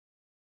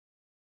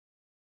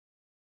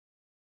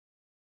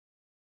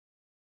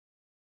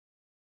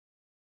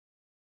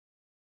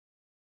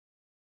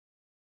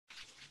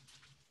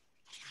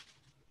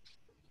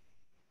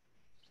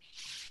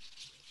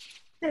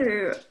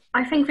So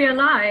I think we are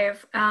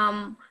live.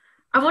 I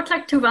would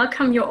like to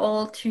welcome you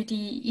all to the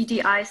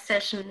EDI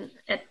session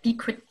at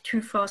BQIT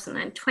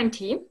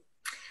 2020.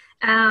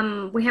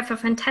 We have a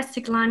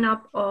fantastic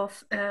lineup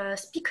of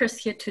speakers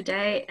here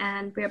today,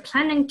 and we are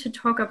planning to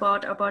talk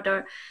about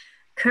our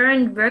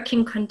current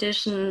working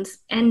conditions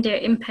and their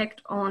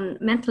impact on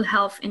mental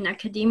health in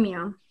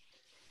academia.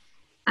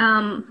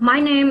 My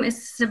name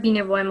is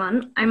Sabine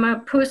Wollmann. I'm a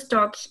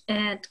postdoc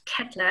at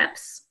CAT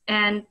Labs,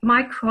 and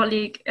my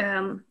colleague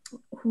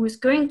who is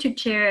going to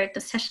chair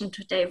the session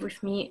today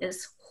with me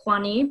is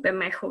Juani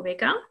Bermejo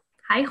Vega.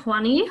 Hi,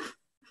 Juani.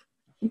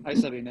 Hi,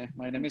 Sabine.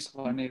 My name is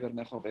Juani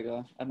Bermejo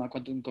Vega. I'm a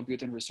quantum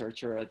computing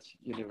researcher at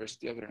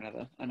University of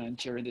Granada, and I'm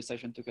chairing this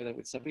session together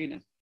with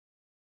Sabine.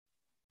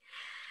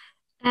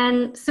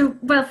 And so,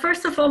 well,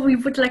 first of all, we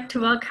would like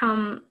to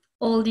welcome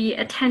all the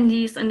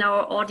attendees and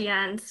our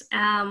audience.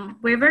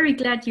 We're very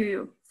glad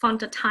you found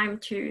the time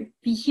to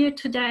be here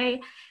today,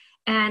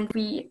 and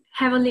we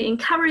heavily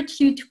encourage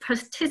you to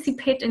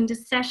participate in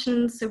this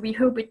session. So we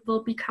hope it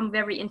will become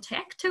very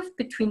interactive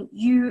between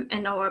you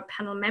and our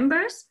panel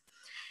members.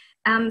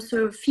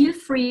 So feel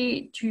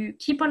free to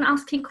keep on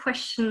asking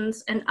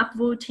questions and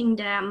upvoting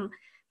them.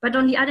 But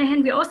on the other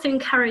hand, we also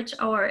encourage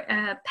our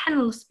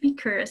panel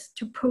speakers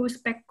to pose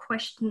back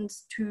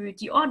questions to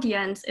the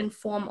audience in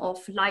form of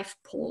live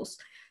polls.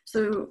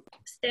 So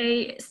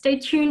stay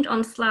tuned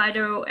on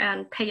Slido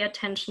and pay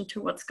attention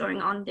to what's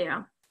going on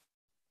there.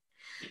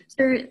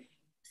 So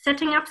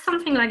setting up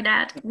something like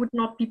that would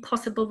not be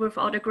possible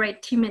without a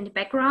great team in the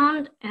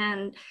background.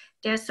 And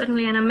there's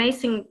certainly an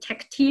amazing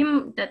tech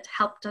team that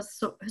helped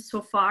us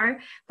so far,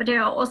 but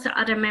there are also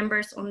other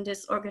members on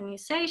this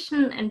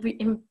organization. And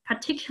in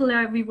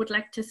particular, we would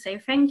like to say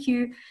thank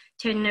you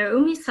to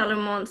Naomi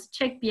Solomons,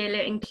 Jack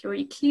Biele, and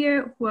Chloe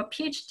Clear, who are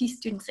PhD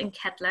students in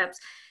CAT Labs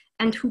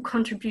and who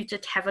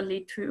contributed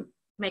heavily to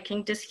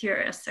making this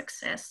year a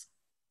success.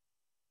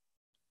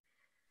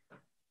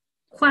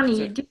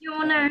 Juani, do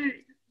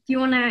you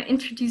wanna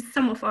introduce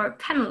some of our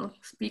panel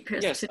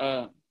speakers? Yes.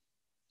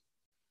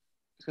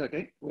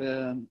 Okay.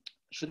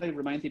 Should I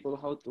remind people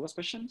how to ask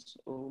questions?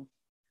 Or?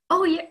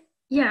 Oh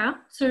yeah.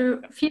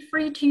 So feel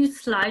free to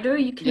use Slido.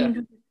 You can do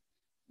it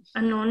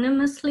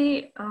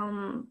anonymously.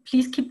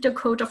 Please keep the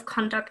code of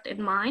conduct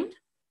in mind.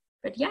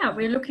 But yeah,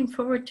 we're looking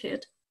forward to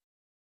it.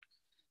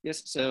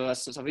 Yes, so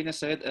as Sabine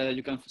said,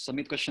 you can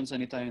submit questions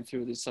anytime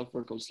through this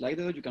software called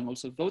Slido. You can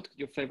also vote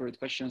your favorite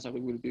questions, and we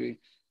will be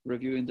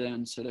reviewing them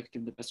and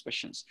selecting the best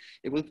questions.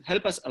 It will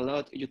help us a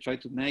lot if you try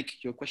to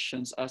make your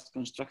questions as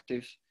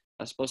constructive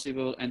as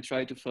possible and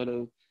try to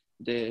follow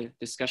the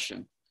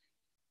discussion.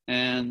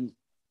 And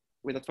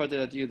without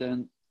further ado,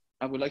 then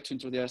I would like to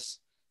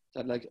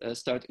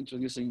start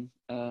introducing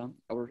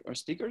our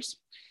speakers,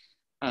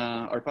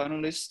 our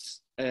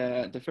panelists.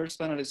 Our first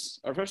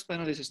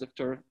panelist is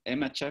Dr.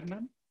 Emma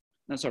Chapman.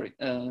 Dr.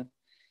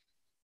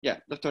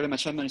 Emma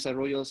Chapman is a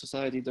Royal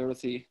Society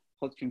Dorothy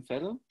Hodgkin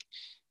Fellow,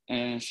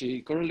 and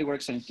she currently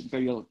works at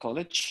Imperial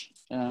College,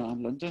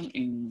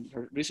 London.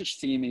 Her research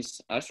theme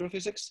is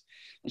astrophysics,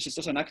 and she's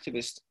also an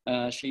activist.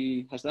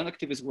 She has done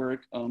activist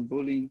work on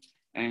bullying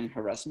and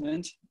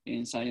harassment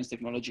in science,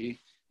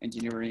 technology,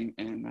 engineering,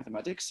 and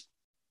mathematics.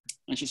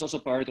 And she's also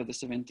part of the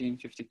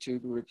 1752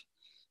 group,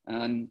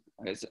 an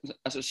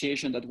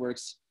association that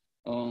works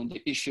on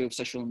the issue of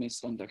sexual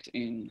misconduct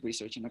in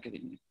research and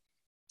academia.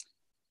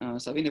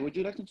 Sabine, would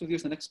you like to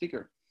introduce the next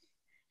speaker?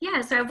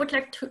 Yes, I would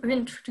like to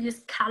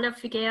introduce Carla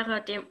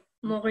Figueira de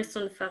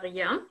Morisson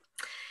Faria.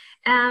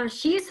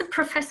 She is a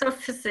professor of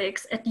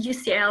physics at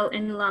UCL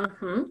in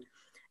London,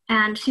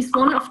 and she's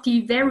one of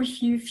the very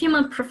few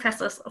female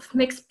professors of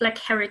mixed Black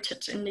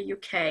heritage in the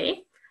UK.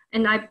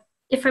 And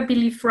if I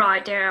believe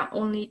right, there are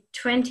only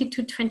 20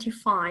 to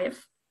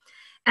 25.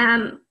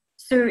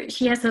 So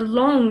she has a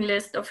long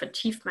list of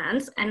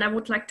achievements, and I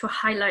would like to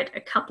highlight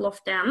a couple of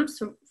them.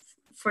 So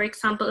for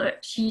example,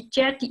 she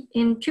chaired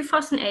in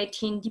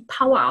 2018 the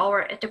Power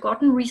Hour at the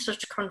Gordon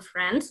Research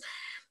Conference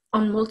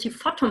on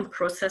multi-photon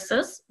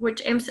processes,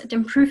 which aims at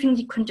improving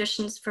the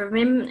conditions for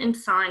women in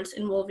science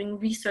involving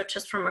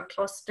researchers from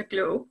across the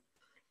globe.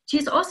 She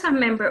is also a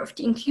member of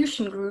the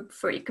Inclusion Group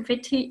for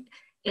Equity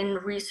in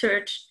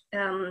Research,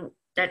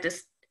 that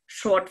is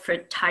short for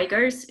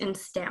Tigers in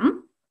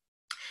STEM.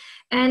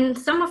 And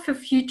some of her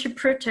future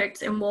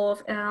projects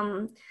involve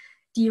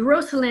the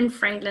Rosalind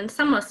Franklin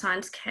Summer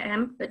Science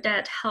Camp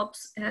that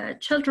helps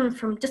children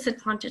from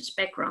disadvantaged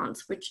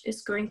backgrounds, which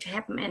is going to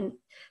happen in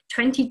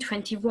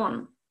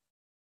 2021.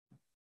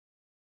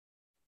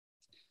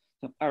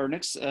 Our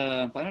next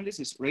panelist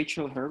is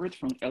Rachel Herbert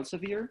from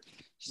Elsevier.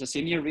 She's a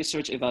senior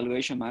research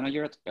evaluation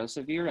manager at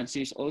Elsevier, and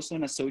she's also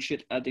an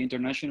associate at the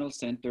International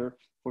Center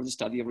for the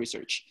Study of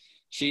Research.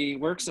 She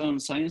works on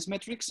science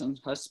metrics and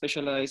has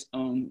specialized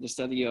on the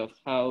study of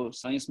how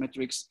science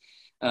metrics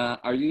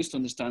are used to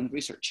understand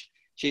research.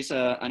 She's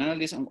an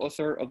analyst and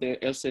author of the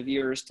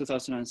Elsevier's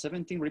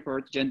 2017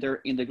 report,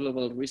 Gender in the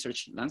Global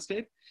Research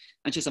Landscape.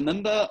 And she's a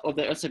member of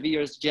the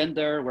Elsevier's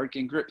Gender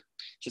Working Group.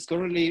 She's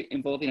currently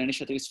involved in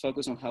initiatives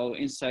focused on how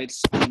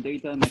insights from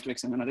data,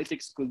 metrics, and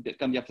analytics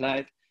can be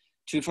applied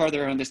to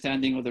further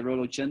understanding of the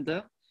role of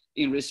gender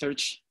in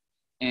research.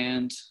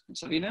 And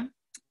Sabine,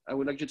 I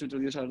would like you to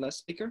introduce our last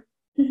speaker.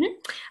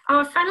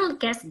 Our final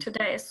guest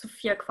today is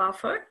Sofia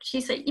Qvarfort.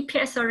 She's an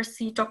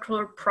EPSRC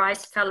Doctoral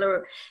Prize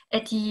Fellow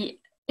at the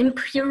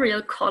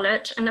Imperial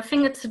College, and I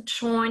think it's a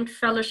joint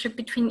fellowship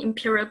between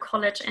Imperial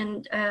College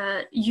and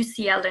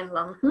UCL in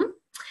London.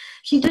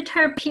 She did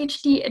her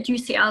PhD at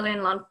UCL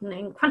in London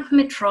in quantum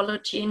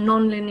metrology and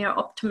nonlinear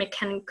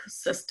optomechanical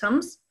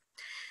systems.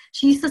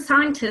 She's a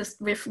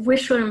scientist with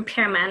visual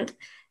impairment,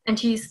 and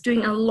she's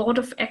doing a lot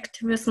of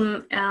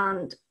activism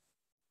and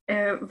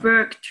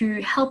work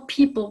to help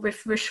people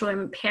with visual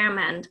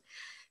impairment.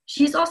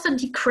 She's also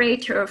the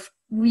creator of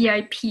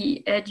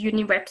VIP at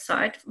Uni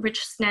website,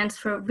 which stands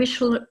for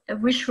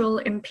Visual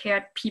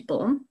Impaired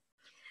People.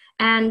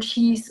 And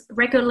she's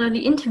regularly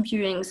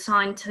interviewing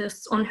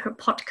scientists on her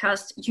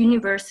podcast,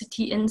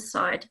 University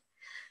Inside.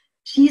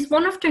 She's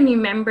one of the new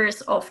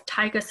members of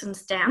Tigers in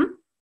STEM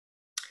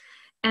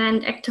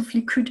and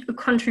actively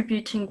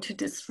contributing to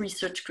this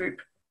research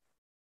group.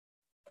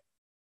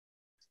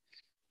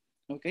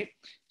 Okay,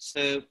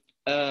 so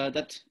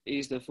that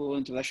is the full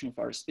introduction of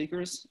our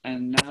speakers.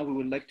 And now we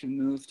would like to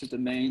move to the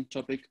main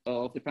topic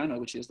of the panel,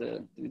 which is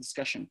the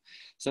discussion.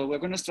 So we're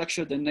going to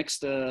structure the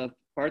next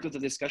part of the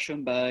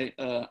discussion by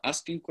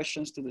asking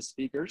questions to the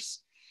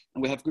speakers.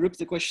 And we have grouped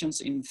the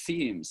questions in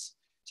themes.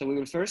 So we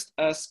will first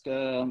ask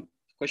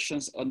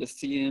questions on the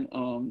theme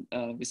on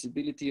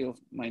visibility of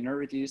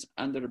minorities,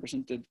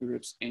 underrepresented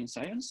groups in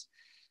science.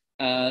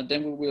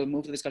 Then we will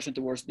move the discussion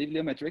towards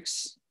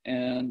bibliometrics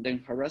and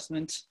then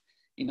harassment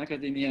in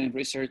academia and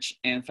research,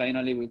 and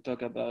finally we'll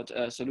talk about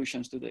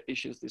solutions to the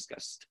issues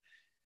discussed.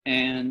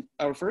 And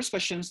our first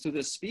questions to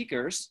the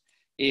speakers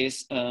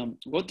is,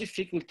 what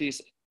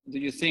difficulties do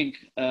you think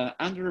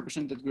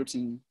underrepresented groups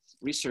in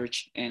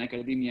research and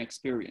academia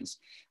experience?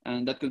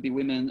 And that could be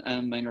women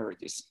and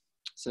minorities.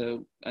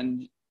 So,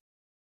 and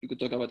you could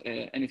talk about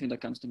anything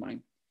that comes to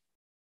mind.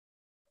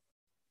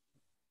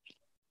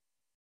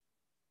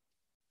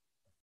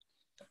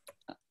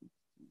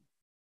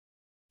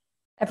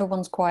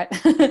 Everyone's quiet.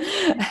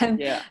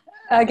 Yeah.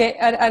 Okay,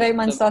 I don't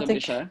mind starting.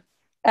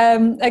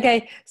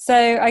 Okay, so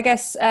I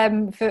guess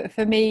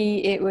for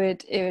me it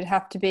would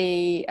have to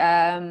be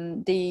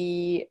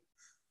the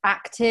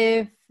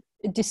active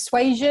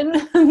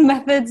dissuasion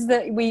methods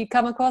that we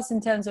come across in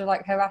terms of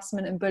like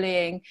harassment and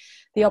bullying,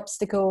 the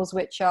obstacles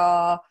which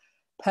are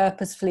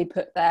purposefully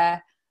put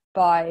there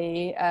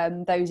by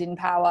those in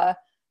power,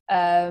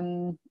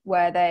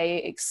 where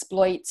they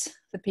exploit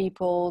the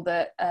people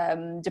that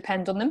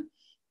depend on them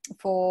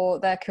for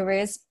their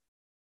careers.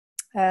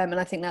 And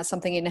I think that's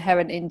something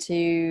inherent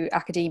into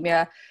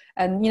academia.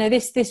 And, you know,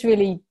 this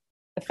really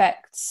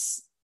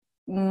affects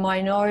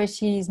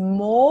minorities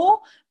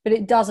more, but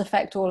it does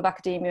affect all of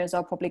academia, as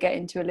I'll probably get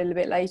into a little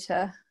bit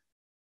later.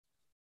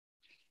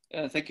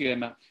 Thank you,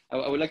 Emma.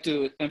 I would like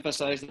to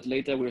emphasize that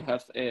later we'll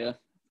have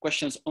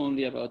questions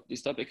only about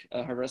this topic,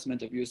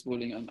 harassment, abuse,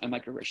 bullying, and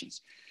microaggressions.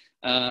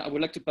 I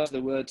would like to pass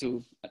the word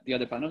to the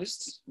other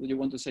panelists. Would you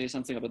want to say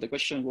something about the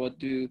question?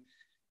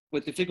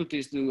 What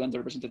difficulties do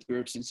underrepresented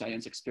groups in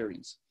science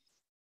experience?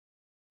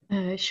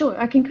 Sure,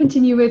 I can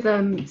continue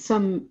with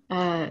some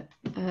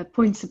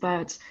points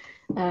about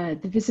the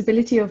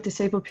visibility of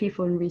disabled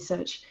people in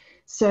research.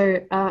 So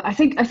I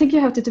think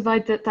you have to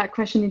divide that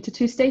question into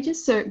two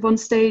stages. So one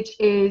stage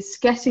is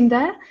getting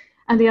there,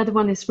 and the other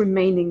one is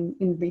remaining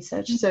in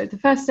research. So the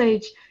first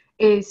stage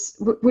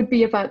would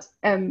be about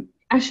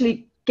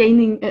actually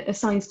gaining a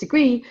science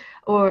degree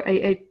or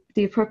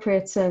the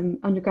appropriate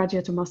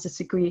undergraduate or master's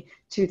degree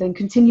to then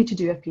continue to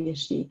do a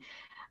PhD.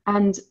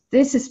 And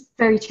this is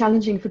very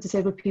challenging for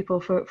disabled people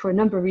for a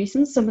number of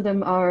reasons. Some of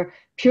them are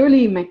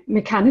purely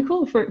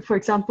mechanical. For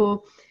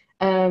example,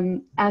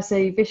 as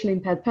a visually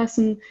impaired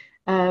person,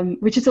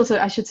 which is also,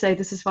 I should say,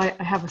 this is why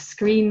I have a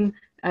screen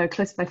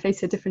close to my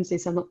face here.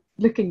 Differences, I'm not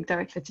looking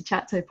directly to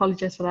chat, so I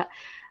apologize for that.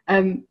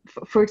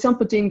 For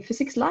example, doing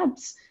physics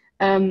labs,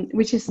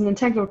 which is an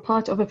integral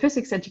part of a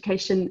physics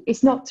education,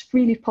 is not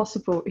really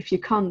possible if you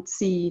can't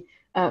see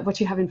what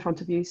you have in front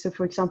of you. So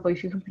for example,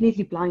 if you're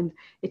completely blind,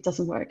 it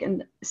doesn't work.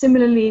 And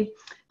similarly,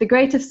 the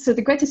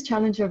greatest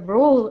challenge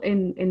overall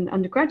in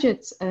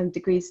undergraduate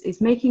degrees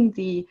is making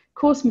the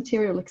course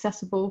material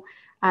accessible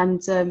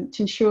and to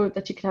ensure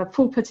that you can have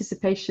full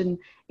participation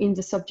in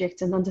the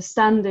subject and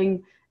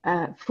understanding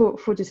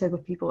for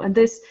disabled people. And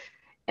this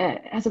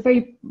has a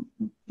very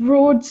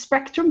broad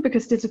spectrum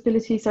because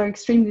disabilities are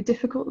extremely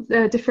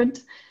different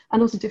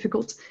and also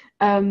difficult.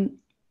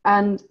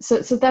 And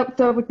so that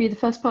would be the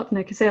first part, and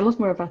I can say a lot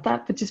more about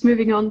that, but just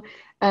moving on,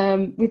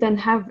 we then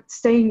have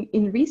staying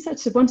in research.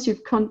 So once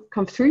you've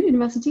come through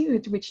university,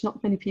 which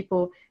not many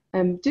people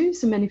do,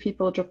 so many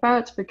people drop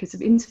out because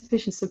of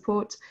insufficient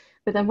support,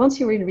 but then once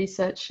you're in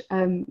research,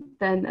 then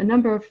a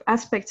number of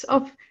aspects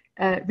of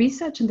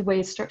research and the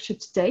way it's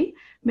structured today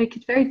make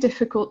it very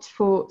difficult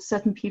for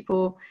certain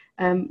people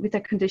with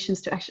their conditions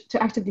to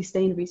actively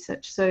stay in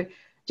research. So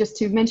just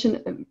to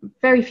mention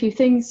very few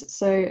things,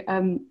 so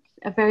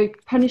a very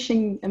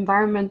punishing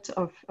environment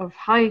of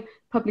high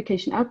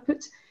publication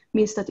output,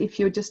 means that if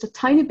you're just a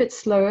tiny bit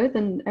slower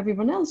than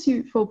everyone else,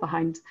 you fall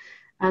behind.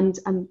 And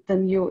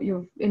then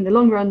you're in the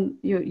long run,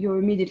 you're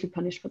immediately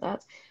punished for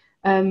that.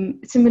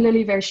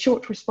 Similarly, very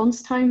short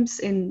response times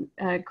in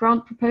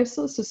grant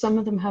proposals. So some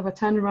of them have a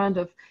turnaround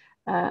of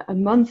a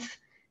month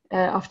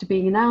after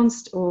being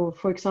announced, or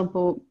for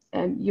example,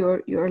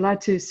 you're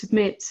allowed to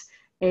submit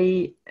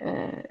a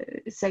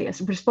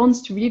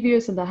response to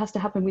reviewers, and that has to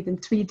happen within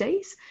 3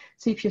 days.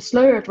 So if you're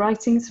slower at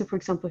writing, so for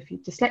example, if you're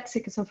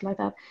dyslexic or something like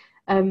that,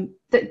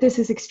 this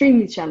is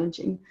extremely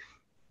challenging.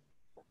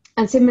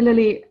 And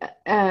similarly,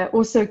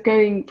 also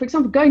going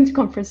to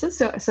conferences.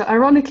 So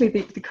ironically,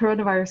 the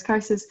coronavirus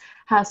crisis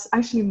has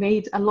actually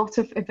made a lot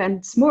of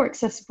events more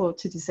accessible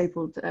to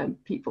disabled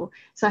people.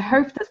 So I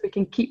hope that we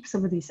can keep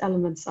some of these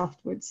elements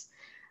afterwards.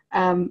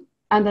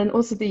 And then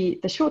also the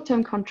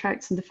short-term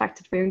contracts and the fact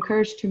that we're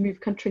encouraged to move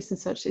countries and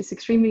such is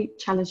extremely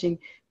challenging,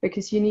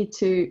 because you need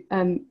to,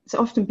 so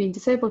often being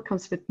disabled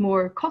comes with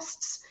more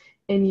costs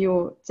in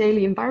your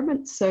daily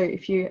environment. So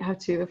if you have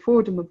to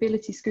afford a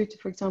mobility scooter,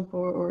 for example,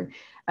 or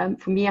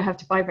for me, I have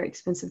to buy very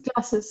expensive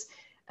glasses,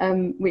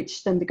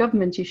 which then the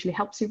government usually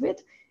helps you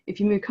with. If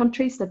you move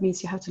countries, that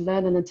means you have to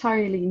learn an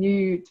entirely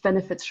new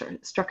benefit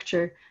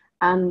structure.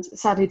 And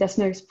sadly, there's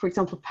no, for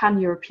example,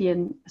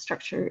 pan-European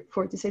structure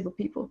for disabled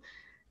people.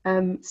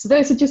 So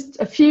those are just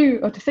a few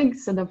of the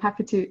things, and I'm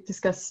happy to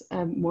discuss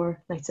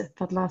more later.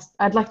 But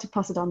I'd like to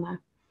pass it on now.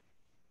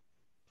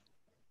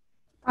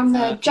 From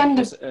the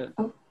gender...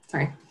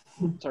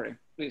 Sorry,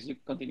 please, you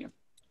continue.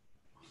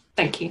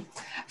 Thank you.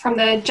 From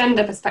the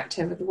gender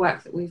perspective of the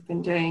work that we've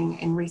been doing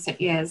in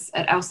recent years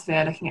at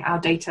Elsevier, looking at our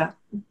data,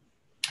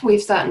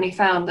 we've certainly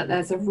found that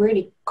there's a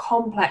really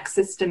complex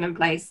system in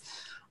place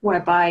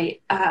whereby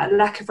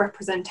lack of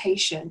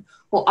representation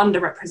or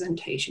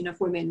underrepresentation of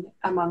women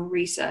among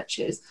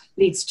researchers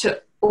leads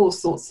to all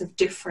sorts of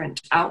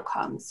different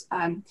outcomes.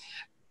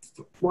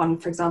 One,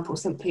 for example,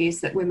 simply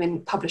is that women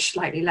publish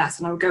slightly less,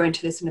 and I'll go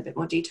into this in a bit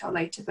more detail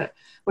later, but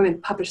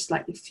women publish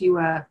slightly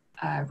fewer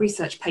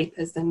research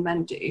papers than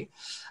men do.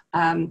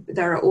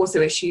 There are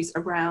also issues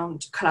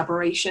around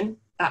collaboration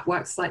that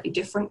works slightly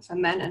different for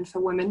men and for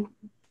women.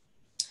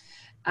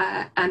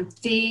 And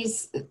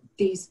these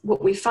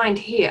what we find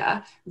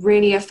here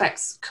really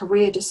affects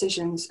career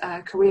decisions,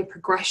 career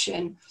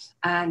progression,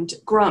 and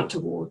grant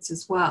awards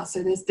as well.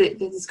 So there's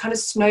this kind of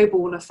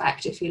snowball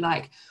effect, if you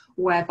like,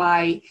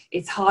 whereby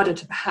it's harder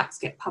to perhaps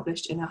get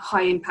published in a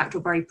high impact or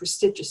very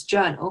prestigious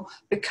journal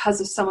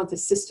because of some of the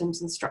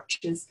systems and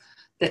structures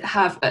that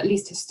have at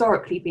least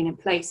historically been in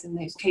place in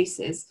those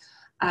cases.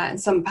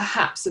 And some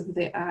perhaps of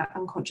the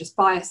unconscious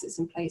biases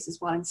in place as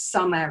well in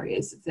some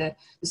areas of the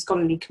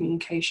scholarly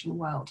communication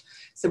world.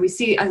 So we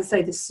see, as I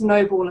say, the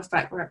snowball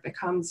effect where it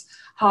becomes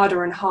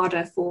harder and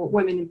harder for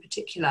women in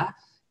particular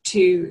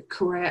to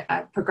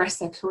progress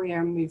their career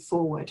and move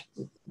forward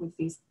with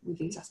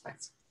these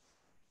aspects.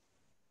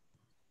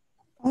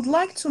 I would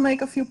like to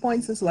make a few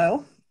points as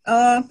well.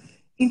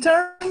 In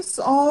terms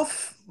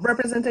of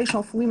representation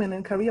of women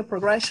and career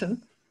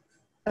progression,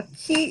 a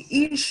key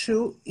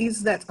issue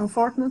is that,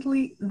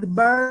 unfortunately, the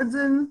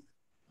burden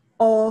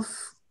of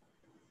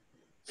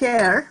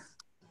care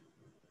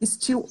is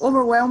still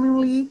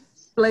overwhelmingly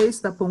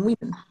placed upon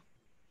women.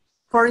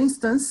 For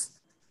instance,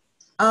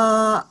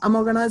 I'm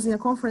organizing a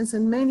conference,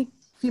 and many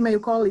female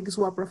colleagues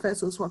who are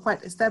professors who are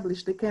quite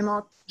established, they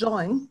cannot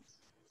join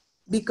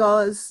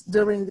because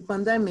during the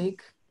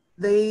pandemic,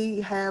 they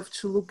have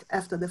to look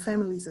after the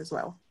families as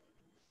well.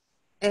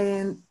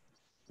 And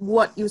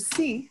what you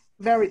see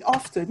very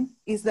often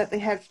is that they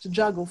have to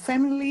juggle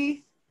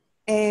family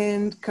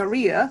and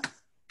career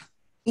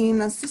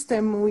in a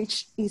system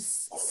which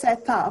is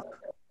set up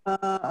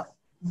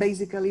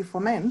basically for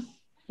men,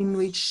 in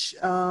which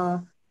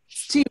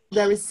still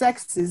there is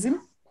sexism.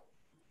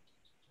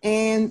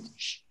 And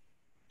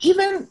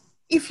even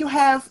if you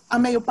have a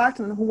male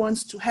partner who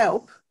wants to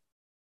help,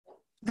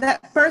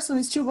 that person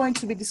is still going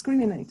to be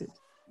discriminated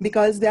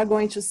because they are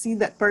going to see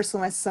that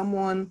person as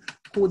someone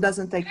who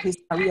doesn't take his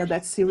career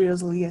that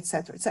seriously,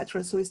 etc.,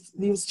 etc. So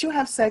you still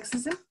have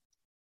sexism.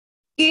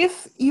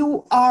 If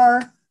you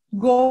are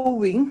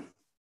going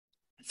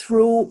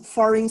through,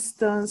 for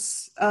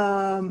instance,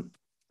 grant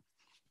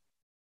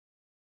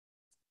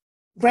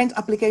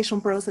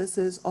application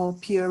processes or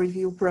peer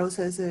review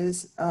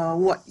processes,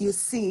 what you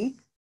see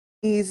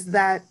is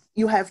that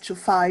you have to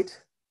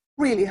fight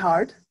really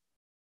hard.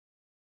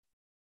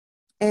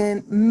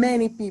 And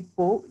many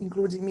people,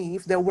 including me,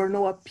 if there were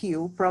no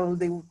appeal, probably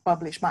they would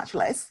publish much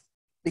less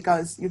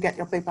because you get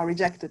your paper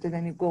rejected and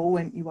then you go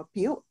and you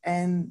appeal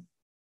and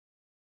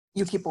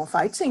you keep on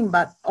fighting,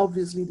 but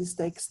obviously this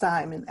takes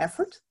time and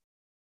effort.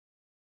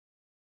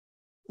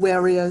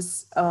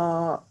 Whereas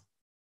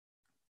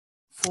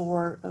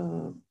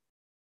for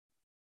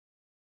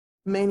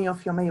many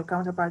of your male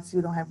counterparts,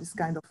 you don't have this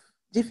kind of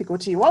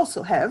difficulty. You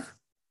also have,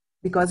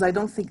 because I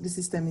don't think the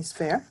system is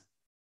fair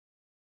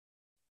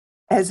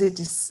as it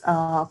is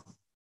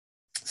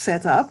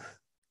set up.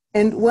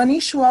 And one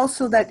issue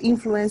also that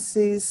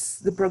influences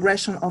the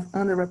progression of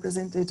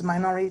underrepresented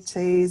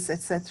minorities,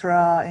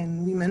 etc.,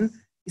 and women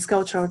is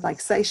cultural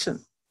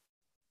taxation.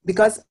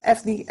 Because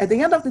at the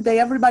end of the day,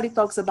 everybody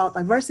talks about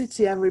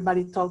diversity,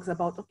 everybody talks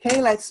about,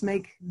 okay, let's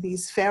make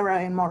this fairer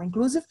and more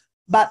inclusive.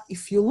 But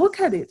if you look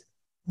at it,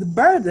 the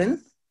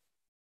burden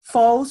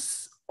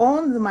falls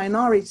on the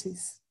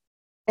minorities.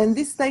 And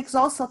this takes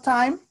also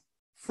time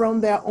from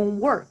their own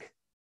work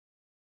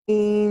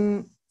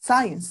in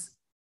science,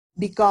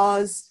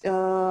 because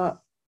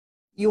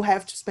you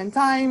have to spend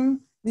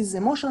time, this is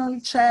emotionally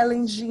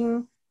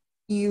challenging,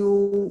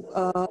 you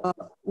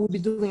will be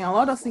doing a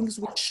lot of things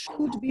which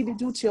should be the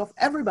duty of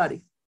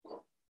everybody.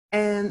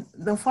 And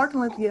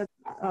unfortunately,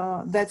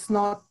 that's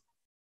not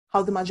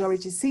how the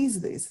majority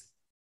sees this.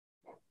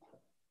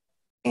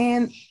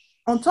 And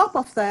on top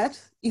of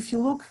that, if you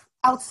look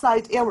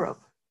outside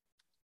Europe,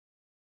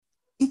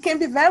 it can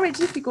be very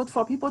difficult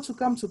for people to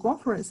come to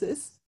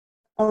conferences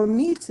or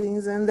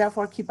meetings and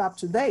therefore keep up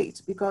to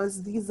date,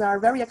 because these are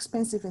very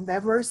expensive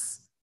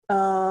endeavors.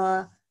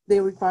 They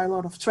require a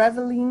lot of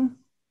traveling.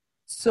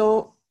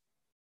 So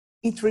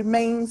it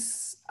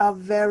remains a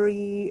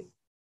very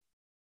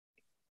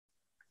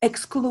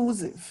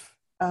exclusive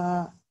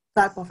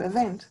type of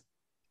event.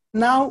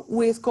 Now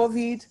with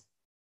COVID,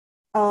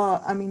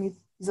 I mean,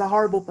 it's a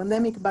horrible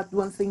pandemic, but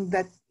one thing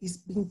that is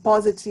being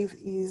positive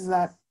is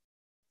that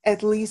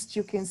at least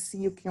you can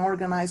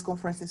organize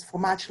conferences for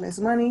much less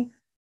money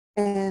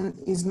and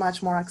is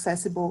much more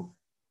accessible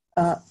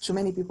to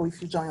many people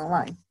if you join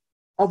online.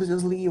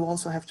 Obviously, you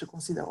also have to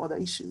consider other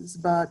issues,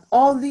 but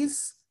all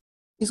this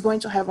is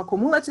going to have a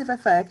cumulative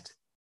effect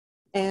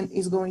and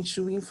is going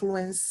to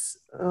influence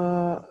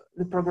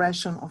the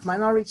progression of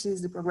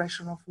minorities, the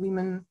progression of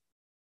women,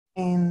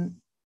 and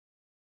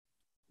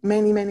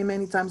many, many,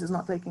 many times it's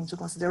not taken into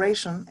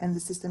consideration, and the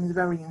system is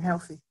very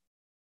unhealthy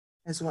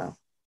as well.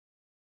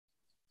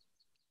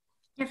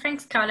 Yeah,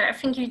 thanks, Carla. I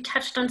think you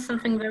touched on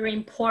something very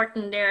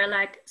important there,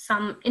 like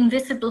some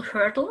invisible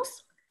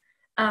hurdles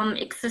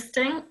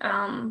existing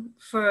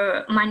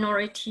for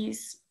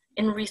minorities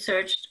in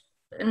research.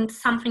 And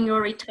something you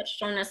already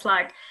touched on is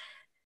like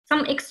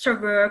some extra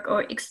work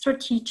or extra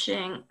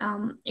teaching,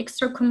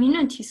 extra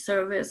community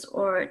service,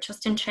 or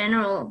just in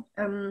general,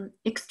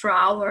 extra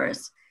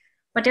hours.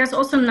 But there's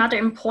also another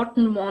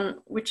important one,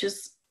 which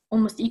is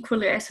almost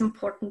equally as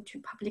important to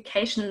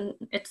publication.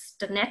 It's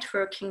the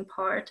networking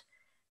part.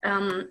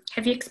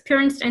 Have you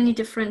experienced any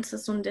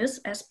differences on this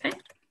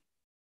aspect?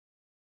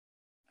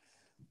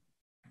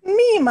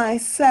 Me,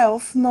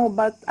 myself, no,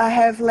 but I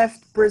have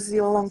left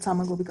Brazil a long time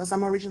ago because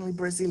I'm originally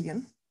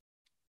Brazilian.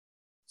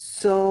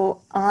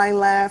 So I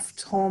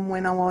left home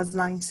when I was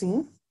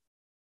 19,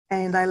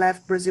 and I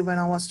left Brazil when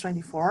I was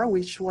 24,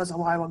 which was a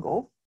while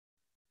ago.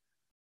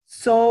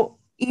 So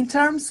in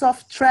terms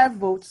of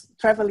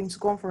traveling to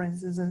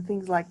conferences and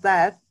things like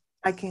that,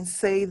 I can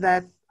say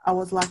that I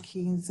was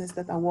lucky in the sense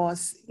that I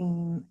was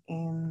in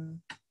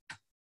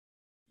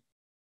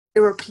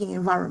European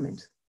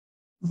environment.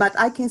 But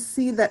I can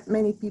see that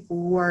many people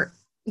who are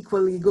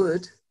equally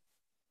good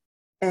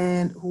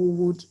and who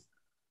would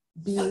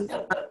be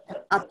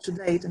up to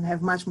date and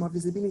have much more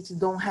visibility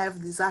don't have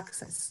this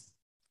access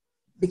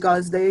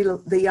because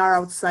they are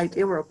outside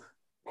Europe.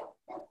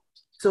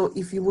 So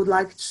if you would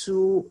like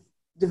to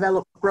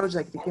develop a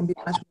project, it can be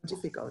much more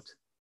difficult.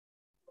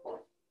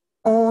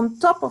 On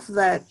top of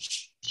that,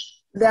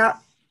 there are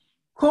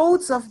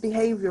codes of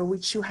behavior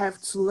which you have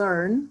to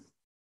learn,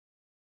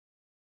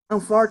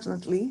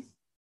 unfortunately,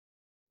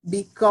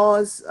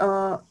 because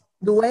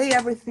the way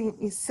everything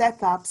is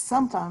set up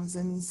sometimes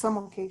and in some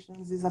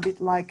occasions is a bit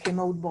like an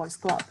old boys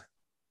club,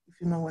 if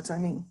you know what I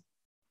mean.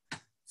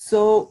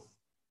 So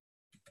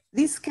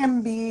this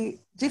can be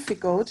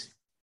difficult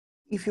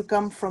if you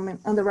come from an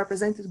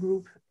underrepresented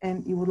group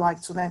and you would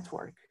like to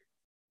network.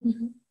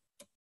 Mm-hmm.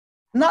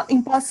 Not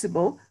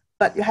impossible,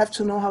 but you have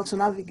to know how to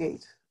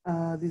navigate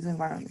these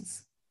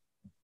environments.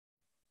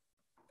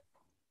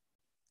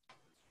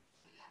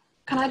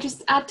 Can I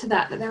just add to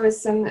that there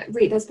was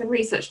there's been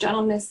research done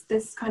on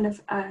this kind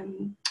of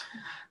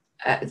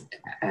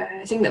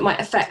thing that might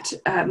affect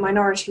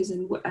minorities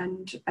and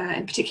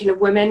in particular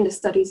women. The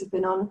studies have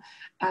been on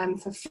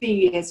for a few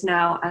years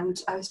now,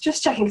 and I was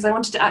just checking because I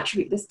wanted to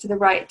attribute this to the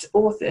right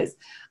authors.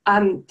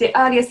 The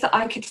earliest that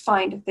I could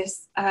find of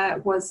this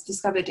was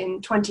discovered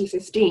in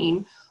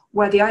 2015,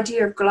 where the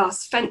idea of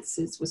glass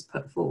fences was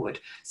put forward.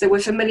 So we're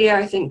familiar,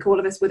 I think, all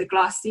of us, with a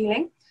glass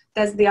ceiling.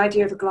 There's the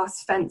idea of a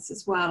glass fence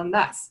as well, and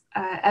that's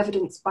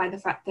evidenced by the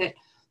fact that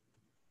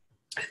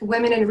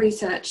women in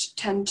research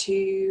tend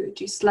to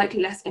do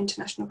slightly less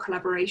international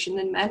collaboration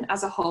than men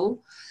as a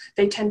whole.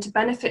 They tend to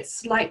benefit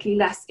slightly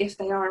less if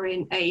they are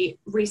in a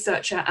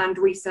researcher and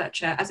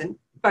researcher, as in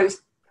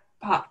both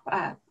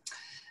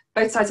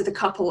sides of the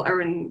couple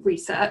are in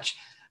research.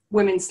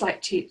 Women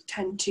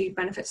tend to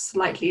benefit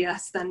slightly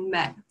less than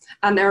men.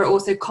 And there are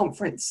also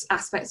conference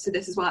aspects to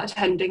this as well,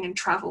 attending and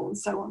travel and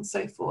so on and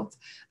so forth,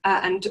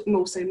 and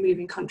also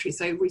moving countries,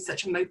 so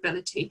research and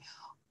mobility.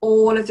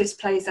 All of this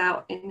plays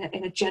out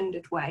in a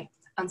gendered way.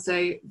 And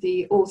so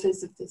the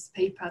authors of this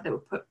paper that were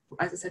put,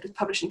 as I said, was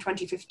published in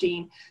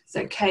 2015,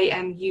 so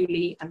K.M.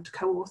 Yulee and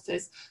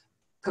co-authors,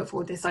 put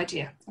forward this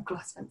idea of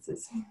glass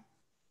fences.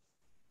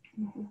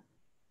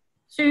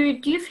 So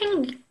do you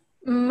think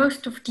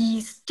most of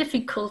these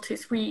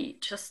difficulties we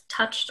just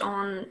touched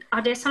on,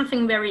 are there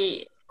something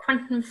very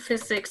quantum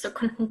physics or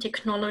quantum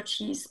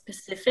technology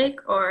specific,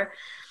 or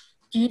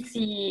do you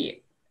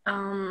see,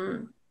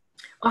 or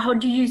how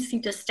do you see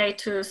the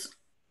status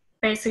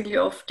basically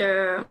of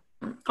the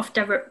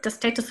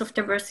status of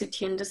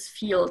diversity in this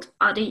field?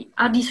 Are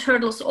these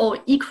hurdles all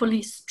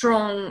equally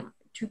strong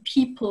to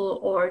people,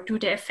 or do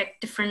they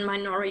affect different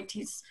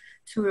minorities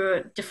to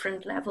a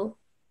different level?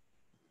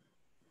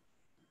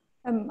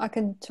 I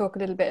can talk a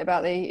little bit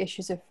about the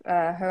issues of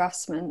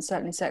harassment,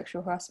 certainly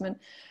sexual harassment.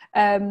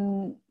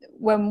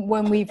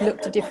 When we've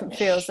looked at different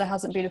fields, there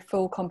hasn't been a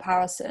full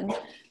comparison,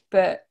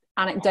 but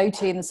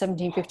anecdotally in the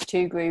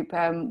 1752 group,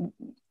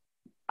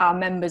 our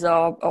members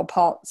are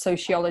part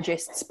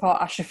sociologists, part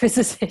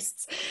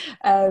astrophysicists,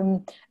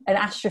 and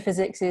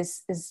astrophysics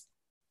is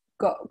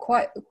got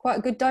quite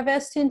a good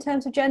diversity in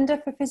terms of gender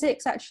for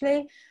physics,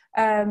 actually,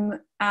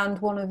 and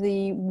one of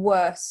the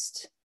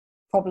worst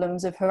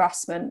problems of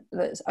harassment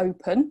that's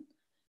open.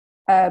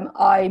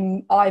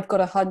 I've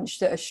got a hunch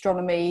that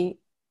astronomy,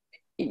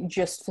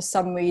 just for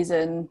some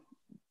reason,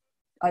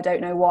 I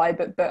don't know why,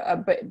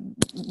 but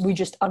we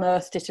just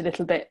unearthed it a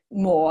little bit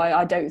more.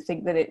 I don't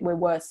think that we're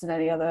worse than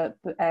any other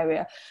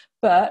area,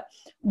 but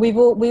we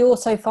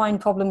also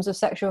find problems of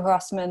sexual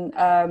harassment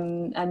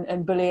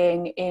and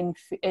bullying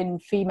in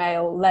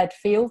female-led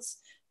fields.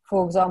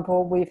 For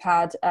example, we've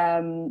had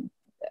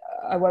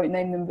I won't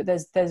name them, but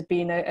there's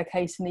been a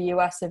case in the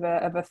US of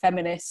a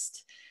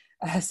feminist,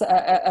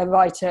 a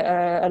writer,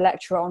 a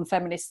lecturer on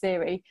feminist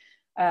theory,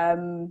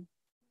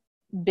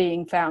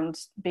 being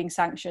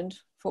sanctioned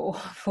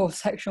for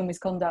sexual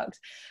misconduct.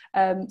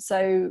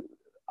 So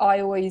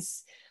I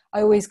always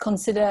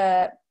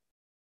consider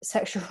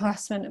sexual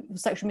harassment,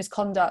 sexual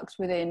misconduct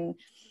within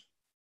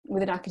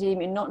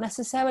academia not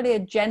necessarily a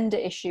gender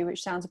issue,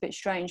 which sounds a bit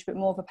strange, but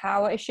more of a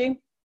power issue.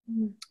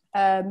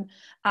 And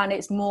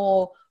it's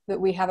more that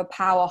we have a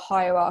power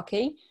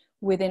hierarchy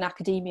within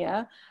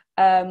academia,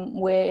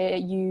 where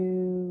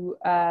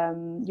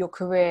your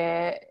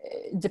career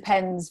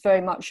depends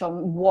very much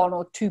on one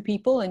or two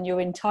people, and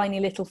you're in tiny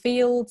little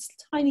fields,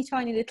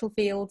 tiny little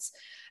fields,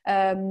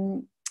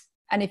 and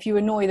if you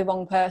annoy the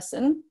wrong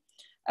person,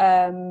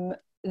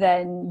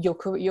 then your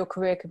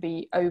career could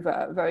be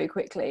over very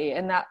quickly,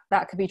 and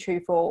that could be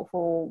true for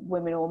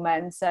women or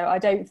men. So I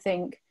don't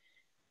think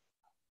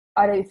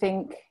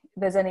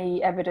there's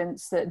any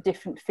evidence that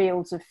different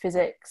fields of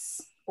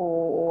physics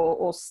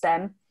or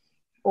STEM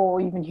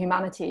or even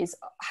humanities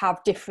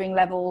have differing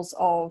levels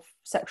of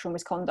sexual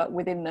misconduct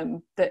within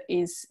them that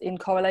is in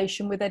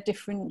correlation with their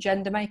different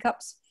gender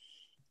makeups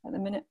at the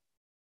minute.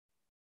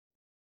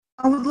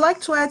 I would like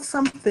to add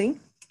something,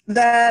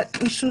 that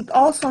we should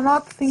also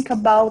not think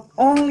about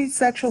only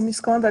sexual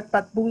misconduct,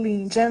 but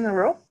bullying in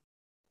general.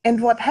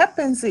 And what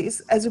happens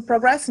is, as you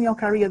progress in your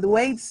career, the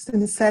way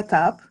it's set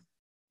up,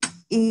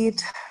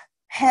 it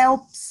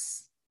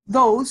helps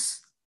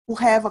those who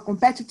have a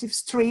competitive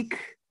streak,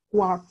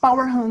 who are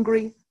power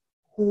hungry,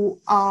 who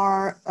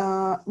are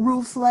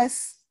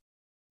ruthless.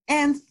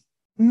 And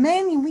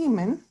many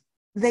women,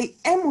 they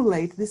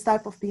emulate this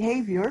type of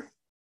behavior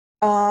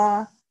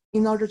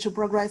in order to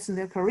progress in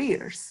their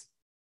careers.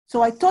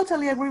 So I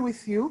totally agree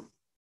with you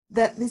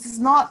that this is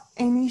not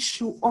an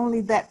issue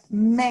only that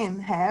men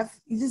have.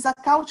 It is a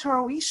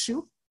cultural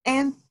issue,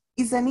 and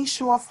is an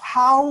issue of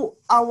how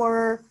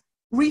our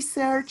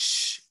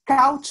research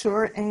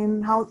culture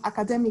and how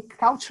academic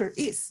culture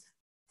is.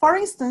 For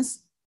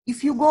instance,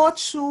 if you go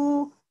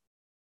to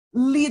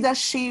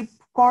leadership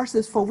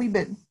courses for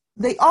women,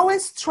 they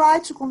always try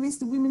to convince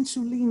the women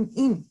to lean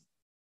in.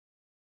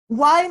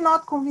 Why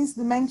not convince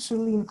the men to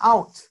lean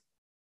out?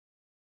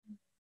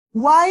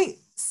 Why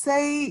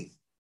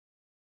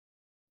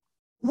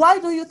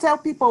do you tell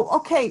people,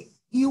 okay,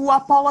 you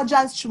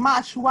apologize too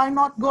much? Why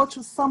not go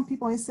to some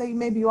people and say,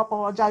 maybe you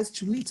apologize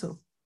too little?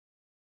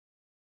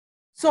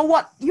 So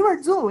what you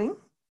are doing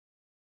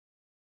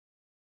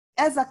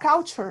as a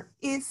culture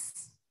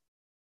is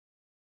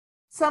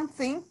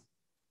something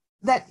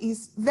that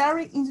is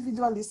very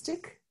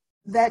individualistic,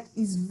 that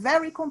is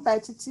very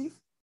competitive,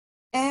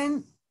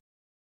 and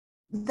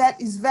that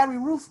is very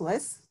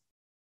ruthless.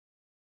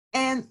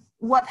 And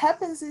what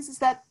happens is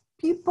that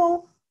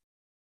people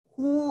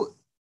who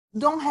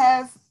don't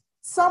have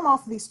some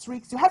of these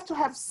tricks, you have to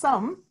have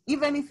some,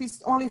 even if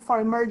it's only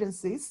for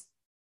emergencies,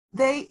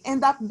 they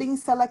end up being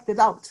selected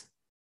out.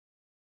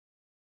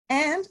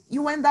 And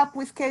you end up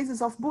with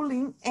cases of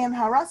bullying and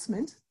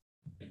harassment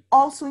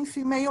also in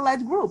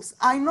female-led groups.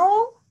 I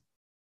know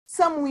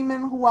some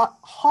women who are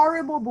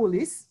horrible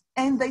bullies,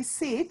 and they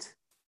sit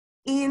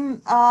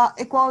in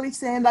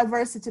equality and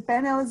diversity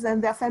panels,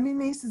 and they're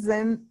feminists,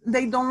 and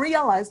they don't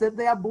realize that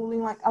they are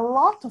bullying like a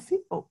lot of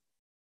people.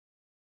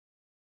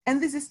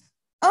 And this is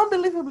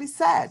unbelievably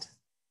sad,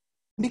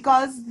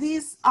 because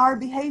these are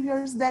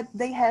behaviors that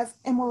they have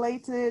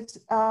emulated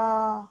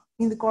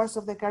in the course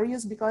of their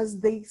careers, because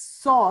they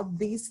saw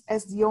this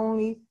as the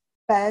only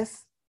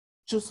path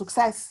to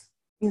success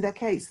in that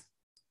case.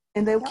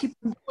 And they'll keep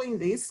on doing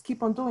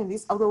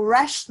this, although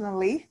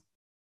rationally,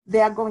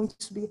 they are going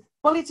to be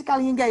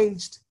politically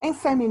engaged and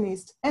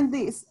feminist and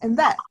this and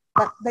that,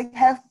 but they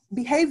have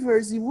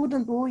behaviors you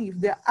wouldn't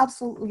believe. They're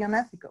absolutely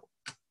unethical.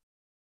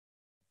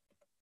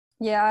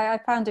 Yeah, I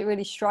found it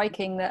really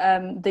striking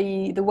that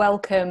the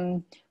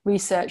Wellcome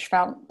Research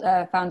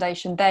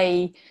Foundation,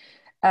 they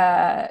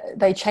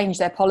changed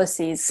their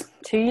policies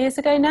 2 years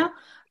ago now,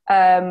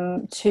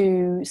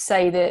 to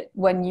say that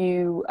when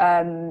you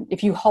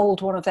if you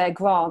hold one of their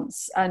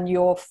grants and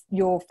you're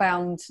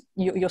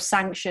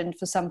sanctioned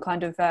for some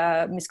kind of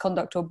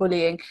misconduct or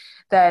bullying,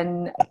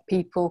 then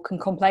people can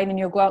complain and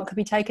your grant could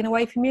be taken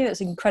away from you. That's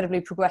an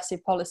incredibly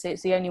progressive policy.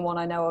 It's the only one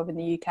I know of in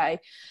the UK,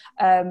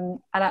 and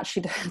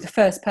actually the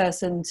first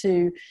person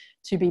to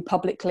be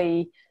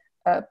publicly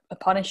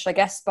punished, I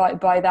guess,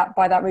 by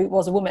that route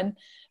was a woman,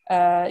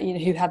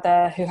 who had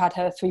her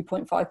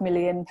 £3.5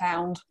 million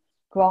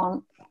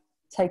grant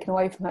taken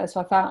away from her.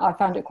 So I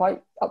found it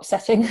quite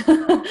upsetting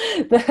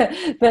that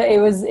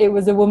it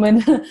was a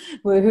woman who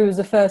was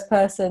the first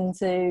person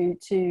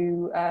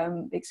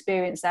to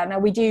experience that. Now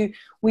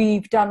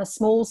we've done a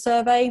small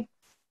survey.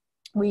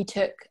 We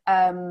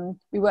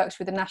worked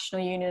with the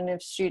National Union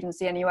of Students,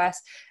 the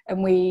NUS,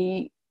 and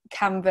we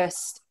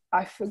canvassed,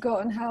 I've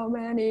forgotten how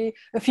many,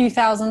 a few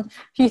thousand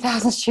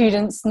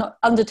students, not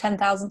under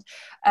 10,000,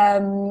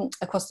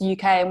 across the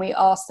UK, and we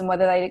asked them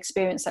whether they'd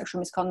experienced sexual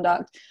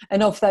misconduct.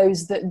 And of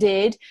those that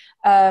did,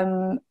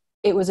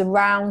 it was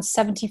around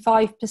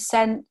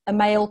 75% a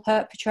male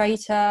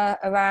perpetrator,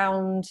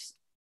 around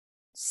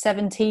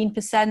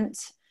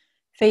 17%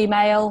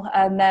 female,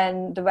 and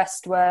then the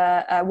rest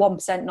were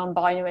 1%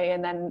 non-binary,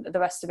 and then the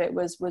rest of it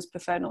was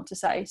prefer not to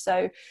say. So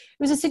it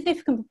was a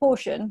significant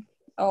proportion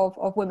of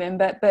women,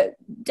 but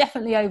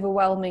definitely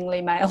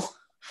overwhelmingly male.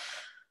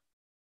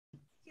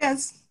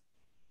 Yes.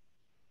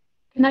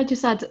 Can I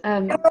just add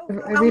a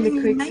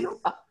really quick?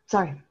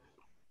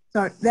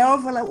 Sorry, they're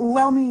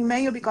overwhelming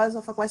male because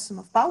of a question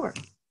of power,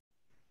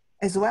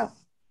 as well.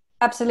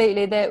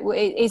 Absolutely,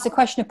 it's a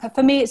question of,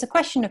 for me, it's a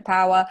question of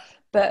power.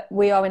 But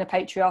we are in a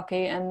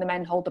patriarchy, and the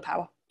men hold the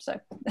power. So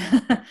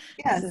yes.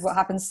 This is what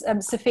happens.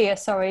 Sofia,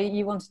 sorry,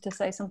 you wanted to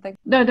say something?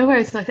 No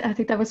worries. I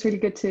think that was really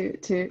good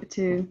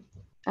to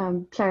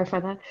clarify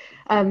that.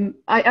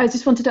 I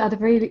just wanted to add a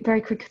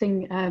very quick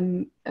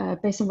thing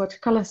based on what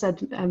Carla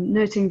said,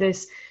 noting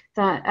this,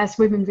 that as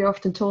women we're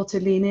often told to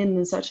lean in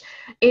and such.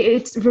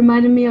 It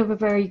reminded me of a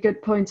very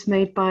good point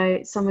made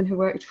by someone who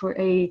worked for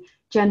a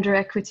gender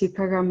equity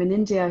program in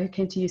India, who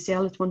came to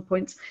UCL at one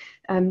point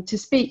to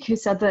speak, who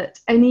said that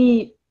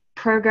any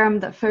program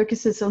that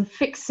focuses on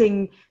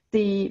fixing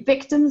the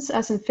victims,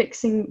 as in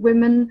fixing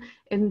women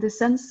in this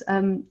sense,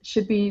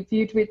 should be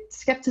viewed with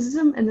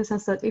skepticism, in the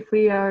sense that if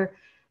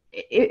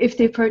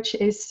the approach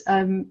is,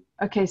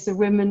 okay, so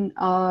women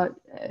are,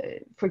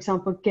 for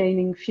example,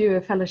 gaining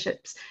fewer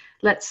fellowships,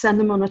 let's send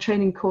them on a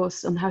training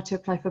course on how to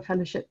apply for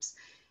fellowships.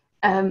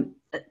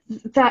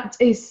 That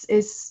is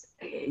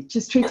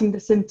just treating the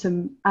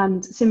symptom,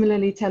 and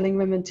similarly telling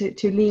women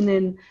to lean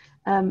in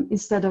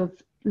instead of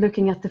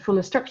looking at the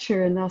fuller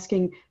structure and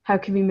asking how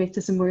can we make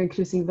this a more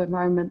inclusive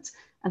environment,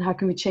 and how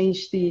can we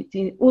change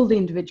all the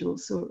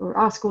individuals, or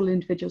ask all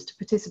individuals to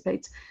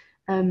participate.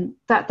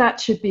 That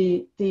should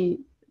be the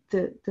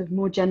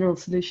more general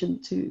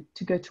solution to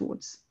go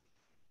towards.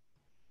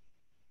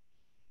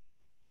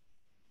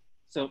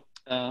 So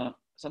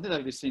something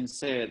that we've seen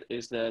said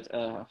is that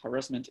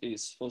harassment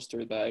is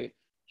fostered by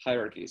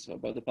hierarchies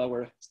about the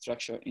power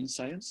structure in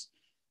science,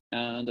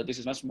 and that this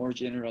is much more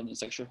general than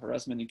sexual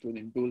harassment,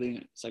 including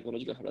bullying,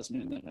 psychological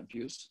harassment, and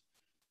abuse.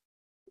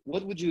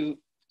 What would you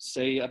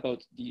say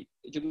about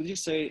would you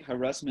say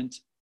harassment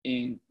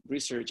in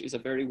research is a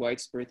very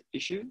widespread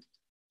issue?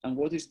 And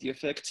what is the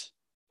effect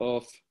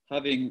of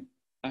having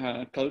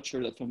a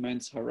culture that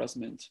foments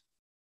harassment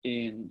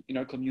in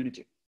our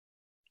community,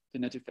 the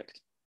net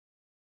effect?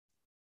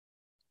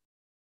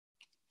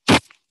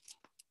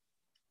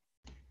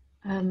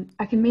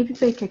 I can maybe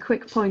make a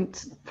quick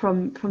point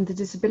from the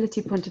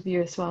disability point of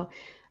view as well.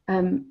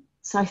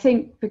 So I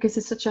think because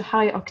it's such a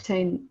high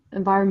octane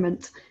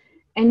environment,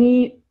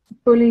 any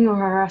bullying or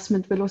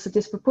harassment will also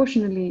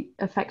disproportionately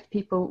affect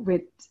people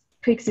with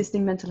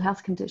pre-existing mental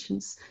health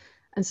conditions.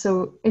 And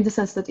so in the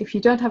sense that if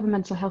you don't have a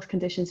mental health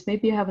conditions,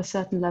 maybe you have a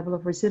certain level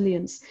of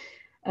resilience.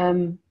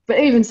 But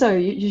even so,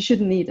 you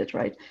shouldn't need it,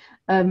 right?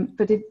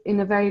 But in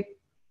a very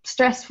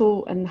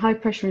stressful and high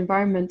pressure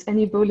environment,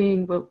 any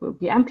bullying will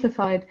be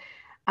amplified,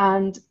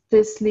 and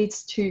this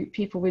leads to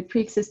people with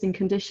pre-existing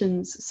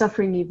conditions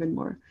suffering even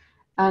more.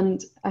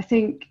 And I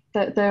think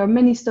that there are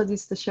many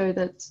studies that show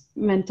that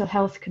mental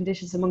health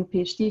conditions among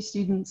PhD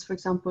students, for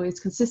example, is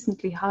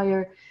consistently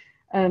higher.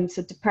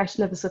 So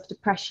levels of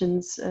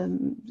depressions,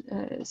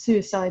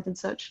 suicide and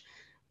such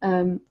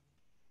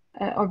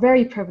are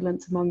very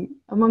prevalent among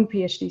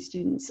PhD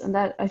students, and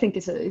that I think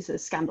is a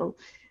scandal.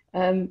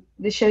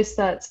 This shows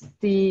that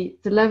the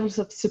levels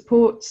of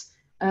support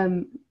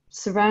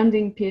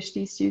surrounding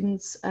PhD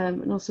students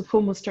and also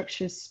formal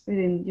structures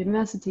within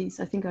universities,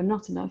 I think, are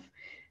not enough.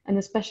 and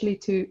especially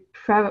to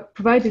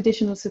provide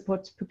additional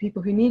support for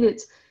people who need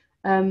it,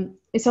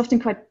 it's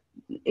often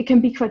it can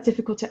be quite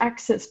difficult to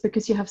access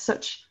because you have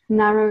such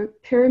narrow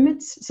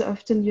pyramids. So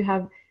often you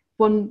have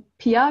one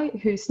PI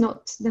who's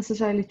not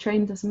necessarily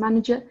trained as a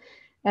manager,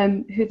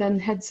 who then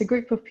heads a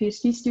group of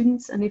PhD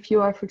students. And if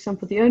you are, for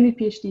example, the only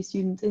PhD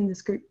student in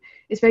this group,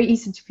 it's very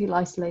easy to feel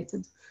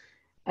isolated.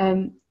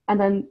 And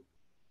then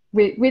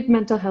with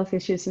mental health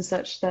issues and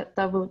such, that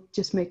will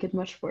just make it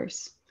much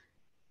worse.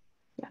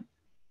 Yeah.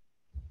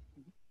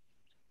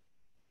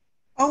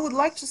 I would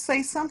like to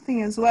say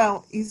something as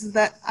well, is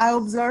that I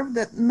observed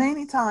that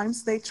many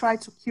times they try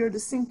to cure the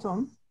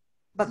symptom,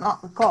 but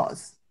not the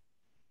cause.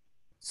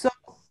 So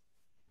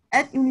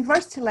at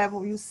university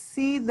level, you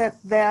see that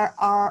there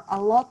are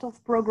a lot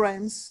of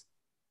programs,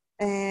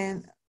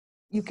 and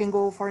you can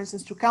go, for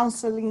instance, to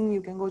counseling,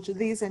 you can go to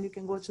this and you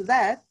can go to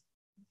that,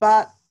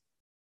 but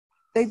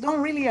they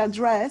don't really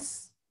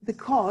address the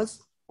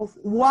cause of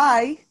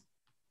why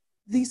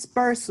this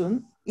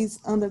person is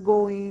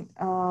undergoing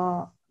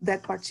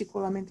that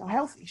particular mental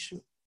health issue.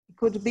 It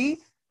could be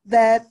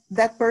that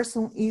that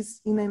person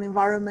is in an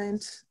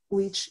environment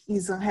which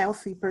is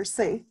unhealthy per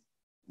se,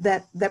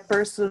 that that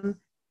person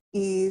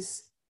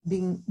is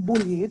being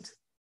bullied.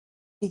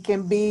 It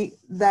can be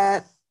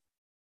that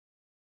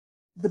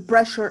the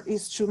pressure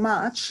is too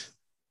much.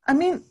 I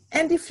mean,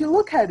 and if you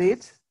look at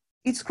it,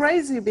 it's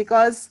crazy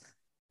because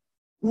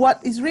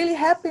what is really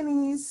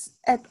happening is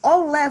at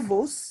all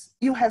levels,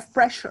 you have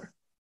pressure.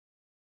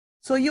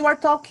 So you are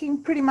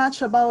talking pretty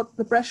much about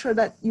the pressure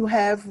that you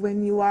have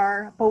when you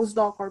are a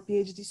postdoc or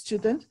PhD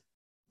student,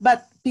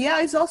 but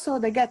PIs also,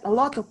 they get a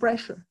lot of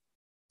pressure.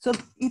 So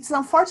it's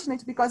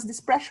unfortunate because this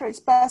pressure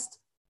is passed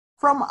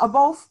from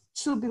above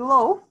to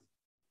below.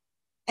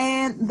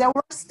 And there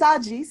were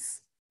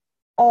studies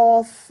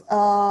of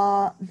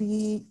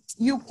the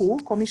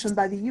UQ, commissioned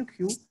by the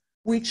UQ,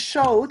 which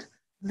showed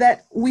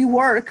that we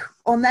work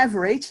on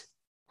average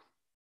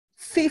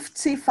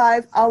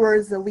 55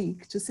 hours a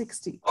week to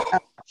 60.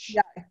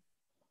 Yeah,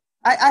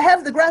 I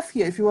have the graph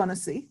here if you want to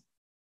see.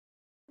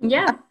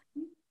 Yeah.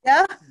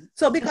 Yeah.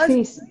 So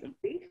because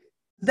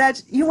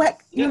that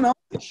you know,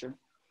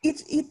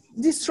 it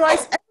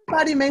destroys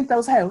everybody's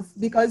mental health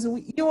because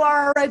you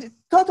are already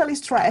totally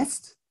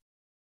stressed,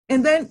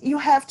 and then you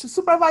have to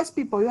supervise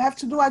people, you have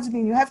to do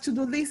admin, you have to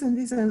do this and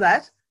this and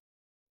that,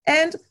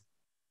 and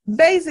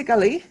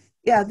basically,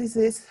 yeah, this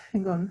is,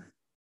 hang on,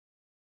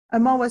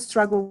 I'm always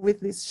struggle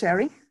with this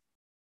sharing.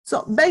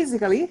 So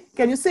basically,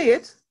 can you see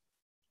it?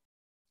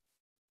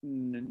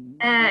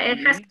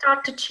 It has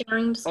started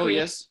sharing the screen. Oh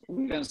yes,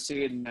 we can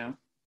see it now.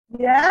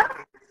 Yeah.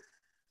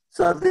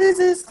 So this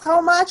is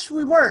how much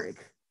we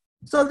work.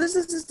 So this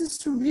is the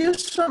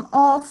distribution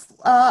of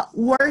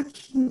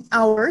working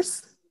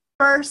hours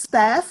per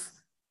staff,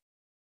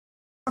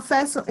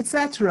 professor,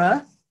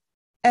 etc.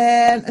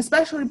 And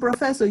especially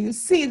professor, you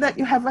see that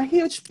you have a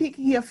huge peak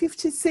here,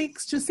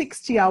 56 to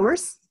 60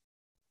 hours,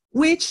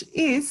 which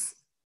is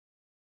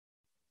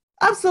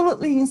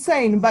absolutely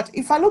insane. But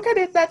if I look at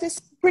it, that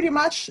is pretty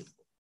much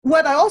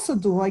what I also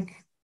do, like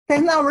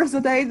 10 hours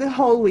a day the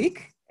whole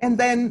week, and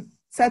then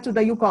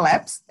Saturday you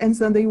collapse and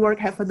Sunday you work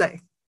half a day.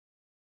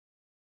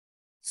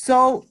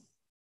 So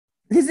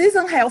this is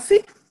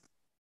unhealthy.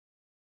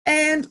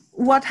 And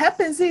what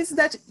happens is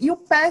that you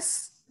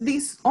pass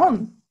this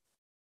on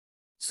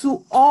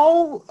to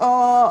all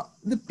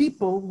the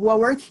people who are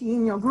working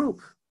in your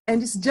group.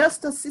 And it's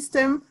just a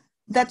system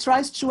that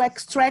tries to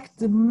extract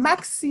the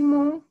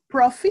maximum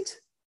profit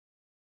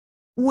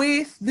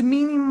with the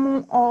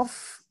minimum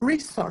of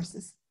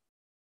resources.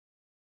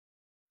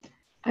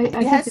 I it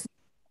has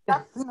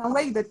in a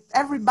way that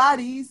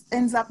everybody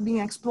ends up being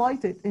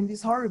exploited, and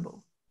it's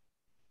horrible.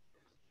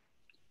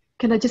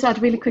 Can I just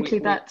add really quickly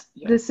that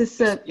this is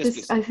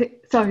yes, I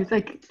think, sorry,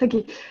 thank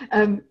you.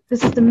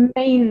 This is the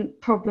main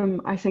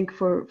problem, I think,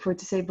 for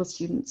disabled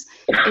students,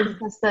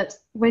 is that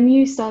when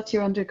you start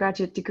your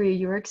undergraduate degree,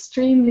 you're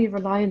extremely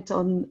reliant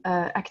on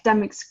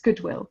academics'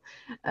 goodwill.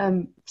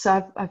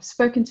 So I've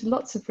spoken to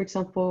lots of, for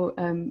example,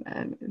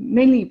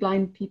 mainly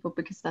blind people,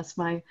 because that's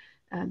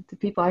the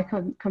people I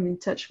come in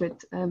touch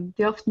with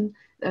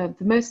the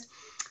most.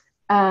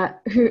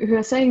 Who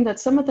are saying that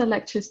some of the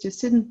lectures just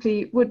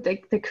simply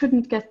they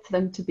couldn't get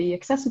them to be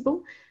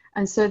accessible,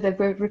 and so they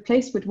were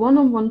replaced with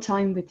one-on-one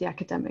time with the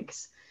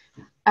academics.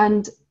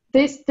 And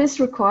this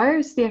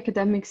requires the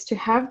academics to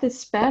have this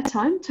spare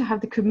time, to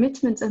have the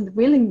commitment and the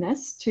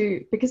willingness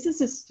to, because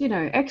this is, you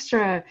know,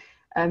 extra,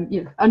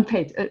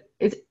 unpaid.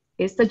 It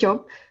is the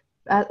job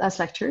as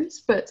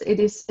lecturers, but it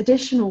is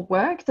additional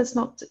work that's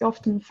not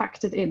often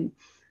factored in.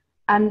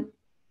 And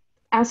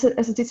as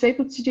a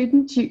disabled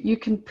student, you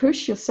can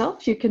push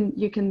yourself. You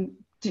can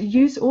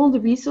use all the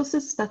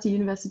resources that the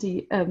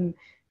university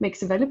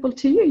makes available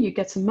to you. You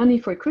get some money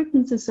for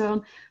equipment and so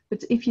on.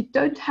 But if you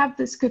don't have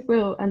this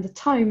goodwill and the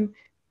time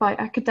by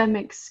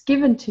academics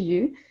given to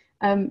you,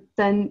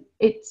 then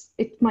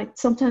it might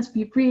sometimes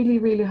be really,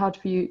 really hard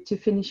for you to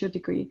finish your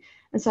degree.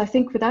 And so I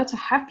think without a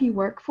happy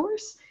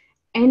workforce,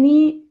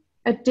 any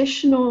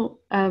additional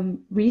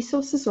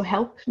resources or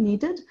help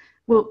needed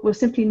will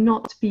simply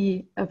not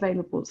be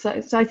available.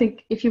 So I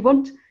think if you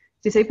want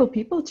disabled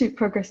people to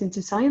progress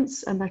into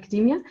science and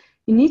academia,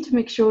 you need to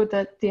make sure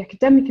that the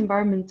academic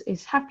environment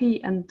is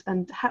happy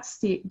and has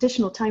the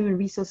additional time and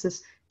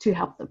resources to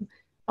help them.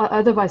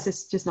 Otherwise,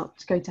 it's just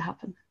not going to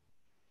happen.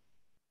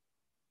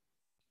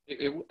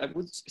 It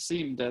would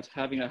seem that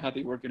having a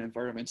happy working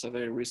environment is a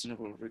very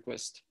reasonable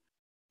request.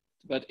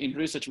 But in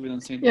research, we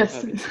don't seem to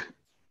have it.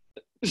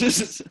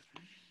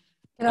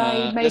 Can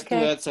I make just to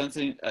add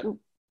something,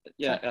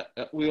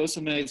 we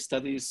also made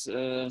studies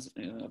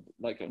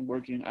like on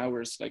working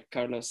hours, like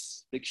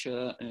Carla's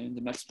picture in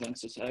the Max Planck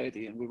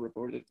Society, and we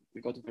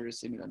got very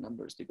similar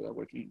numbers. People are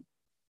working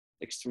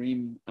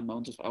extreme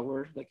amount of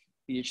hours, like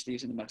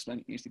PhDs in the Max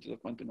Planck Institute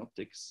of Quantum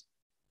Optics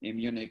in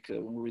Munich.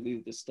 When we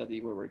did the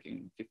study, we're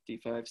working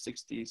 55,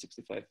 60,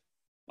 65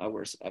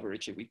 hours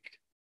average a week.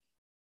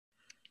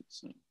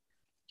 So,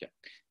 yeah,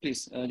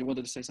 please, you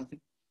wanted to say something?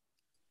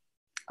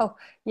 Oh,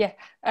 yeah.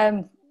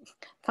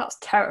 That's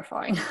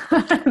terrifying.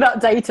 That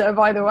data,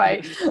 by the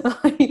way,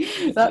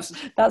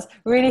 that's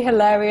really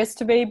hilarious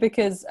to me,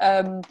 because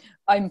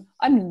I'm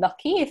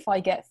lucky if I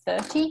get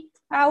 30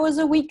 hours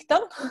a week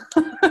done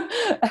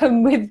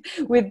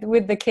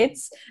with the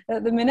kids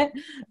at the minute,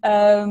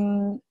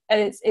 and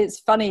it's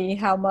funny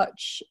how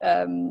much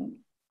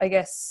I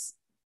guess,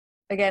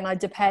 again, I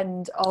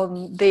depend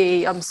on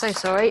the. I'm so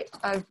sorry.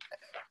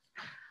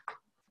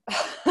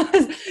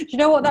 Do you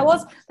know what that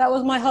was? That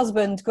was my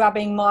husband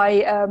grabbing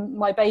my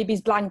my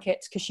baby's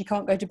blanket, because she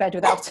can't go to bed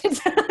without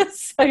it.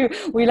 So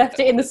we left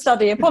it in the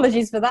study.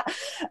 Apologies for that.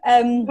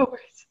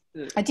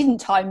 I didn't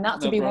time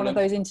that to be one of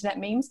those internet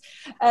memes.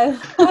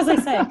 What was I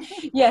saying?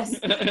 Yes.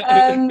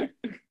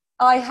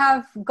 I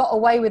have got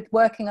away with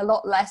working a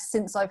lot less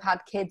since I've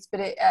had kids,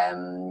 but it,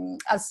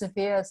 as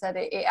Sofia said,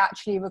 it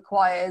actually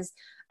requires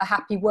a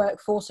happy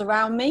workforce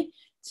around me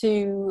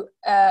to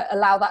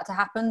allow that to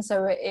happen.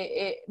 So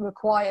it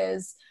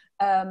requires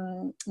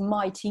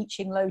my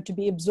teaching load to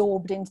be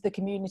absorbed into the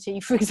community,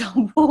 for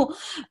example,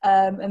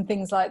 and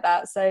things like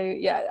that. So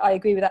yeah, I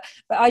agree with that.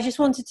 But I just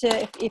wanted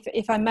to,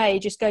 if I may,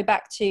 just go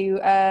back to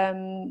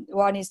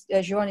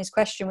Juani's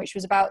question, which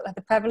was about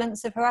the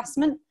prevalence of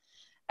harassment.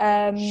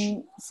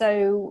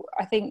 So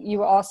I think you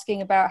were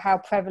asking about how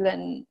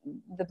prevalent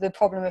the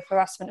problem of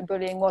harassment and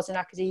bullying was in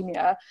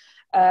academia,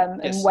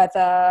 and yes,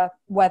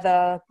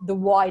 whether the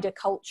wider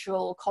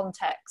cultural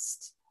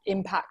context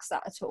impacts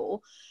that at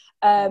all.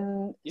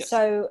 Yes.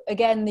 So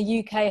again, the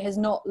UK has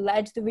not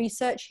led the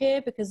research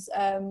here, because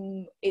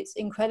it's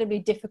incredibly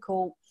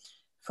difficult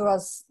for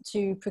us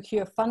to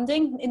procure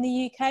funding in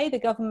the UK. The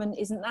government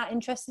isn't that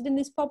interested in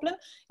this problem.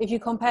 If you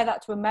compare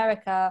that to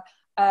America,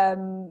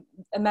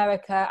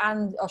 America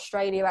and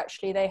Australia,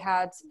 actually, they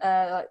had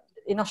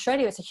in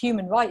Australia, it's a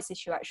human rights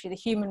issue. Actually, the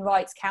Human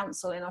Rights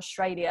Council in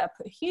Australia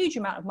put a huge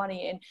amount of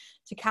money in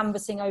to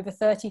canvassing over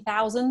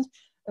 30,000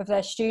 of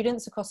their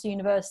students across the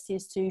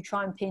universities to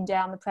try and pin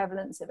down the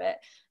prevalence of it.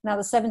 Now,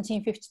 the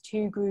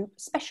 1752 group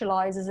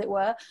specialise, as it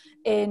were,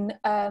 in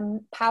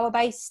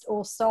power-based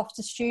or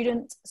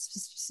staff-to-student,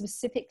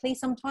 specifically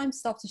sometimes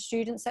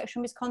staff-to-student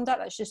sexual misconduct.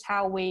 That's just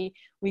how we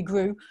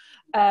grew.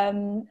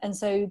 And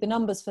so the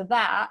numbers for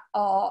that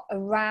are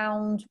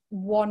around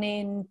 1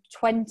 in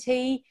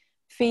 20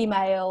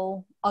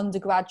 female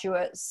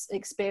undergraduates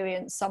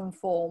experience some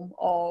form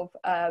of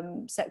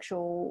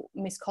sexual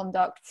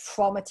misconduct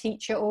from a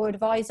teacher or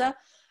advisor.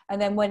 And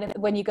then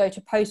when you go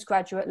to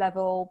postgraduate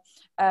level,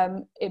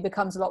 it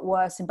becomes a lot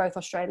worse in both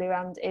Australia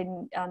and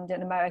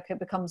in America. It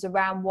becomes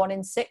around 1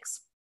 in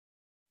 6.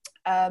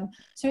 So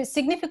it's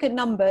significant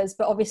numbers,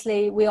 but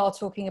obviously we are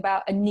talking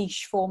about a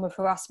niche form of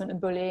harassment and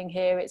bullying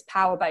here. It's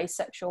power-based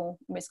sexual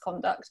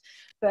misconduct,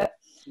 but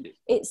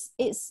it's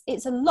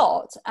a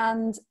lot.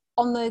 And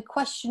on the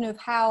question of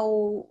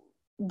how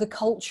the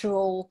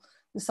cultural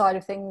side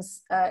of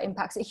things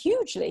impacts it,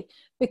 hugely,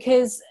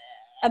 because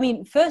I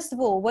mean, first of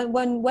all,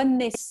 when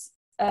this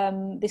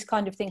this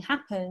kind of thing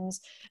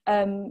happens,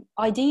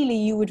 ideally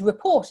you would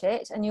report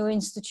it and your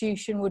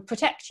institution would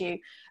protect you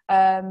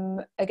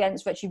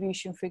against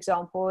retribution, for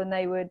example, and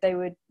they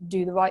would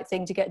do the right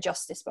thing to get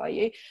justice by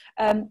you.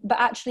 But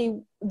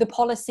actually, the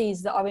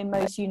policies that are in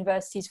most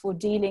universities for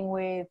dealing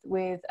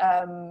with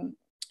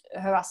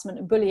harassment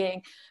and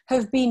bullying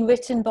have been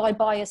written by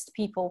biased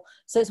people.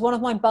 So it's one of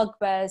my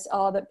bugbears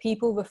are that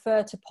people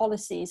refer to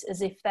policies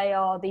as if they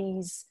are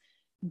these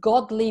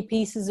godly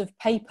pieces of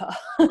paper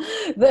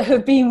that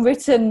have been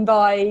written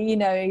by, you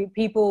know,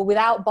 people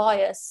without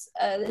bias,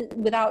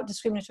 without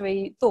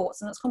discriminatory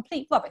thoughts, and that's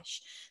complete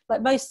rubbish.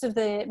 Like most of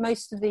the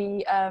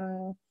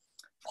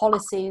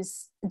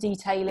policies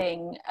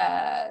detailing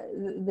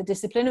the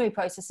disciplinary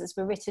processes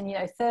were written, you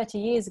know, 30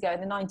 years ago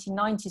in the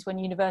 1990s, when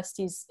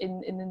universities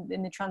in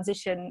the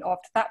transition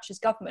after Thatcher's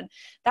government,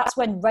 that's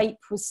when rape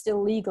was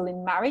still legal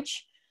in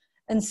marriage.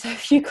 And so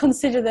if you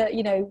consider that,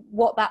 you know,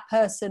 what that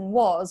person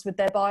was with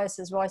their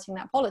biases writing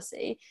that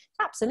policy,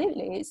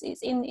 absolutely,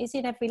 it's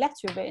in every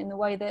letter of it, in the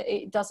way that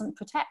it doesn't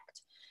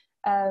protect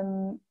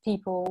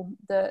people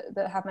that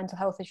have mental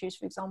health issues,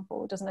 for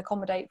example. It doesn't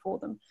accommodate for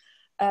them.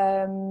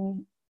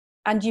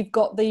 and you've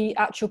got the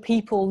actual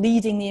people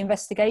leading the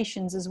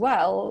investigations as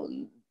well,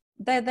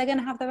 they're going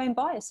to have their own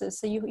biases.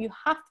 So you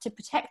have to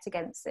protect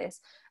against this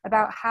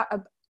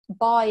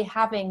by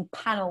having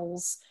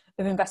panels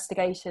of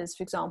investigators,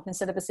 for example,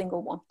 instead of a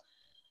single one.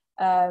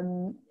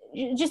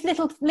 Just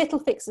little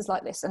fixes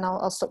like this, and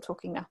I'll stop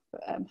talking now.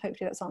 But hopefully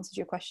that's answered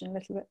your question a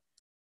little bit.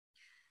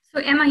 So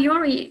Emma, you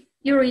already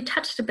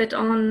touched a bit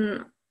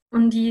on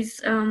these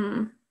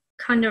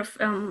kind of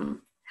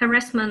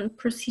harassment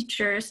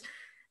procedures.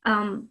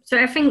 So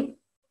I think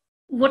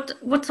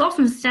what's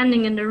often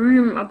standing in the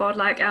room about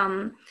like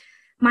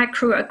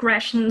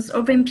microaggressions,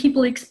 or when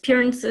people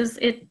experiences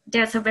it,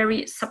 there's a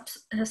very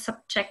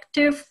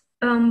subjective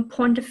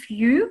point of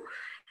view.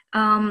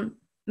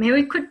 Maybe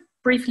we could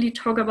briefly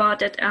talk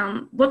about it.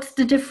 What's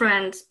the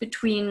difference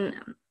between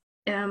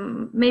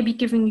maybe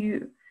giving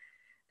you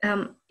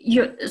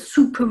your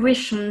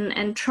supervision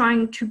and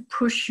trying to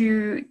push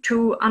you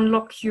to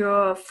unlock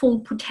your full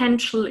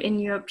potential in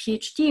your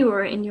PhD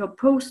or in your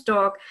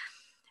postdoc?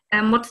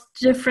 What's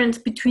the difference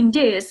between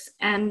this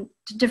and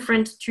the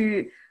difference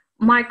to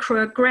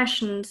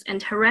microaggressions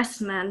and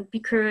harassment?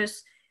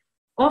 Because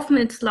often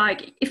it's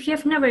like, if you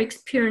have never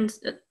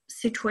experienced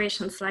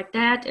situations like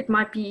that, it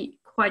might be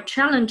quite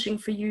challenging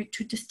for you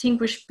to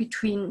distinguish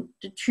between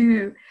the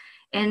two.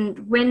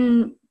 And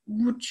when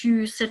would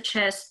you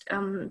suggest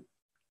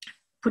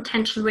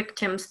potential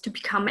victims to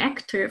become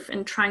active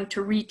in trying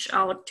to reach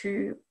out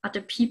to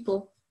other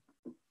people?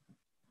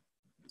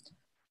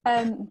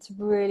 It's a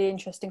really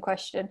interesting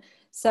question.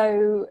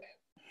 So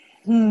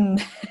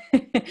the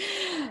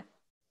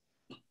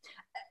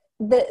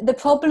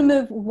problem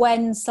of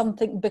when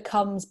something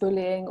becomes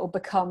bullying or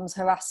becomes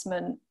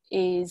harassment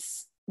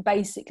is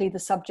basically the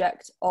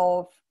subject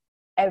of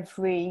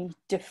every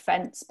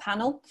defense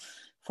panel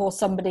for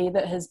somebody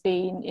that has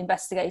been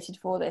investigated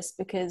for this,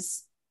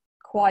 because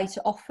quite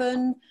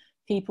often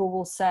people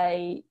will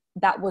say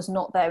that was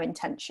not their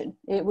intention.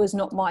 It was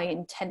not my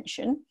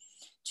intention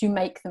to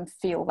make them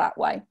feel that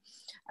way.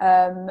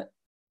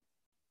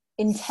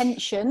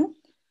 Intention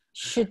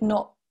should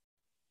not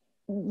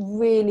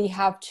really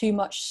have too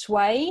much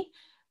sway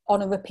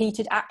on a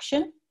repeated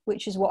action,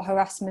 which is what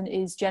harassment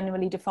is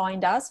generally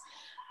defined as.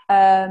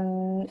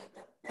 I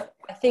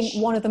think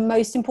one of the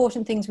most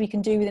important things we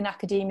can do within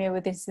academia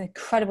with this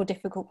incredible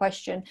difficult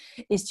question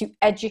is to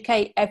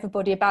educate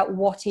everybody about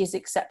what is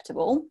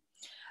acceptable.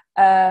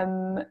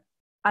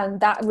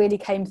 And that really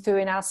came through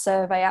in our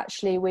survey.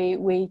 Actually,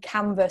 we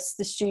canvassed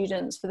the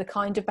students for the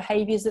kind of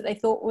behaviours that they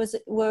thought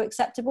were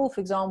acceptable.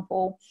 For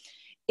example,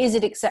 is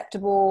it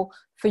acceptable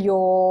for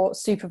your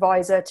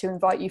supervisor to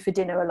invite you for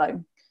dinner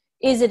alone?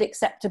 Is it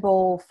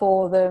acceptable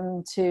for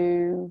them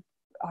to,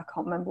 I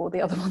can't remember all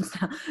the other ones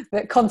now,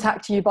 but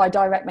contact you by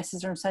direct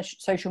message on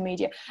social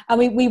media? And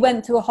we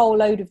went through a whole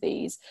load of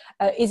these.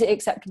 Is it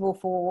acceptable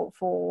for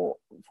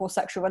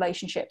sexual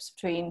relationships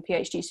between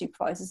PhD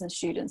supervisors and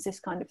students,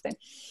 this kind of thing?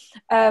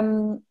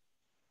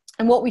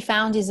 And what we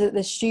found is that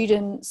the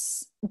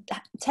students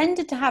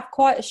tended to have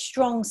quite a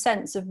strong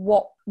sense of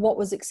what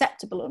was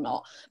acceptable or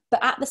not.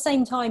 But at the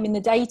same time, in the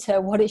data,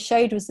 what it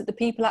showed was that the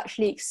people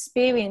actually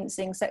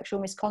experiencing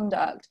sexual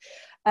misconduct,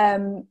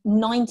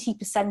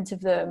 90% of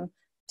them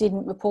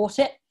didn't report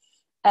it.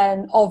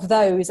 And of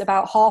those,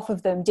 about half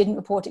of them didn't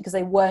report it because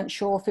they weren't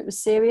sure if it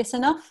was serious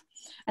enough.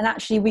 And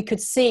actually we could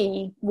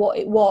see what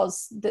it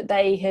was that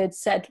they had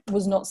said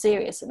was not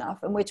serious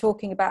enough. And we're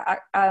talking about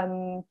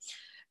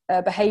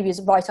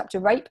behaviours right up to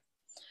rape.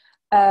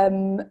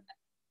 And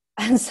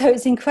so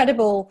it's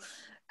incredible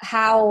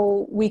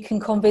how we can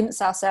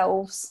convince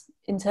ourselves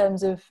in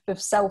terms of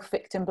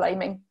self-victim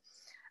blaming.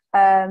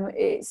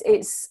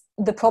 It's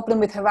the problem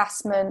with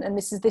harassment, and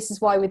this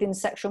is why within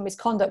sexual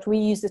misconduct we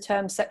use the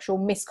term sexual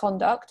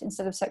misconduct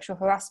instead of sexual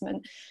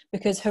harassment,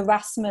 because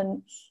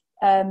harassment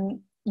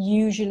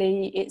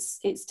usually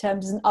it's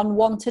termed as an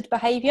unwanted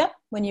behaviour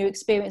when you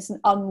experience an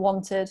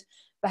unwanted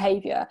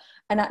behaviour.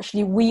 And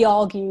actually we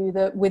argue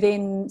that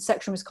within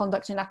sexual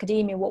misconduct in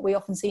academia, what we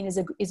often see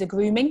is a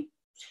grooming.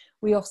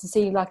 We often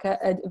see like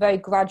a very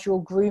gradual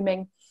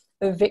grooming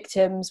of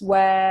victims,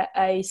 where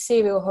a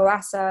serial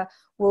harasser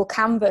will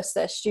canvass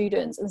their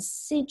students and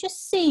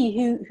see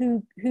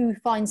who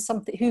finds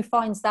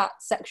that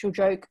sexual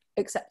joke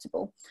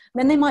acceptable. And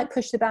then they might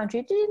push the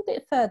boundary a little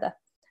bit further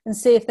and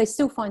see if they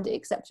still find it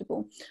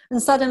acceptable.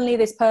 And suddenly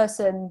this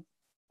person,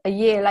 a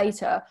year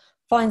later,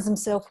 finds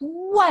themselves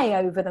way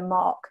over the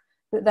mark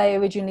that they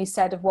originally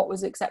said of what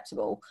was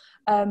acceptable.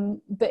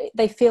 But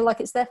they feel like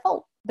it's their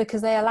fault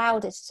because they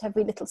allowed it at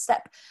every little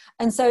step.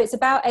 And so it's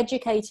about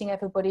educating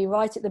everybody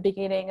right at the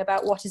beginning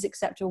about what is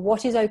acceptable,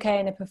 what is okay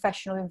in a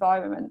professional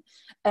environment,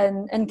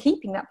 and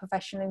keeping that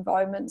professional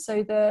environment,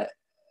 so that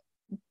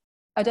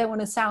I don't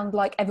want to sound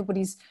like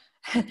everybody's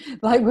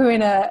like we're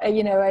in a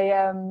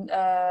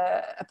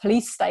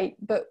police state,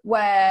 but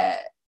where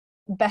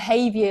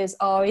behaviours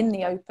are in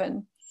the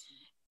open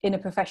in a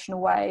professional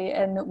way,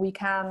 and that we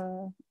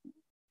can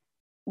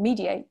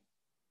mediate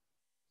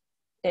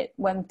it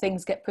when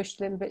things get pushed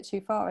a little bit too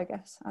far, I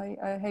guess.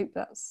 I hope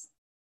that's...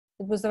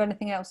 Was there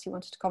anything else you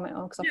wanted to comment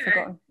on? Because I've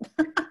forgotten.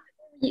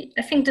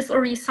 I think this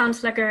already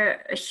sounds like a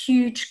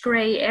huge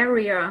gray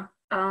area,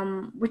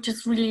 which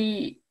is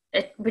really,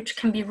 which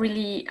can be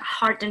really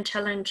hard and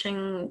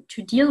challenging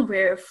to deal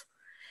with.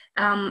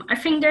 I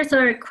think there's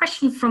a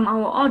question from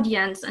our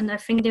audience, and I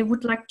think they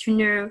would like to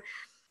know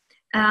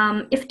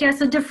if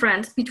there's a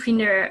difference between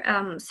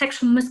the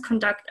sexual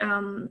misconduct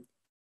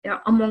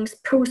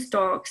amongst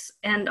postdocs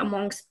and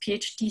amongst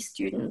PhD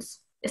students.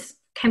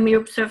 Can we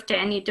observe there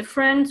any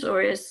difference,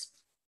 or is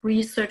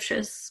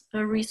researchers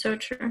a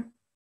researcher?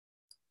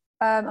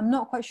 I'm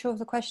not quite sure of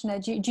the question there.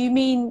 Do you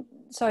mean,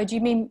 sorry, do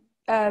you mean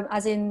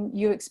as in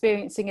you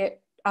experiencing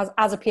it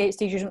as a PhD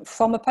student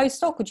from a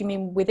postdoc, or do you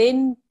mean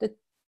within the?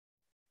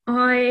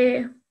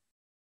 Hang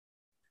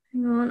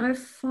on, I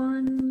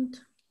found.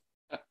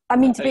 I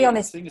mean, to be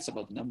honest, I think it's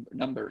about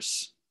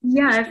numbers.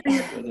 Yeah, I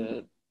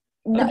think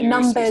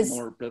numbers is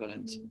more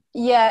prevalent.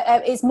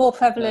 Yeah, it's more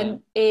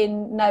prevalent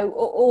in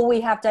all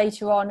we have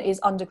data on is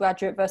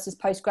undergraduate versus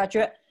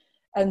postgraduate,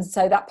 and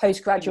so that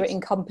postgraduate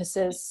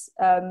encompasses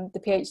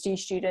the PhD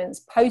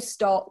students.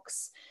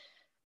 Postdocs,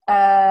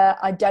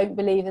 I don't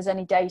believe there's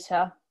any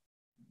data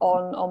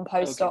on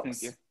postdocs. Okay,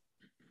 thank you.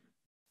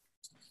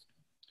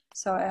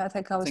 Sorry, I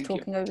think I was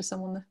talking over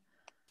someone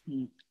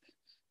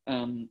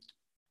there.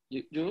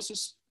 You also,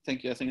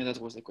 thank you. I think that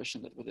was the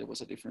question, that there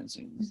was a difference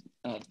in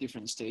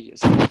different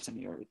stages of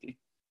seniority,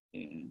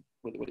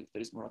 whether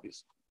there is more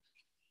obvious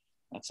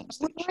at some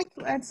stage. I would like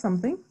to add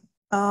something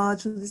to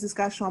this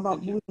discussion about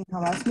bullying and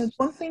harassment.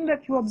 One thing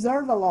that you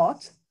observe a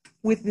lot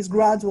with this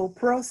gradual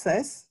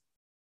process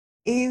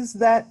is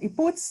that it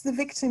puts the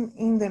victim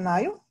in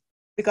denial,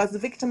 because the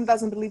victim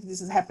doesn't believe this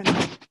is happening.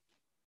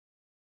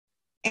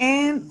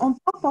 And on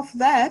top of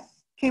that,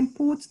 can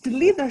put the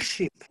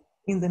leadership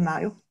in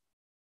denial,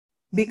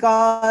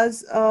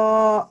 because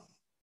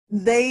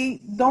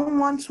they don't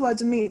want to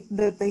admit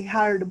that they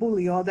hired a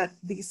bully or that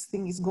this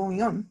thing is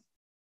going on.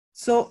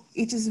 So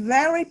it is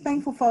very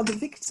painful for the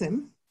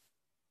victim,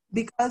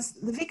 because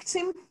the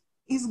victim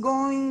is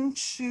going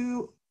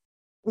to,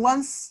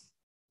 once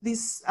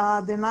this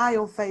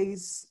denial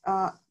phase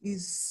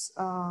is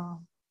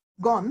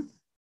gone,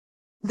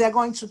 they're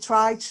going to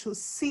try to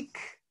seek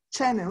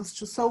channels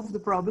to solve the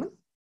problem.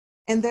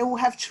 And they will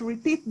have to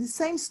repeat the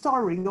same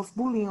story of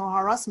bullying or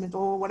harassment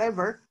or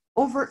whatever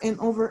over and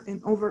over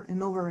and over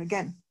and over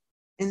again.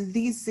 And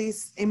this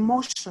is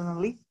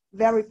emotionally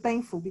very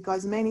painful,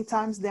 because many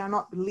times they are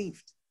not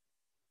believed.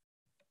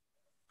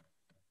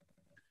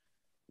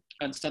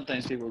 And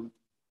sometimes people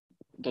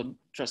don't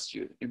trust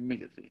you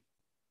immediately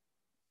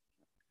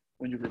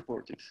when you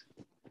report it.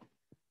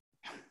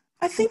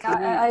 I think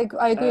I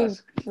agree.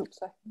 Oops,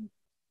 sorry.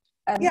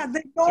 Yeah,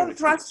 they don't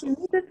trust you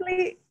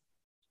immediately.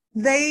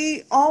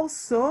 They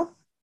also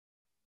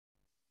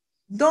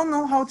don't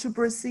know how to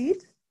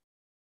proceed.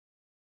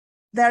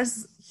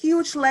 There's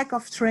huge lack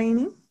of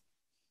training.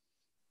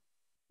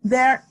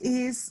 There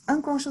is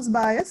unconscious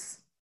bias,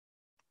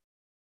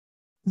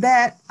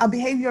 that a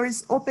behavior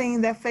is open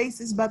in their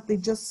faces, but they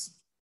just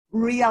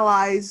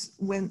realize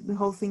when the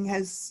whole thing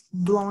has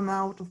blown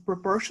out of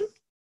proportion.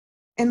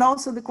 And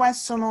also the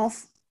question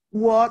of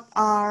what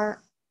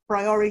are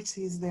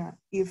priorities there,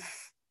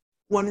 if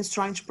one is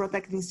trying to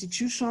protect the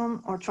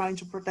institution or trying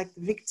to protect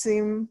the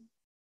victim.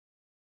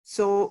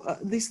 So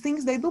these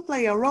things, they do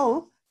play a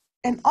role.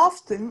 And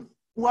often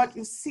what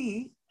you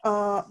see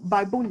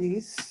by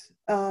bullies,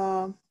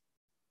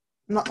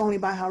 not only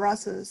by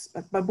harassers,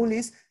 but by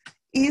bullies,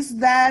 is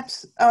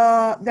that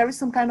there is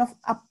some kind of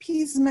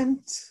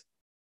appeasement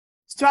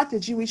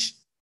strategy, which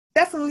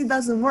definitely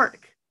doesn't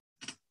work.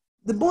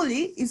 The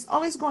bully is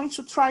always going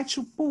to try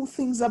to pull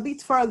things a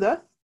bit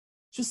further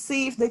to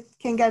see if they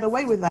can get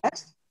away with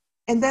that.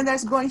 And then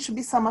there's going to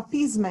be some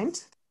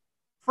appeasement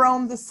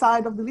from the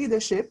side of the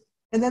leadership.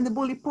 And then the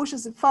bully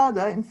pushes it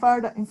further and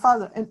further and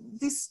further. And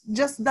this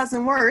just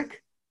doesn't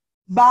work.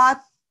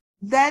 But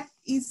that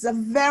is a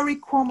very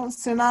common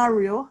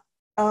scenario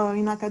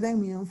in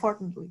academia,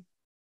 unfortunately.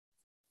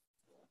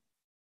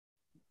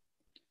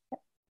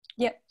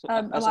 Yeah, So,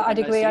 I'd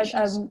agree.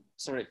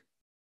 Sorry,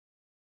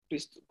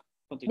 please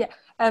continue. Yeah,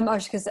 I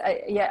was just gonna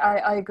say,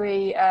 I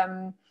agree.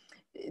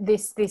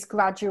 This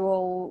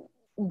gradual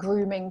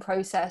grooming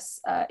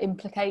process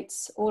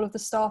implicates all of the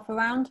staff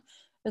around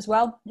as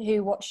well,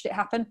 who watched it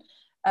happen,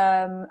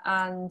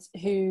 and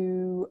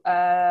who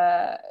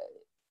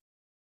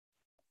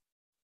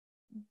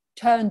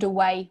turned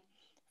away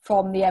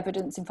from the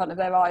evidence in front of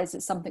their eyes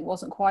that something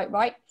wasn't quite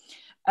right.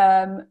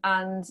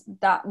 And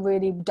that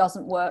really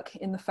doesn't work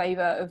in the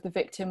favour of the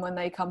victim when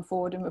they come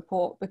forward and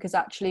report, because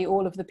actually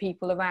all of the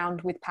people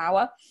around with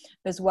power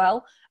as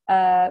well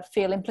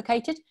feel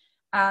implicated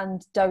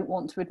and don't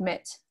want to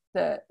admit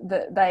that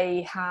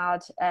they had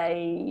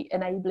a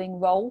enabling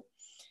role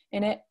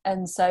in it.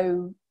 And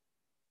so,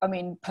 I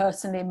mean,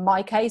 personally, in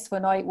my case,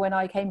 when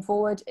I came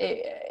forward,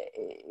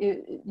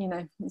 you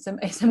know,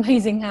 it's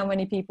amazing how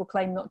many people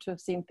claim not to have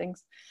seen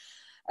things.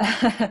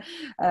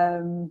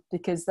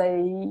 Because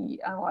they,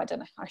 I don't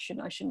know, I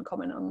shouldn't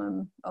comment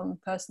on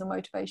personal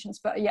motivations,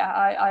 but yeah,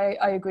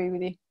 I agree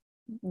with you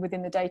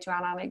within the data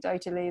and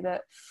anecdotally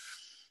that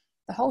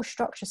the whole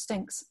structure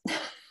stinks.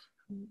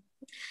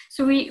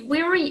 So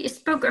we already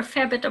spoke a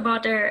fair bit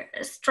about their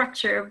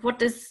structure.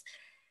 What is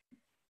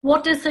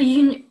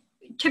a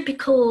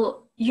typical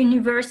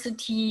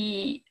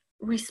university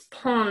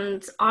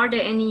response? Are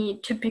there any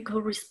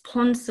typical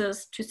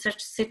responses to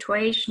such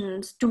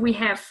situations? Do we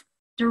have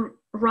the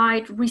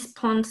right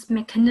response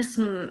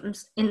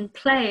mechanisms in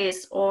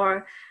place,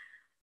 or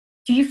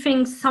do you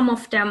think some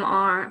of them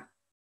are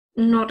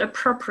not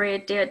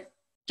appropriate?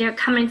 They're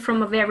coming from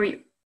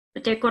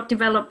they got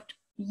developed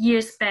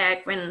years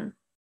back when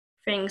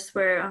things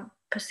were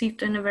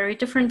perceived in a very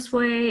different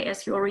way,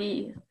 as you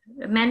already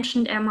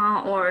mentioned,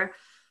 Emma, or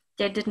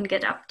they didn't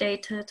get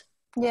updated?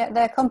 Yeah,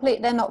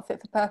 they're not fit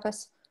for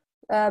purpose.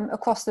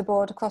 Across the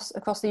board,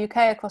 across the UK,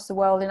 across the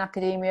world, in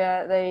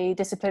academia, the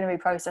disciplinary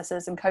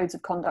processes and codes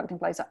of conduct in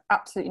place are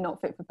absolutely not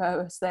fit for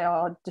purpose. They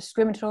are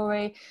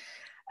discriminatory.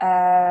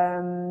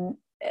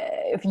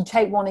 If you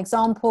take one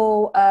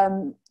example,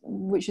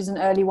 which is an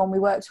early one we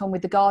worked on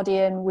with The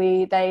Guardian,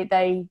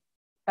 they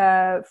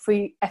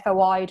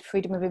FOI'd,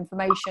 Freedom of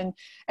Information,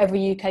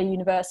 every UK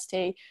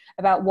university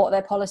about what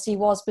their policy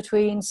was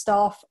between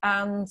staff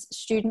and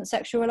student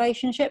sexual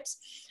relationships.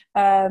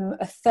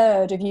 A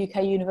third of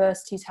UK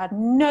universities had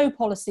no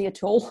policy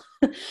at all.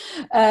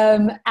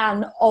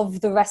 And of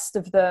the rest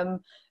of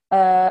them,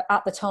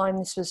 at the time,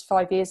 this was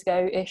 5 years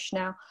ago-ish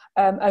now,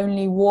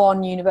 only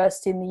one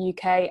university in the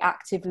UK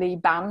actively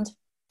banned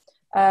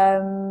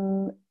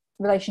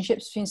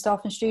relationships between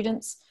staff and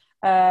students.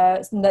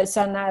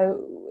 So now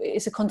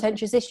it's a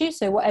contentious issue.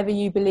 So whatever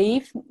you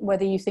believe,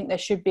 whether you think there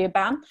should be a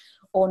ban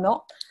or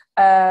not,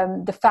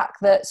 the fact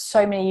that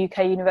so many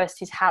UK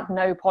universities had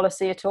no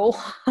policy at all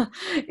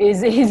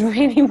is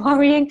really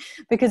worrying,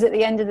 because at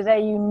the end of the day,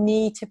 you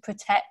need to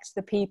protect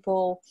the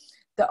people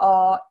that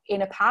are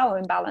in a power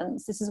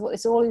imbalance. This is what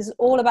it's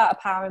all about,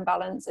 a power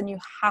imbalance, and you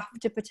have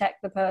to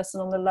protect the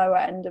person on the lower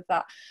end of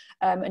that,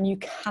 and you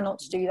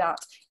cannot do that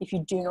if you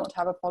do not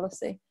have a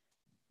policy.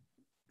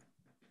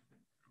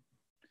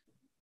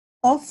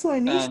 Also,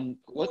 an issue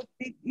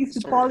if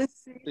the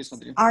policies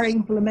are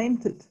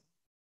implemented,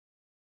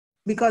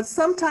 because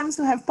sometimes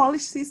we have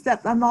policies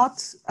that are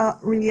not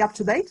really up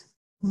to date,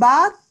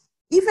 but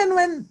even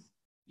when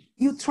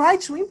you try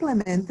to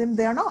implement them,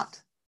 they are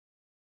not.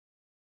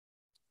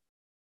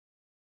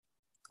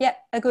 Yeah,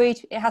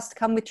 agreed. It has to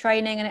come with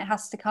training, and it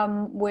has to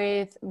come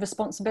with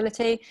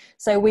responsibility.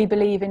 So we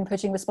believe in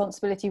putting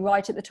responsibility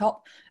right at the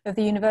top of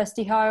the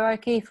university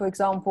hierarchy. For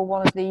example,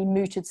 one of the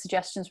mooted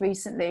suggestions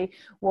recently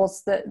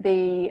was that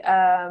the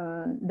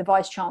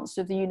Vice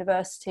Chancellor of the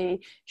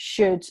university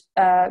should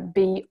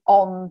be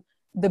on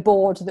the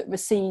board that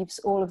receives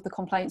all of the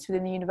complaints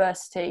within the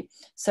university,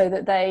 so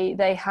that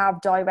they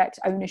have direct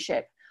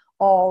ownership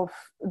of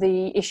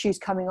the issues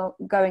going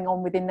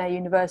on within their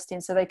university,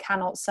 and so they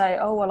cannot say,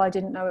 oh well, I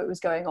didn't know it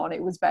was going on,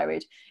 it was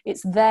buried.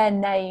 It's their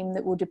name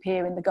that would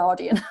appear in The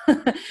Guardian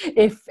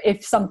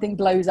if something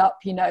blows up,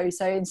 you know.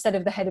 So instead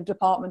of the head of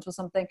department or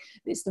something,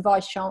 it's the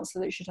Vice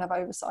Chancellor that should have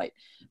oversight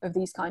of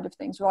these kind of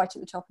things right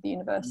at the top of the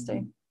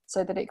university,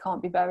 so that it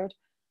can't be buried.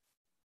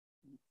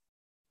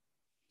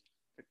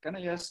 Can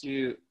I ask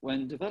you,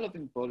 when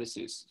developing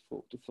policies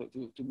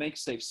to make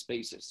safe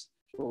spaces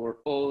for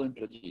all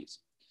employees,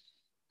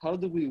 how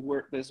do we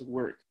best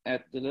work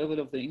at the level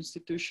of the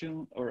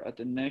institution or at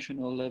the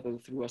national level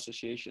through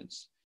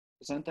associations?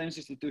 Sometimes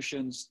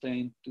institutions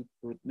tend to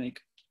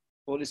make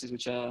policies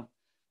which are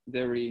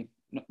very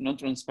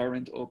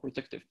non-transparent or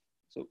protective.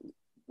 So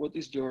what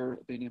is your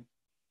opinion?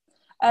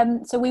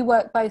 So we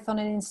work both on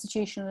an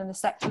institutional and a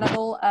sector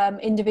level.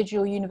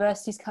 Individual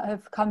universities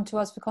have come to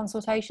us for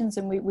consultations,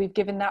 and we've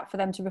given that for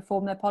them to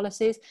reform their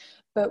policies,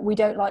 but we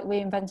don't like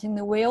reinventing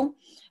the wheel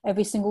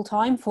every single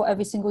time for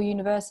every single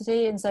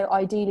university. And so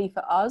ideally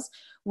for us,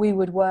 we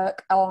would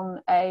work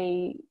on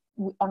a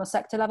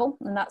sector level,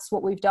 and that's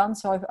what we've done.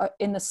 So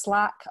in the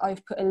Slack,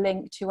 I've put a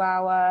link to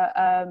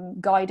our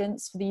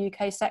guidance for the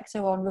UK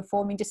sector on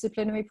reforming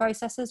disciplinary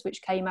processes,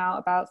 which came out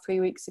about 4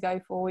 weeks ago,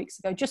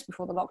 just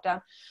before the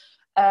lockdown.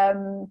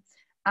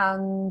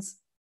 And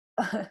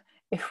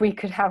if we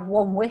could have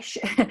one wish,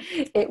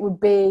 it would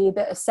be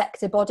that a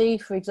sector body,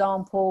 for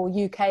example,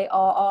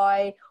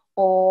 UKRI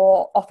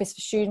or Office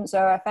for Students,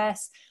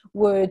 OFS,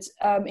 would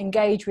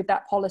engage with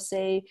that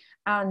policy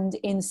and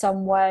in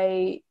some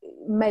way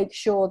make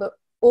sure that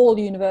all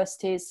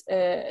universities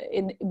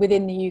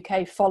within the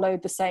UK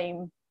followed the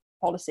same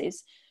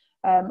policies.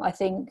 I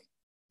think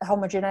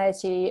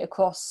homogeneity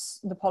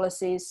across the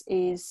policies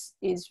is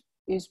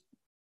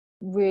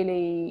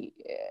really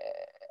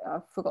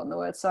I've forgotten the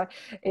word, so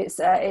it's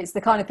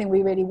the kind of thing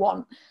we really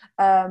want,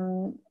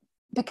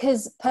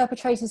 because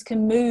perpetrators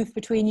can move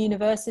between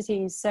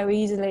universities so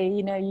easily.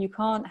 You know, you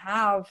can't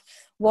have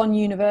one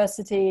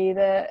university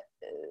that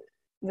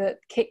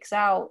kicks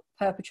out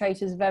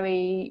perpetrators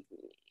very,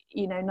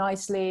 you know,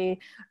 nicely,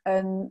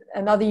 and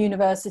another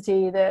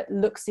university that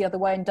looks the other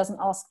way and doesn't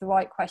ask the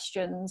right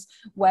questions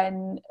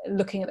when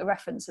looking at the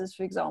references,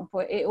 for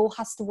example. It all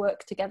has to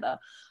work together.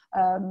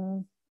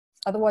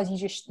 Otherwise,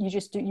 you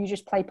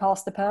just play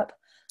past the perp,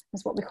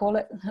 is what we call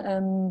it.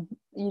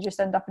 You just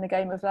end up in a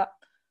game of that.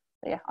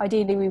 But yeah,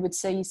 ideally we would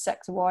see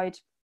sector-wide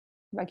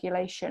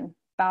regulation.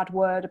 Bad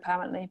word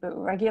apparently, but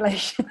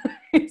regulation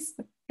is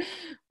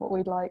what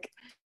we'd like.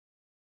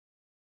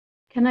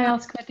 Can I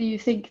ask whether you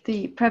think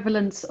the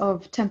prevalence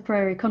of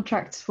temporary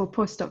contracts for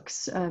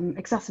postdocs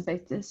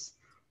exacerbate this?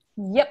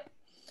 Yep.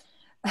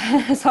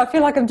 So I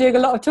feel like I'm doing a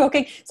lot of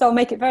talking, so I'll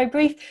make it very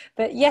brief.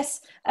 But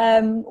yes,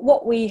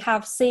 what we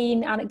have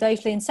seen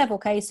anecdotally in several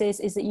cases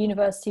is that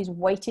universities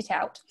wait it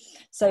out.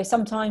 So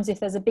sometimes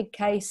if there's a big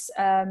case,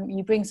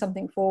 you bring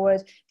something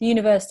forward, the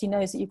university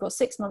knows that you've got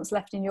 6 months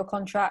left in your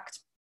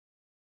contract.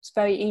 It's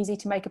very easy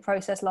to make a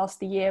process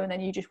last a year and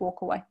then you just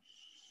walk away.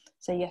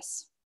 So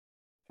yes,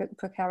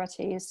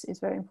 precarity is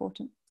very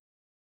important.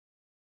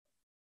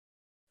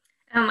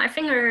 I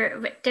think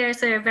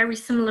there's a very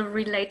similar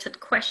related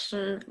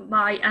question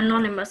by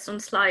Anonymous on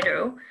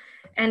Slido.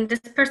 And this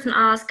person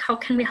asked, how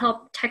can we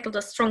help tackle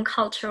the strong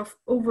culture of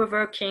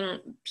overworking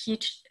at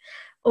PhD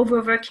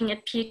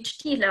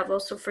level?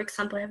 So for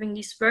example, having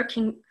these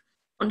working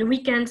on the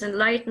weekends and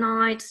late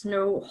nights,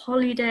 no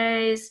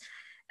holidays,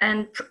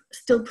 and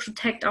still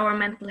protect our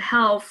mental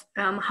health.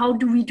 How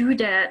do we do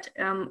that?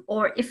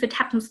 Or if it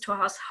happens to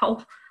us,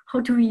 how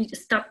do we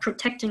start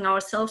protecting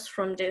ourselves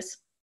from this?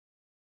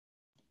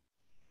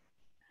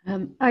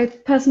 I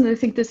personally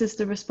think this is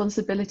the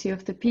responsibility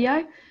of the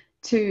PI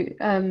to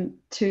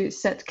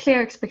set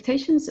clear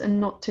expectations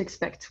and not to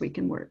expect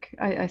weekend work.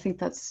 I think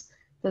that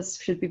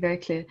should be very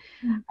clear.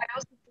 I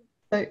also think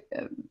so,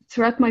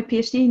 throughout my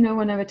PhD, no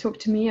one ever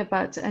talked to me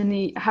about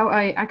how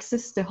I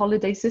access the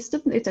holiday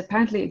system. It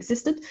apparently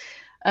existed,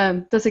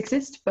 does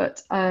exist,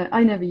 but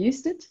I never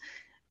used it.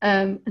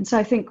 And so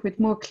I think with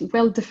more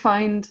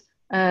well-defined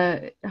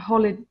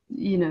holiday,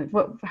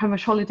 how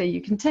much holiday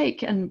you can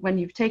take and when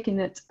you've taken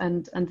it,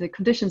 and the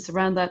conditions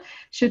around that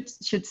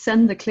should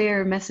send the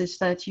clear message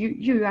that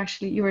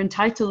you're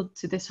entitled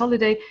to this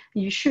holiday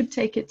and you should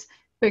take it,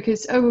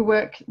 because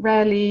overwork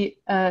rarely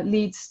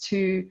leads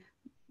to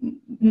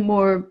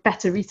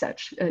better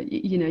research.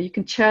 You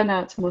can churn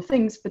out more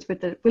things, but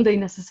will they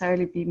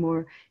necessarily be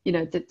more,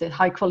 the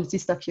high quality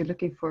stuff you're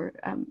looking for?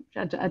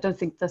 I don't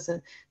think there's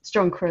a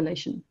strong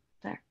correlation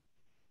there.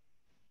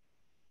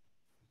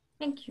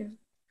 Thank you.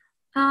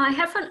 I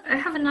have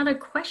another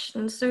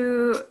question.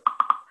 So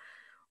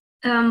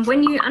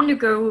when you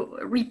undergo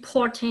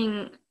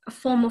reporting a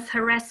form of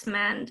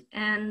harassment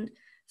and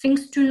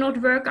things do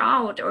not work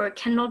out or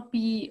cannot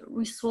be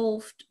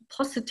resolved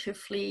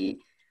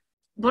positively,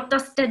 what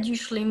does that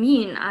usually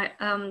mean?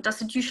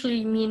 Does it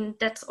usually mean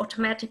that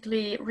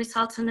automatically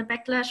results in a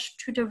backlash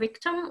to the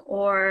victim,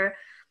 or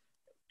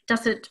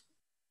does it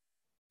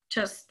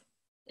just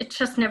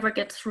never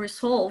gets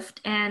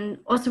resolved? And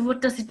also,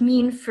 what does it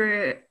mean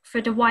for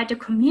the wider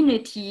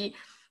community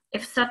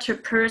if such a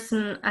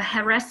person, a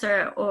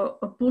harasser or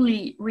a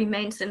bully,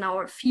 remains in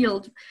our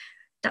field?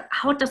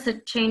 How does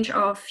it change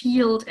our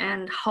field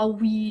and how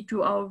we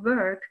do our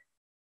work?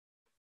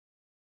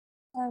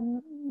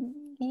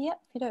 Yeah,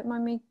 if you don't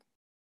mind me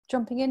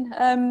jumping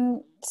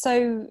in.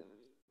 So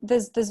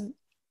there's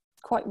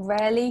quite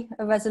rarely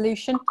a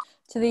resolution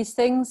to these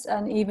things,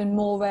 and even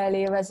more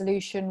rarely a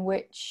resolution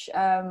which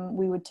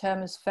we would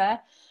term as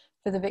fair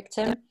for the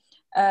victim.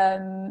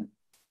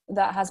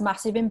 That has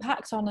massive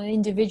impact on an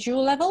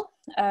individual level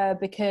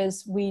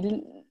because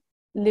we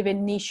live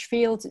in niche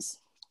fields. It's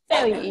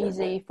very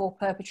easy for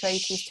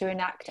perpetrators to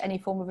enact any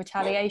form of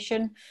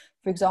retaliation,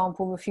 for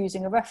example,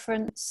 refusing a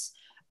reference,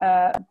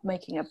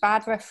 making a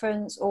bad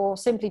reference, or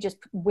simply just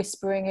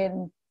whispering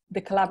in the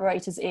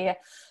collaborator's ear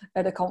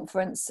at a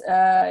conference,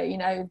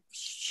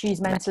 she's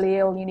mentally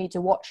ill, you need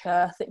to watch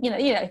her,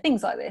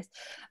 things like this.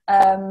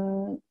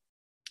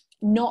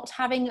 Not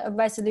having a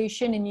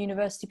resolution in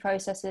university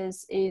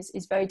processes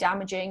is very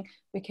damaging,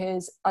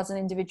 because as an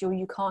individual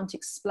you can't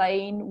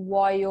explain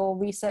why your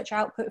research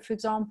output, for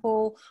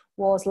example,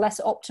 was less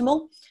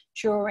optimal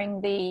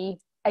during the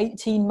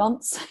 18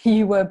 months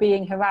you were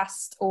being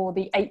harassed, or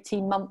the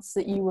 18 months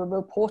that you were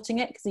reporting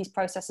it, because these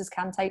processes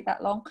can take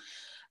that long.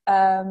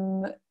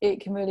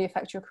 It can really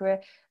affect your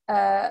career.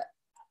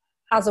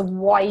 As a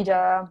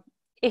wider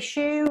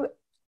issue,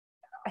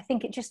 I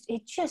think it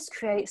just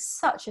creates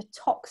such a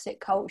toxic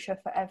culture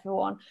for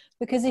everyone,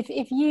 because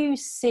if you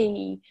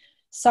see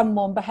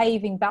someone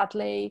behaving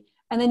badly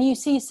and then you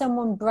see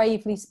someone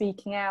bravely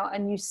speaking out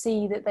and you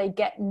see that they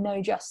get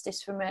no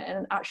justice from it,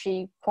 and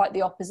actually quite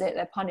the opposite,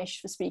 they're punished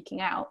for speaking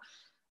out,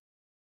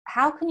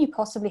 how can you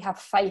possibly have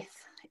faith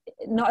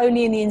not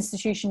only in the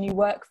institution you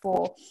work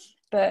for,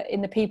 but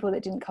in the people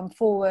that didn't come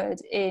forward?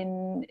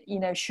 In,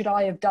 should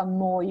I have done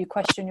more? You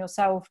question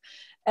yourself,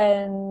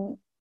 and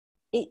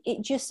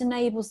it just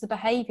enables the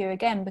behavior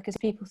again, because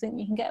people think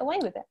you can get away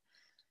with it.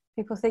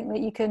 People think that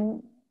you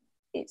can,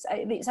 it's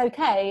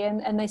okay,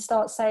 and they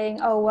start saying,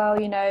 oh well,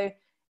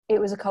 it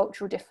was a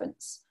cultural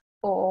difference,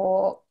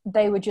 or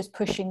they were just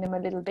pushing them a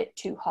little bit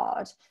too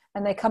hard,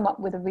 and they come up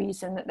with a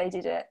reason that they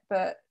did it,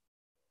 but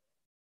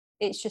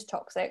it's just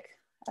toxic.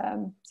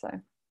 So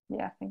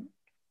yeah, I think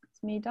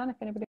it's me done. If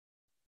anybody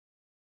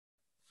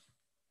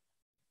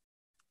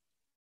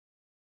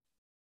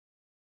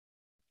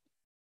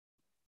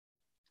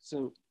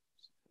So,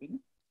 did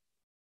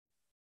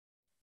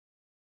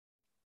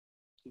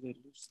I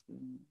lose the...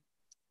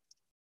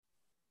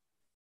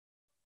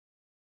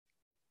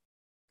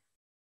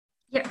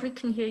 Yeah, we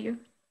can hear you.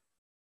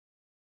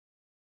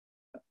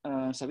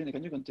 Sabine,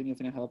 can you continue? I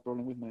think I have a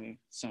problem with my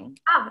sound.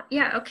 Ah,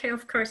 yeah, okay,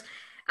 of course.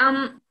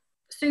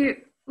 So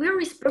we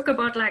already spoke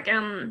about like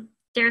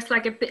there's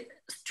like a bit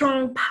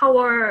strong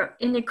power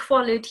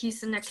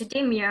inequalities in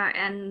academia,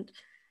 and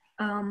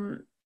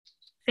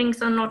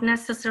things are not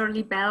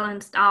necessarily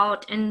balanced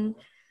out. And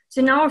so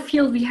in our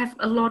field, we have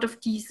a lot of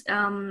these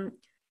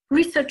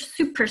research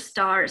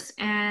superstars,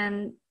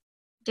 and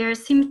there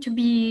seems to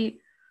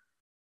be,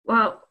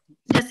 well,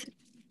 there's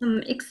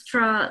some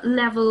extra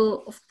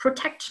level of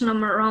protection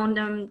around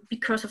them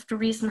because of the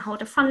reason how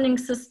the funding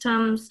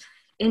systems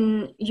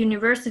in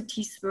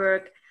universities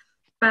work.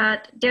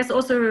 But there's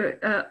also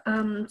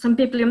some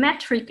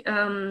bibliometric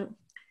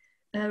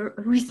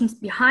reasons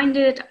behind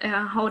it,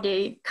 how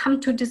they come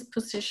to this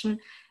position.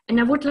 And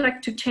I would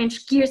like to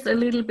change gears a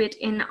little bit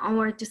in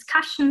our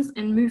discussions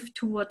and move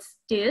towards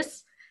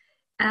this.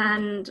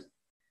 And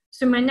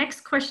so my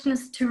next question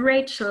is to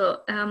Rachel.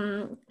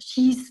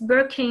 She's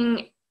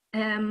working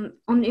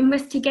on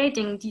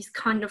investigating these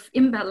kind of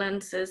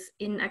imbalances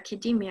in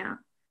academia.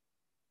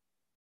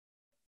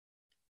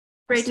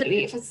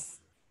 Rachel,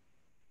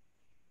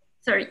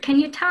 sorry, can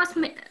you tell us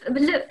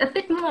a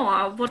bit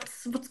more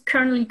what's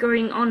currently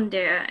going on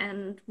there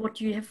and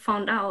what you have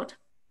found out?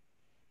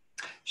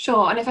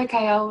 Sure, and if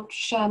okay, I'll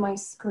share my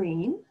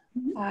screen.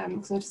 So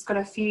I've just got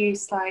a few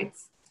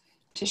slides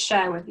to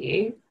share with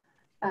you.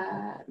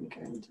 Let me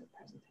go into the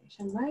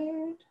presentation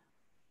mode.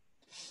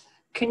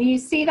 Can you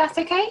see that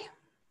okay?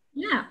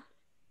 Yeah.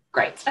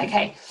 Great,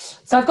 okay.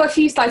 So I've got a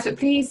few slides, but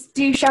please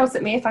do shout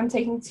at me if I'm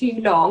taking too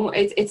long.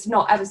 It's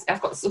not ever,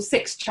 I've got sort of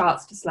 6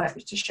 charts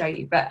to show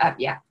you, but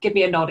yeah, give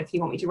me a nod if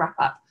you want me to wrap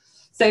up.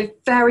 So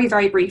very,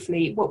 very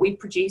briefly, what we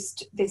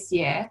produced this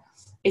year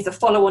is a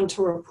follow-on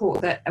to a report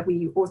that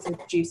we also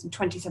produced in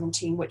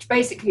 2017, which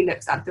basically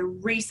looks at the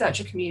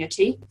researcher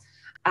community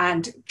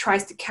and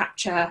tries to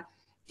capture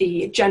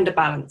the gender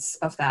balance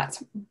of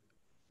that.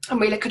 And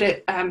we look at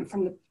it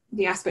from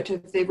the aspect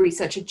of the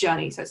researcher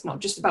journey. So it's not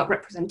just about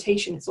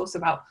representation, it's also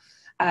about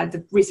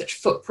the research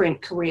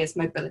footprint, careers,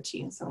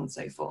 mobility, and so on and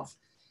so forth.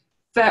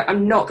 But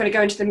I'm not going to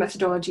go into the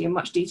methodology in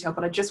much detail,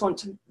 but I just want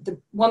to, the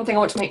one thing I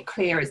want to make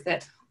clear is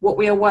that what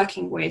we are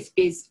working with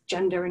is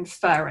gender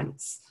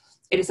inference.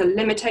 It is a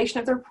limitation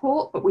of the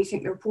report, but we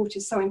think the report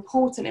is so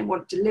important in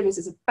what it delivers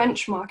as a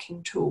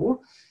benchmarking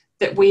tool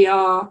that we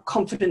are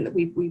confident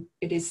that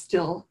it is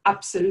still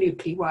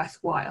absolutely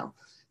worthwhile.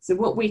 So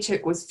what we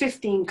took was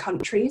 15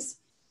 countries.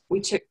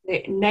 We took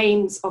the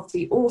names of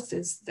the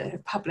authors that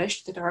have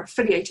published that are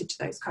affiliated to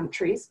those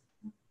countries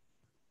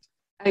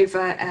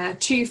over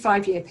 2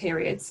 5-year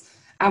periods.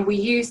 And we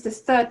used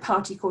this third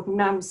party called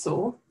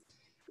NAMSOR,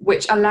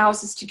 which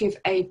allows us to give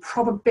a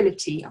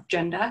probability of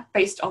gender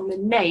based on the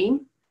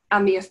name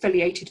and the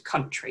affiliated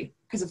country.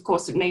 Because of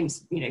course the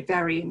names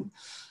vary in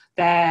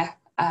their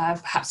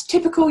perhaps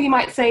typical, you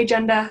might say,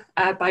 gender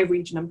by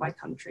region and by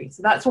country.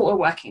 So that's what we're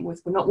working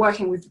with. We're not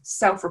working with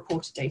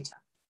self-reported data.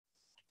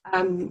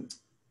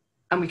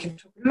 And we can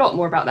talk a lot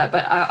more about that,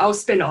 but I'll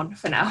spin on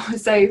for now.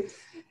 So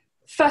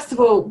first of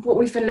all, what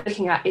we've been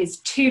looking at is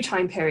 2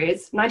 time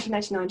periods,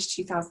 1999 to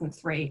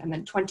 2003, and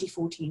then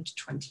 2014 to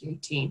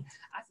 2018,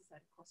 as I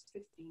said, across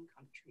 15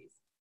 countries.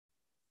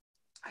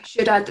 I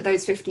should add that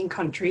those 15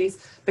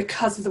 countries,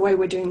 because of the way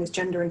we're doing this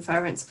gender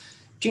inference,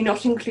 do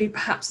not include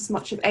perhaps as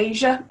much of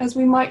Asia as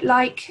we might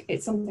like.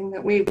 It's something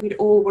that we're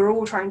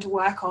all trying to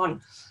work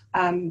on,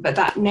 but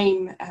that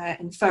name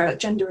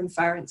gender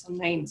inference on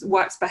names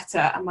works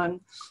better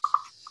among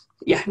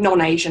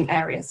non-Asian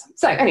areas.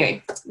 So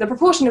anyway, the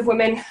proportion of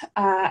women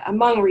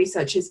among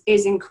researchers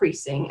is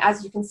increasing,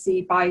 as you can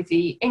see by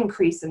the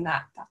increase in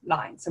that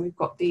line. So we've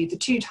got the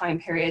 2 time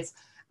periods,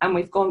 and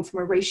we've gone from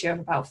a ratio of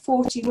about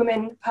 40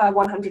 women per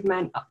 100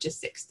 men up to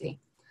 60.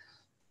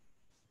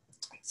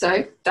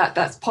 So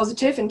that's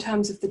positive in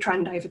terms of the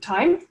trend over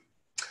time.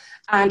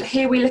 And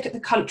here we look at the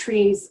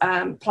countries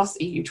plus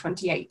EU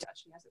 28,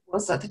 actually, as it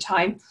was at the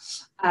time,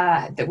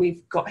 that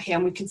we've got here.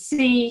 And we can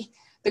see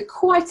that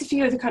quite a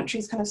few of the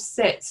countries kind of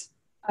sit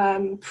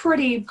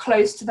pretty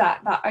close to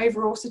that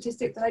overall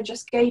statistic that I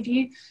just gave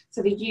you.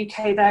 So the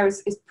UK there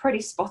is pretty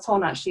spot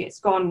on, actually. It's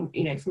gone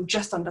from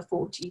just under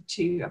 40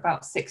 to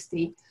about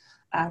 60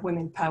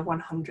 women per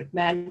 100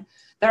 men.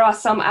 There are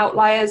some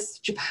outliers.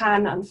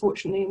 Japan,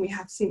 unfortunately, and we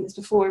have seen this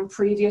before in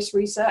previous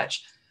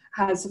research,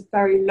 has a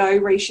very low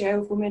ratio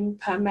of women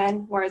per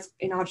men, whereas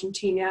in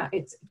Argentina,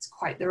 it's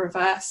quite the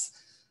reverse.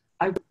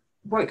 I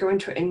won't go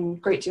into it in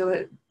great deal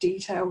of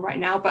detail right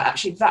now, but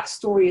actually that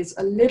story is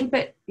a little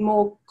bit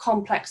more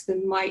complex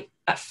than might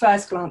at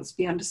first glance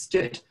be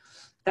understood.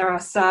 There are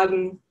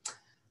some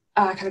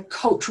kind of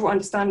cultural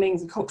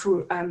understandings and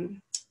cultural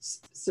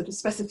sort of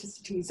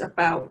specificities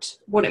about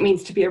what it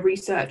means to be a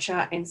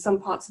researcher in some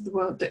parts of the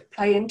world that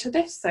play into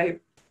this. So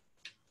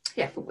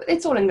yeah,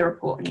 it's all in the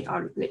report, and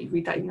I'll let you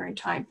read that in your own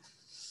time.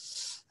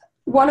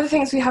 One of the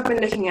things we have been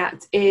looking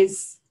at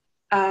is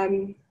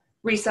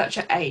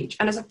researcher age.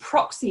 And as a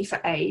proxy for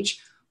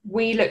age,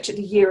 we looked at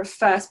the year of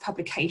first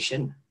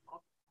publication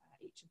of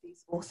each of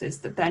these authors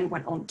that then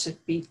went on to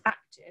be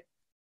active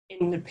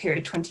in the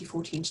period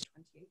 2014 to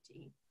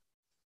 2018.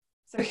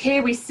 So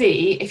here we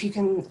see, if you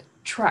can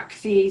track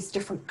these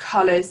different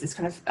colours, this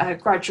kind of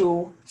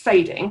gradual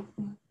fading.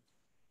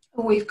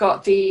 We've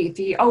got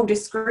the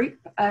oldest group,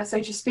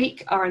 so to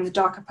speak, are in the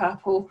darker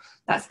purple,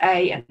 that's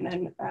A, and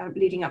then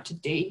leading up to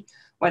D,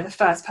 where the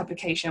first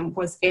publication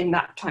was in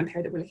that time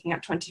period that we're looking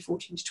at,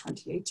 2014 to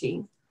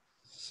 2018.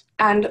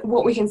 And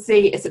what we can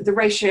see is that the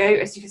ratio,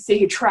 as you can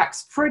see,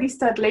 tracks pretty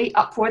steadily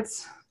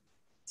upwards.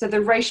 So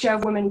the ratio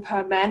of women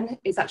per men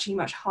is actually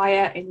much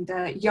higher in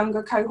the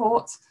younger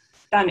cohorts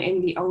than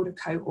in the older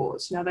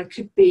cohorts. Now, there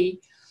could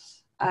be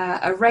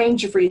a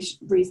range of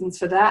reasons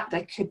for that.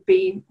 There could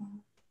be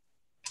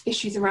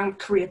issues around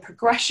career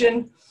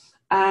progression.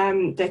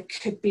 There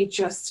could be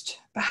just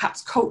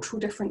perhaps cultural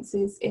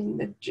differences in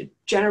the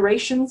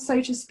generations, so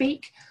to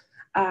speak,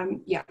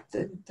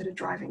 that are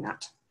driving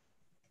that.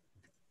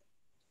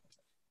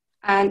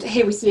 And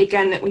here we see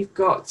again that we've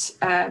got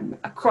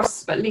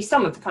across at least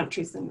some of the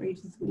countries and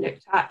regions we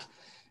looked at,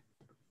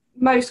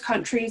 most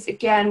countries,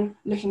 again,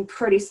 looking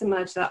pretty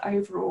similar to that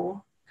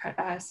overall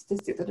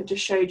statistic that I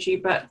just showed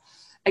you. But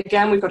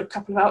again, we've got a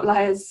couple of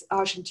outliers,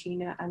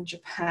 Argentina and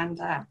Japan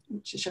there,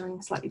 which is showing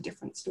a slightly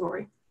different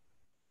story.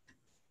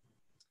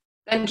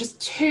 Then just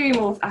two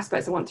more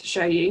aspects I want to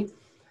show you.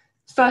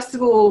 First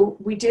of all,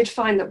 we did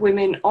find that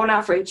women on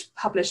average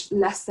published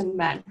less than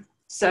men.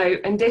 So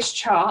in this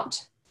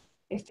chart,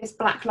 if this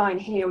black line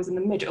here was in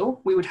the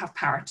middle, we would have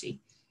parity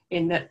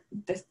in that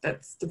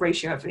that's the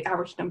ratio of the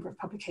average number of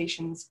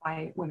publications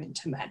by women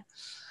to men.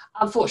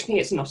 Unfortunately,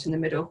 it's not in the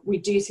middle. We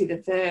do see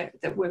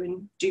that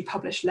women do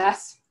publish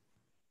less.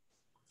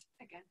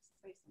 Again,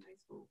 based on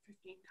those for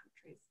 15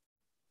 countries.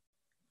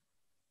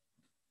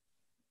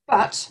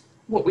 But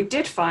what we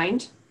did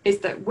find is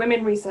that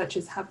women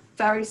researchers have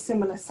very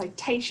similar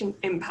citation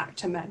impact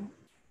to men.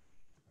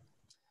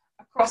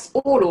 Across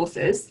all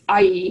authors,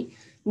 i.e.,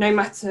 no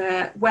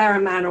matter where a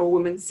man or a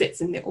woman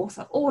sits in the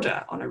author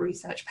order on a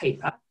research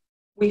paper,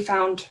 we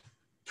found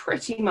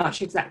pretty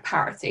much exact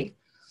parity.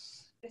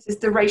 This is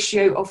the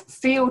ratio of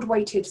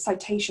field-weighted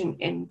citation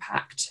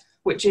impact,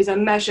 which is a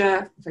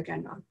measure,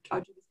 again, I'll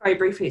do this very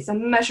briefly, it's a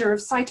measure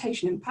of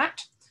citation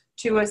impact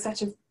to a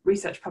set of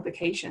research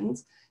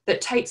publications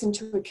that takes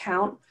into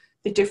account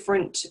the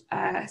different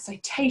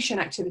citation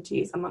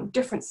activities among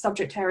different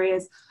subject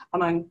areas,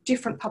 among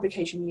different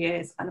publication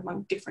years, and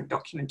among different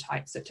document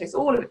types. So it takes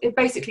all of it, it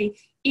basically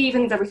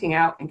evens everything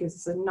out and gives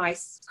us a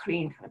nice,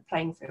 clean kind of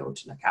playing field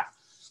to look at.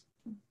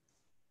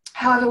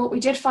 However, what we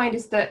did find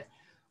is that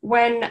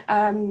when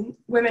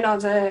women are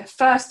the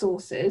first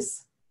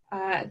authors,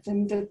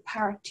 then the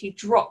parity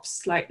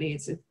drops slightly.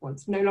 It's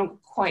no longer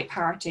quite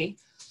parity.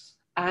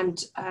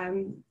 And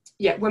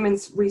yet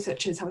women's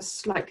researchers have a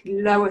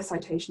slightly lower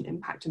citation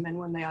impact to men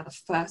when they are the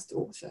first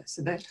author.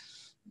 So there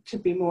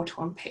could be more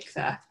to unpick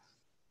there.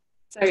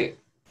 So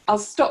I'll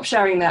stop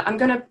sharing that. I'm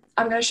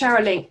gonna share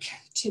a link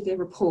to the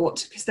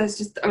report because there's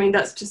just, I mean,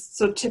 that's just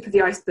sort of tip of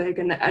the iceberg,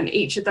 and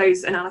each of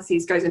those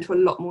analyses goes into a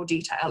lot more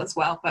detail as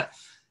well. But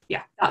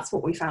yeah, that's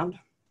what we found.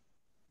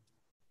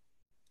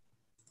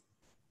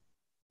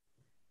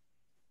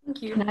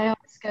 Thank you. Can I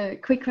ask a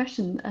quick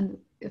question? And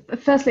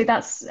firstly,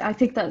 I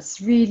think that's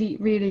really,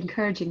 really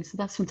encouraging. So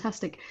that's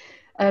fantastic.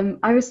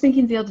 I was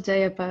thinking the other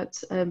day about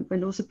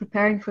when also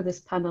preparing for this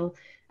panel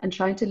and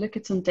trying to look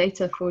at some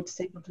data for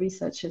disabled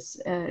researchers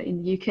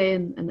in the UK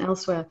and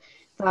elsewhere,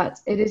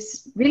 that it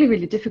is really,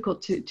 really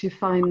difficult to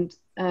find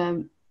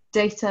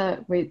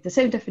data with the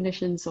same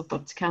definitions of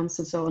what counts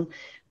and so on,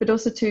 but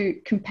also to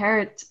compare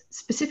it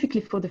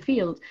specifically for the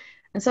field.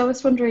 And so I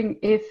was wondering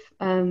if,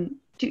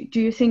 do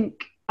you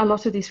think a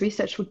lot of this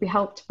research would be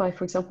helped by,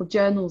 for example,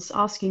 journals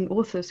asking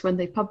authors when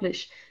they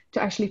publish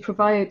to actually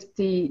provide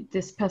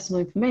this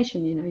personal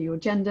information, you know, your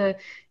gender,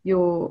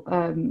 your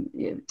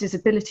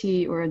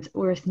disability or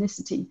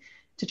ethnicity,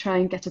 to try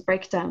and get a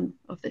breakdown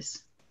of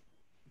this?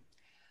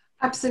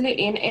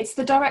 Absolutely, and it's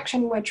the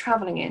direction we're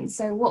travelling in.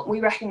 So what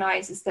we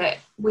recognise is that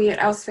we at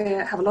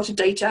Elsevier have a lot of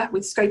data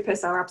with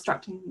Scopus, our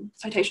abstract and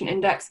citation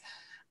index.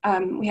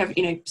 We have,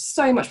 you know,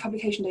 so much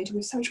publication data, we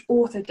have so much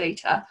author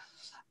data,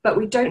 but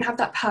we don't have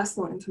that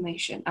personal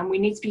information, and we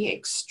need to be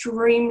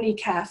extremely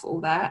careful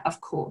there.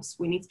 Of course,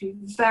 we need to be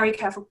very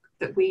careful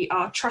that we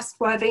are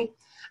trustworthy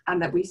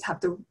and that we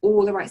have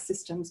all the right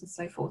systems and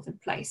so forth in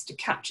place to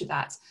capture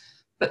that.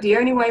 But the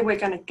only way we're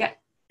going to get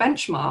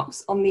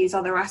benchmarks on these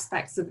other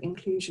aspects of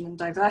inclusion and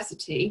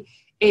diversity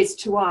is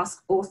to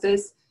ask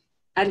authors,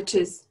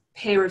 editors,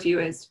 peer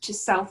reviewers to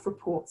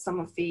self-report some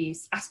of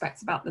these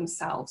aspects about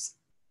themselves.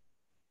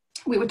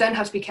 We would then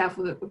have to be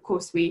careful that, of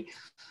course, we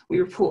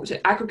report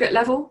at an aggregate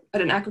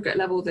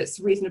level that's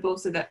reasonable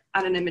so that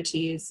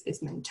anonymity is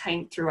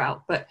maintained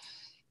throughout. But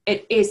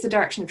it is the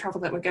direction of travel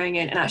that we're going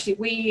in. And actually,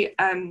 we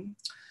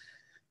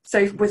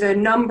So with a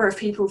number of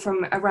people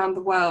from around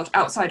the world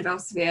outside of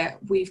Elsevier,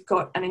 we've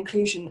got an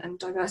inclusion and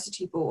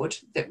diversity board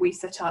that we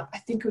set up, I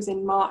think it was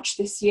in March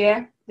this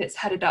year, that's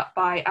headed up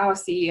by our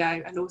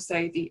CEO and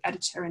also the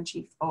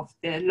editor-in-chief of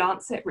the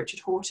Lancet, Richard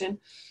Horton.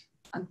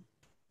 And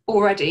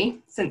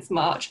already since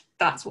March,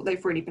 that's what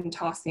they've really been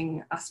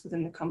tasking us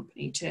within the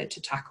company to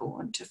tackle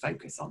and to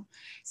focus on.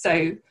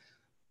 So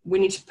we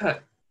need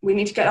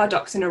to get our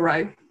ducks in a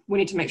row. We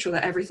need to make sure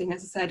that everything,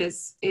 as I said,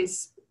 is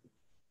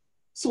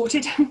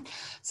sorted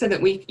so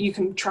that you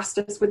can trust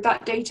us with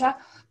that data.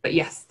 But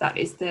yes, that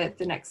is the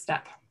next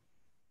step.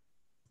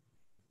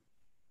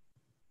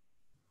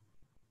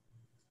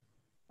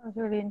 That was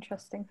really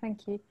interesting,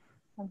 thank you.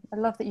 I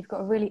love that you've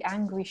got a really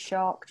angry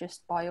shark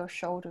just by your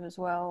shoulder as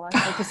well. I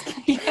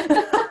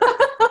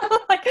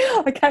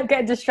can't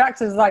get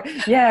distracted. It's like,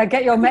 yeah,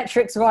 get your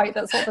metrics right.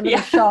 That's what the little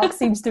shark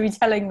seems to be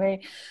telling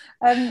me.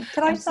 Can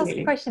I just ask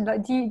a question?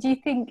 Like, do you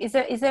think, is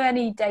there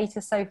any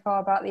data so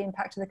far about the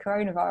impact of the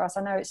coronavirus?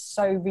 I know it's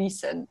so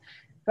recent,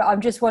 but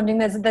I'm just wondering,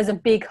 there's a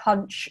big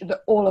hunch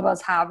that all of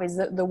us have, is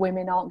that the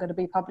women aren't going to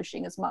be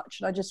publishing as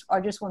much. And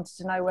I just wanted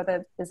to know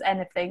whether there's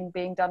anything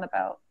being done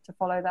to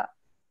follow that.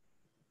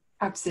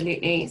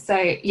 Absolutely. So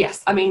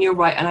yes, I mean, you're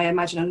right. And I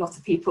imagine a lot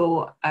of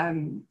people,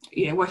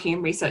 working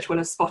in research will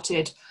have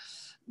spotted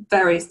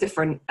various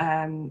different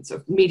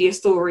sort of media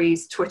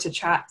stories, Twitter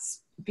chats,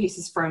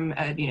 pieces from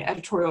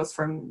editorials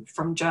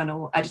from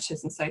journal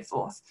editors and so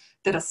forth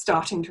that are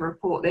starting to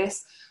report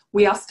this.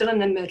 We are still in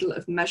the middle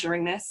of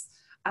measuring this,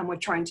 and we're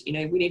trying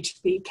to, we need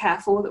to be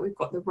careful that we've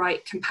got the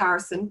right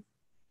comparison.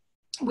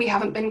 We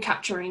haven't been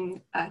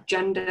capturing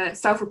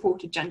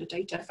self-reported gender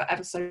data for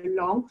ever so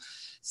long.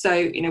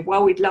 So,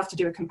 while we'd love to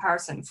do a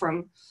comparison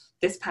from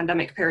this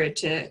pandemic period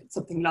to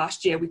something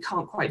last year, we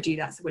can't quite do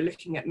that. So we're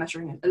looking at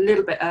measuring it a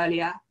little bit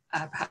earlier,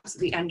 perhaps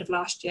at the end of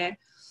last year.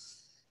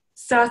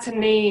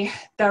 Certainly,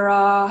 there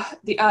are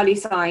the early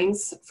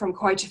signs from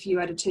quite a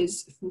few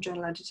editors, from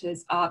journal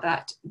editors, are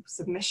that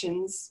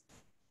submissions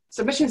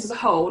as a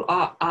whole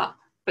are up,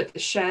 but the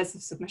shares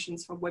of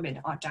submissions from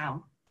women are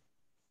down.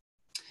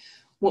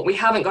 What we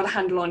haven't got a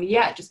handle on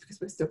yet, just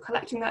because we're still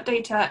collecting that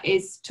data,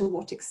 is to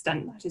what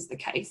extent that is the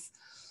case.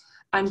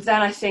 And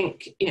then I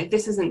think,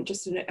 this isn't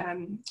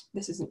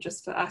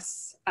just for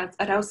us at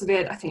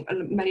Elsevier. I think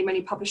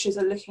many publishers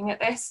are looking at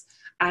this,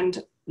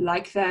 and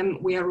like them,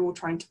 we are all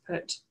trying to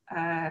put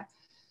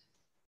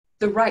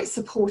the right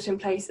support in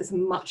place as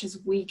much as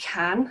we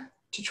can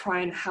to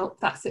try and help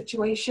that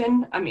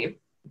situation. I mean,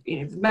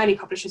 many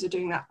publishers are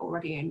doing that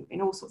already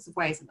in all sorts of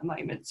ways at the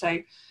moment. So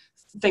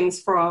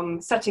things from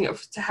setting up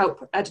to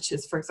help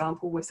editors, for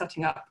example, we're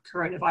setting up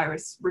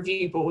coronavirus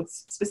review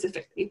boards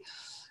specifically,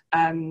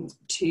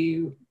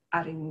 to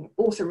adding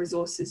author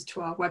resources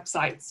to our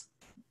websites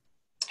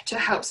to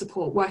help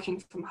support working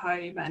from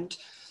home and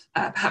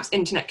perhaps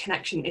internet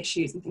connection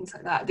issues and things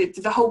like that.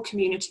 The whole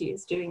community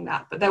is doing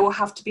that, but there will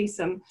have to be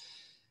some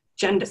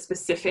gender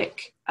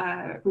specific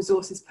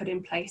resources put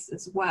in place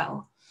as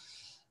well.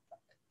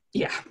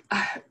 Yeah,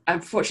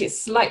 unfortunately,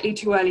 it's slightly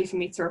too early for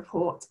me to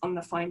report on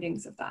the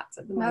findings of that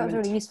at the moment. That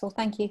was really useful.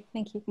 Thank you.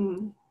 Thank you.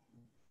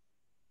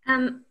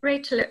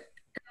 Rachel,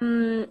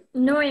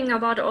 knowing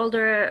about all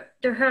the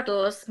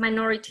hurdles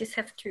minorities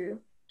have to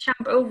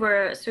jump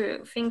over, so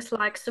things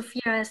like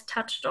Sofia has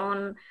touched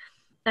on,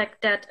 like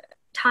that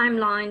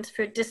timelines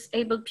for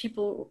disabled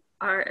people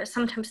are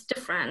sometimes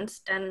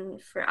different than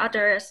for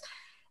others,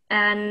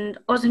 and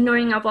also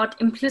knowing about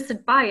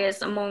implicit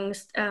bias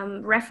amongst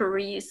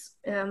referees,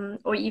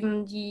 or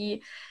even the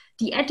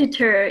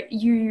editor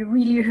you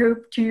really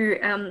hope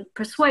to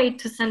persuade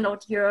to send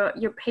out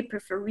your paper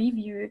for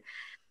review.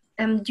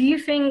 Do you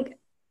think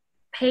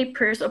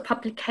papers or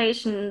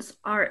publications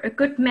are a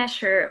good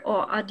measure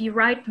or are the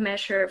right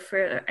measure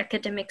for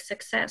academic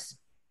success?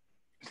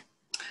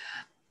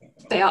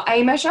 They are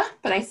a measure,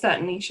 but they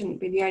certainly shouldn't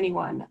be the only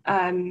one.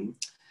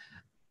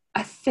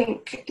 I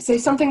think, so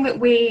something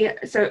that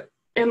so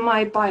in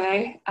my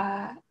bio,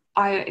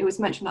 it was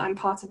mentioned that I'm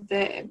part of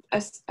a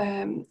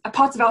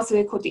part of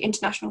Elsevier called the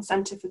International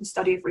Centre for the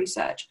Study of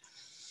Research.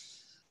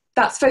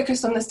 That's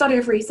focused on the study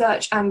of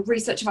research and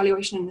research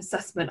evaluation and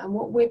assessment. And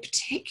what we're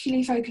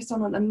particularly focused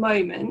on at the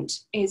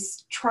moment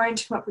is trying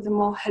to come up with a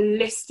more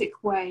holistic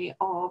way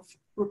of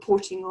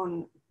reporting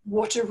on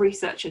what a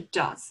researcher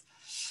does.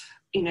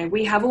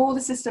 We have all the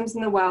systems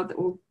in the world that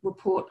will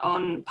report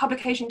on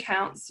publication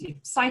counts, your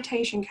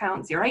citation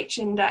counts, your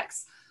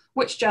H-index,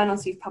 which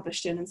journals you've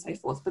published in and so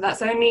forth. But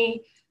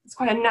it's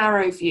quite a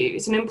narrow view.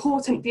 It's an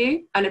important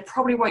view and it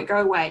probably won't go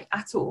away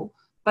at all,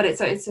 but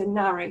it's a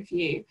narrow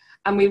view.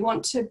 And we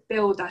want to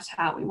build that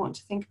out. We want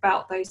to think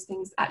about those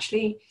things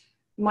actually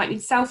might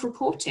need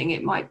self-reporting.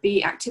 It might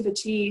be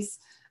activities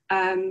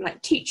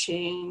like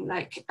teaching,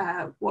 like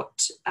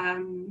what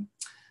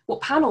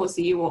panels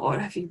are you on, or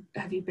have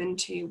you been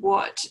to,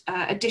 what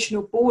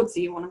additional boards are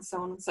you on, and so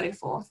on and so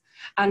forth.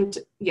 And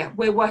yeah,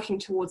 we're working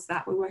towards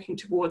that. We're working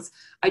towards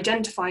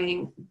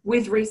identifying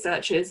with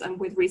researchers and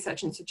with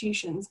research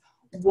institutions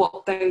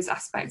what those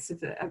aspects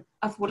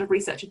of what a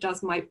researcher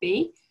does might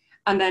be.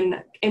 And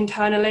then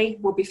internally,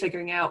 we'll be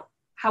figuring out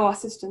how our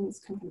systems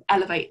can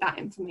elevate that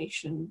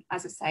information,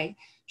 as I say,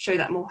 show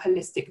that more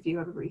holistic view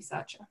of a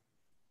researcher.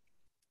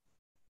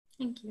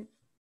 Thank you.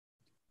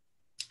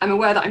 I'm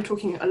aware that I'm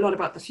talking a lot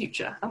about the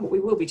future and what we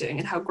will be doing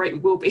and how great we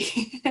will be.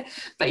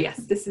 But yes,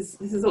 this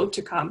is all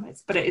to come,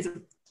 but it is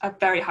a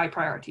very high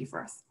priority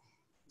for us.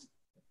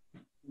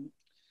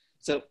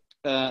 So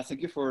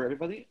thank you for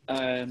everybody.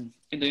 In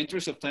the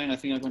interest of time, I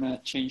think I'm gonna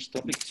change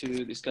topic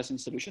to discussing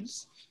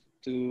solutions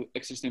to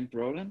existing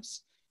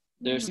problems.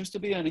 There seems to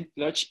be a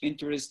large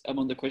interest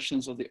among the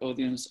questions of the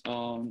audience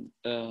on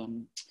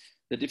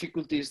the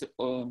difficulties that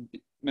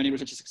many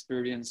researchers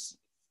experience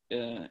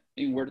in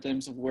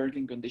terms of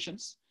working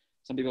conditions.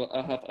 Some people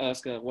have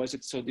asked, why is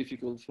it so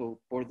difficult for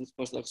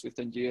postdocs with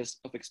 10 years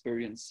of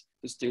experience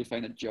to still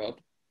find a job?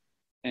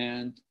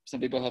 And some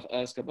people have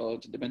asked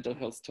about the mental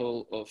health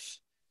toll of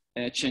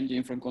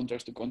changing from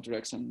contracts to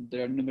contracts. And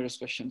there are numerous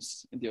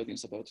questions in the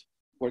audience about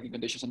working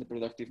conditions and the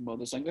productive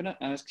model. So I'm gonna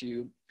ask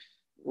you,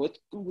 what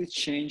could we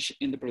change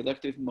in the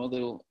productive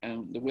model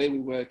and the way we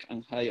work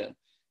and hire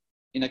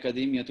in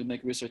academia to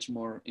make research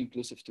more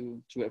inclusive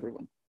to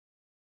everyone?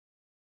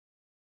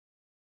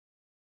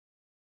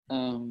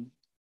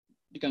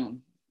 You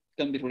can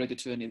be related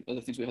to any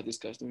other things we have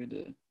discussed during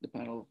the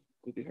panel.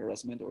 Could be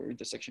harassment or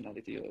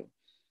intersectionality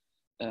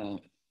or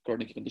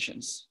chronic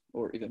conditions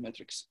or even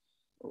metrics.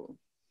 Or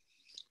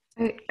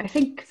I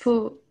think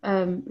for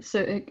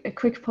so a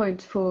quick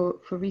point for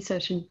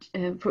research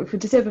and for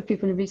disabled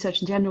people in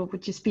research in general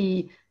would just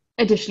be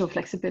additional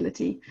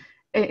flexibility,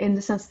 in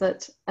the sense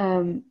that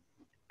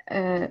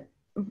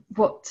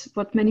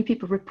what many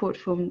people report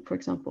from, for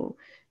example,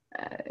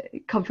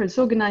 conference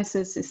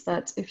organizers, is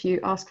that if you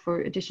ask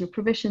for additional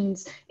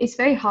provisions, it's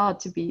very hard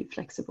to be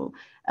flexible.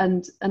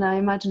 And I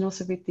imagine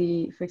also with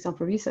the, for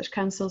example, research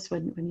councils,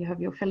 when you have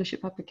your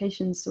fellowship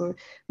applications or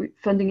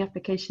funding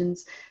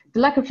applications, the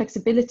lack of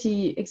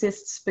flexibility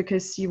exists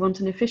because you want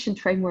an efficient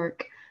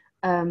framework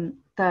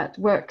that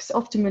works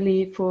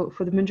optimally for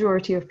the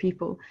majority of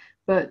people.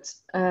 But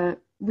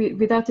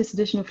without this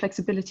additional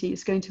flexibility,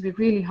 it's going to be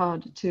really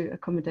hard to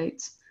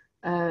accommodate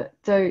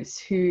those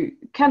who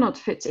cannot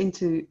fit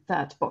into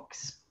that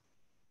box.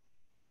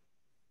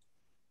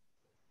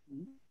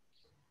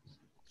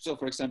 So,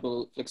 for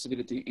example,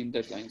 flexibility in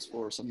deadlines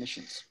for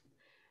submissions.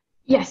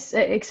 Yes,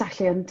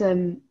 exactly.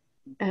 And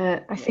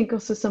I think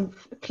also some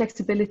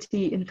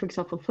flexibility in, for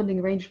example, funding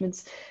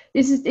arrangements.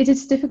 It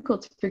is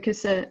difficult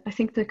because I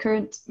think the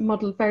current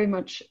model very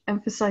much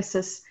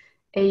emphasizes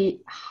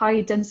a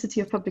high density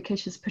of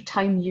publications per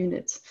time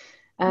unit.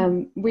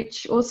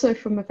 Which also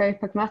from a very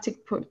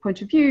pragmatic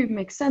point of view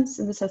makes sense,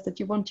 in the sense that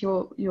you want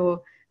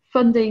your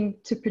funding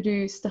to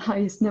produce the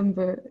highest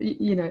number,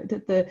 you know,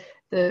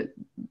 the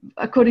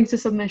according to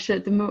some measure,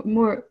 the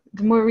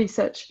more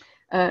research,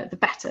 the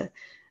better.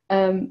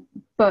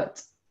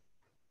 But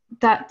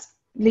that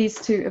leads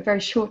to a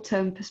very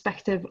short-term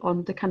perspective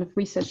on the kind of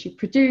research you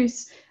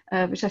produce,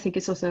 which I think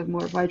is also a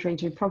more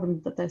wide-ranging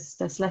problem, that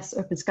there's less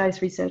open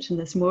skies research and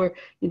there's more,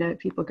 you know,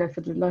 people go for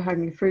the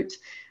low-hanging fruit.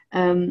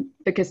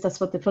 Because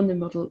that's what the funding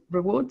model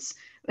rewards.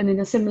 And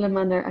in a similar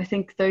manner, I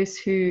think those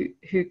who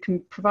can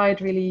provide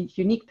really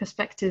unique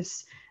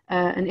perspectives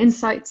and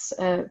insights,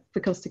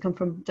 because they come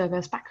from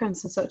diverse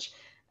backgrounds and such,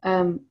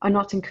 are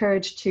not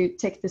encouraged to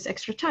take this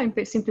extra time,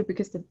 but simply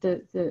because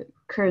the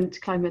current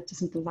climate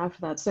doesn't allow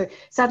for that. So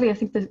sadly, I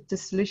think the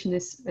solution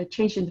is a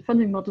change in the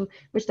funding model,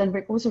 which then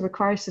also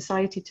requires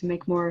society to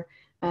make more,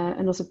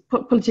 and also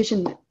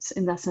politicians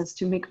in that sense,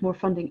 to make more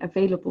funding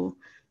available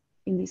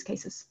in these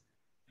cases.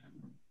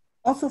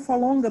 Also for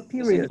longer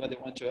period. Does anybody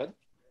want to add?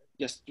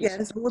 Yes, please.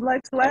 Yes, I would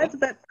like to add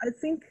that I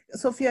think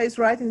Sofia is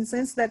right in the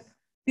sense that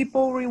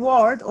people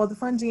reward, or the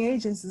funding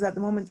agencies at the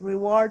moment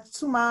reward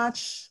too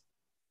much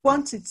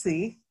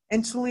quantity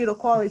and too little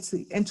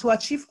quality. And to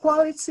achieve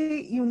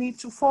quality, you need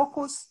to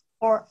focus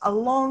for a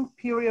long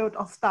period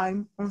of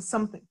time on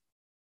something.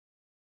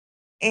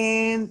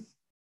 And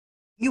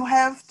you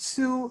have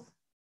to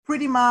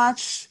pretty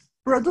much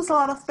produce a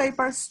lot of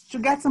papers to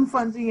get some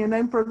funding, and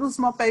then produce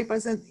more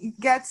papers, and it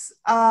gets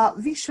a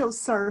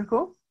vicious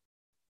circle.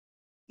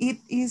 It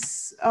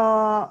is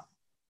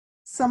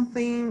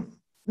something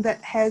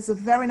that has a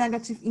very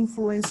negative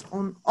influence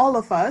on all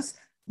of us,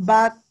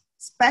 but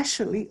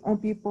especially on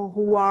people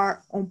who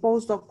are on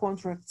postdoc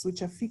contracts,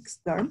 which are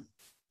fixed term,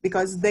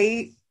 because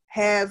they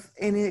have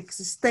an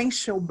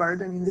existential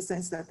burden in the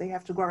sense that they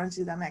have to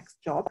guarantee the next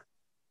job.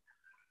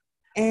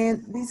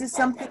 And this is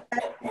something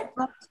that is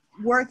not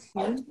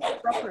working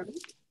properly,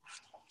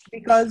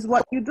 because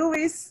what you do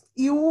is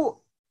you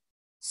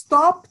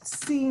stop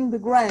seeing the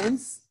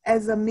grants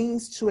as a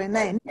means to an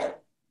end,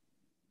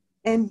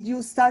 and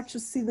you start to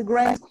see the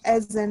grant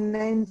as an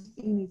end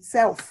in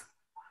itself.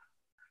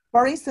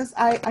 For instance,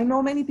 I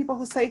know many people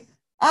who say,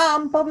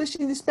 I'm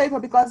publishing this paper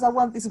because I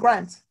want this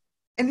grant.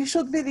 And it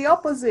should be the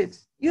opposite.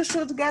 You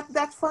should get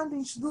that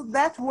funding to do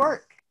that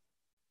work.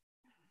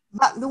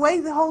 But the way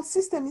the whole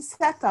system is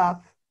set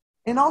up,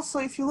 and also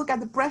if you look at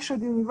the pressure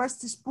the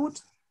universities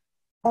put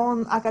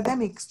on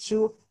academics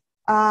to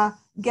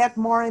get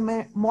more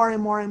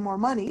and more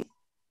money,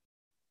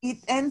 it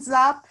ends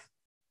up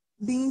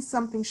being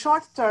something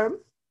short-term.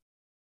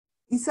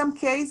 In some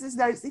cases,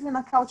 there is even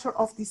a culture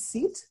of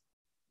deceit,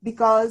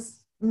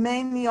 because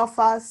many of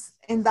us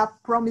end up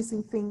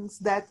promising things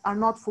that are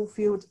not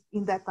fulfilled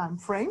in that time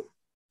frame.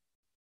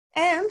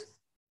 And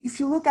if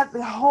you look at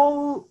the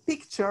whole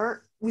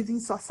picture within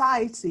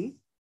society,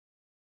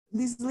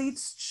 this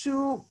leads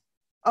to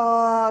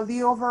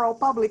the overall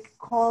public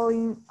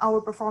calling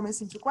our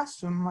performance into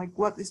question, like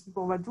what these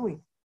people are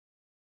doing.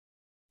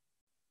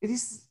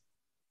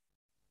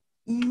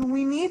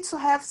 We need to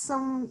have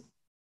some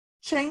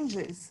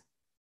changes.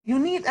 You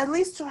need at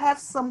least to have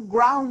some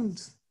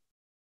ground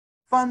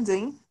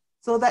funding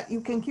so that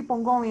you can keep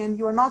on going and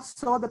you are not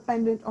so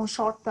dependent on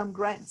short-term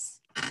grants.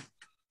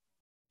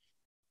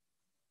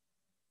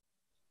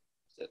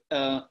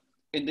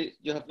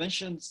 You have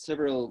mentioned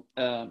several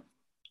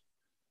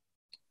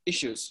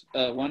issues.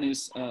 One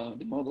is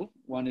the model,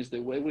 one is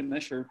the way we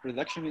measure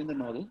production in the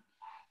model,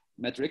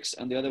 metrics,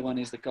 and the other one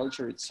is the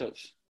culture itself.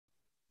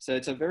 So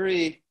it's a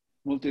very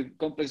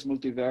complex,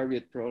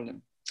 multivariate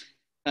problem.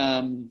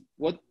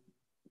 What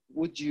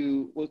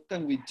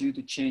can we do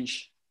to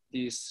change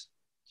this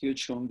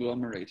huge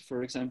conglomerate?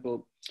 For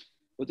example,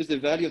 what is the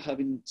value of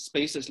having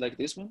spaces like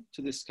this one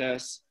to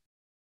discuss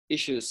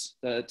issues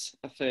that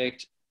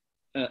affect,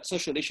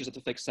 social issues that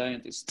affect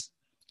scientists?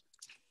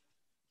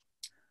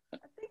 I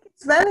think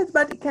it's valid,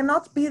 but it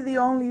cannot be the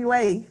only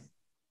way,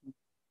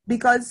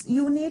 because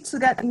you need to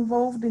get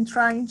involved in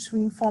trying to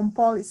inform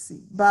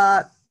policy.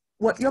 But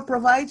what you're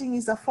providing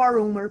is a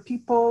forum where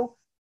people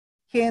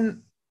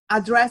can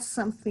address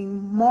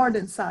something more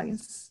than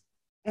science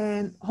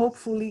and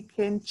hopefully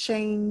can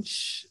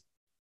change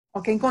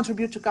or can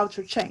contribute to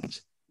culture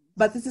change.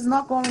 But this is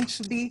not going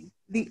to be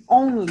the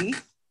only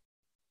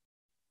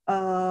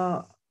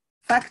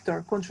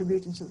factor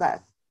contributing to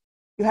that.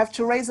 You have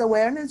to raise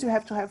awareness, you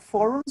have to have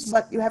forums,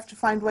 but you have to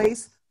find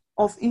ways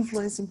of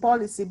influencing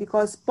policy,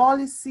 because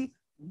policy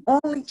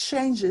only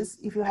changes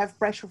if you have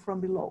pressure from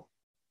below.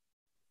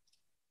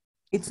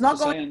 It's not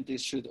so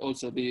scientists should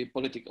also be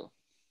political.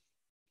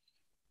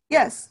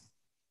 Yes,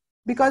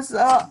 because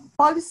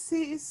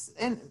policy is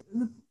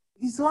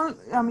one,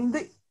 I mean,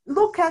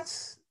 look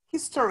at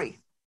history.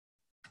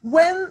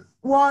 When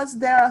was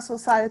there a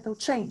societal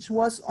change?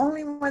 Was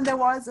only when there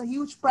was a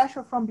huge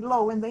pressure from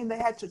below, and then they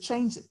had to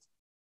change it.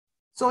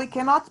 So it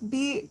cannot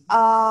be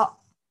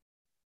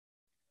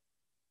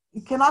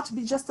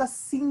just a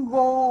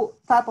single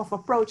type of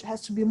approach. It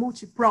has to be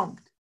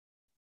multi-pronged.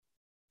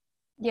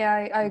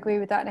 Yeah, I agree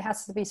with that, and it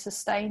has to be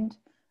sustained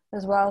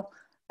as well.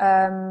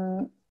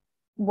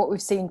 What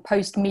we've seen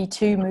post Me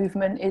Too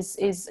movement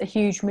is a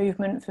huge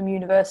movement from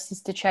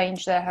universities to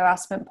change their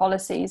harassment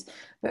policies,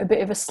 but a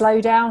bit of a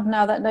slowdown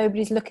now that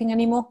nobody's looking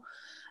anymore.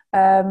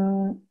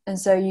 And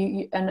so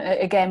and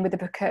again, with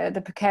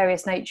the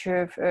precarious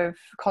nature of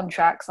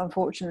contracts,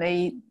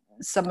 unfortunately,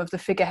 some of the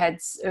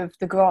figureheads of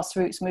the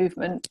grassroots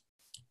movement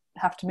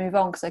have to move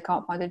on because they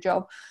can't find a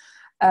job.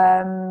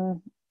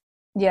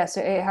 Yeah,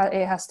 so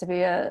it has to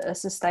be a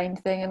sustained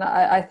thing, and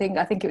I think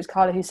it was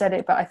Carla who said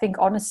it, but I think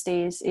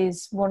honesty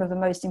is one of the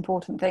most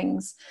important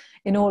things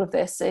in all of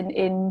this,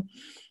 in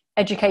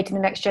educating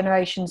the next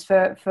generations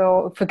for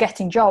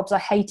getting jobs. I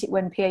hate it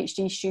when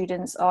PhD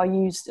students are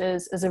used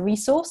as a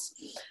resource.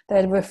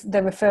 They're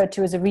referred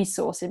to as a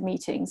resource in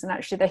meetings, and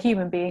actually they're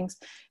human beings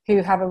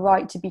who have a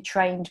right to be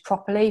trained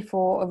properly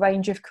for a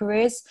range of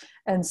careers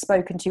and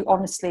spoken to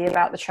honestly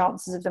about the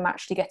chances of them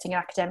actually getting an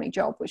academic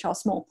job, which are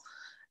small.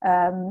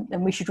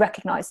 And we should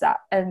recognise that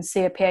and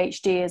see a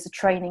PhD as a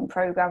training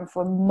programme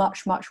for a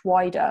much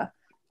wider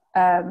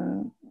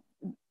form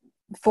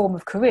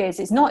of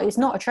careers. It's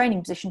not a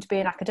training position to be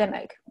an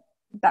academic.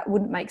 That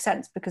wouldn't make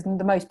sense because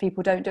the most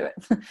people don't do it.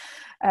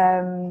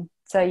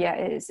 So yeah,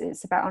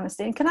 it's about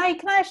honesty. And can I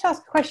actually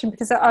ask a question,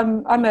 because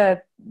I'm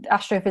a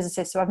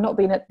astrophysicist, so I've not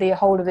been at the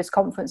whole of this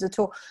conference at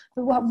all.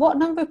 But what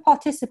number of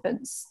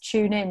participants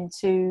tune in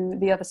to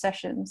the other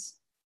sessions?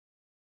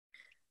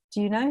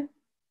 Do you know?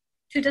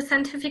 To the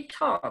scientific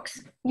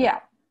talks?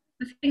 Yeah.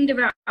 I think there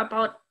were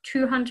about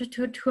 200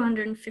 to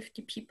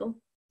 250 people.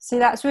 See,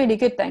 that's really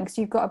good then, because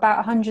you've got about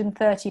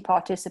 130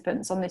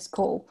 participants on this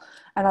call.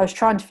 And I was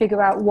trying to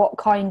figure out what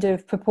kind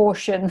of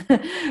proportion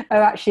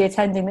are actually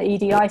attending the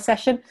EDI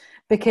session,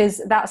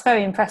 because that's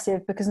very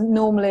impressive, because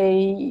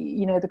normally,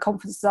 you know, the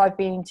conferences I've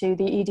been to,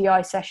 the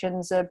EDI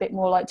sessions are a bit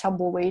more like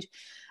tumbleweed.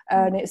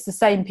 And it's the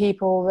same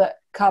people that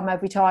come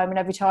every time,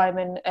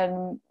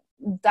 and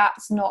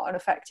that's not an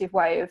effective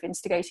way of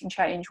instigating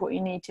change. What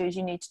you need to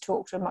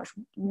talk to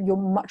your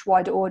much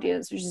wider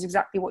audience, which is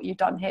exactly what you've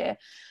done here.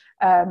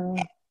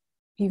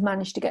 You've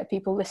managed to get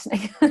people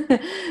listening,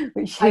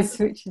 which is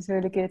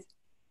really good.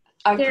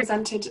 I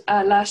presented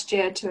last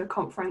year to a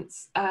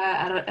conference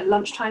at a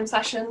lunchtime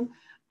session.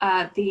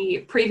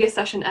 The previous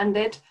session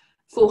ended,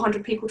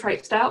 400 people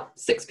traipsed out,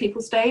 6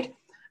 people stayed.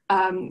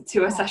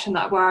 To a session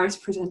where I was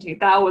presenting.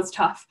 That was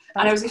tough.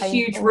 And it was a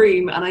huge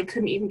room, and I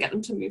couldn't even get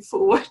them to move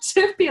forward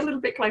to be a little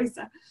bit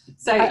closer.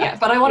 So yeah,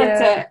 but I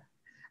wanted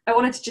I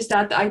wanted to just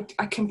add that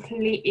I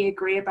completely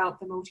agree about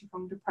the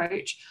multi-pronged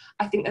approach.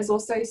 I think there's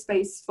also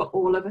space for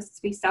all of us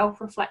to be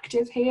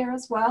self-reflective here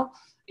as well.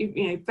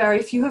 You know,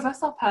 very few of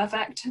us are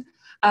perfect.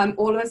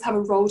 All of us have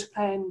a role to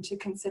play and to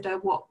consider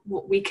what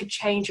we could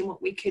change and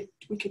what we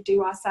could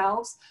do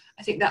ourselves.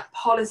 I think that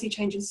policy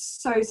change is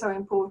so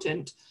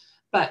important,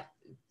 but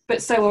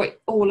so are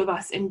all of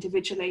us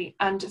individually.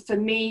 And for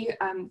me,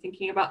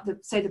 thinking about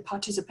the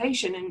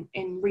participation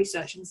in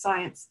research and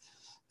science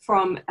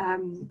from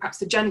perhaps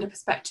the gender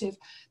perspective,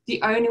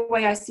 the only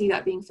way I see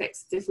that being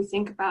fixed is if we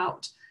think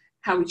about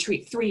how we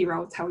treat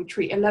 3-year-olds, how we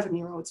treat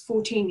 11-year-olds,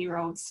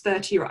 14-year-olds,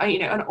 30-year-olds, you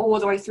know, and all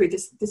the way through.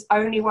 This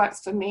only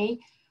works for me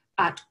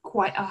at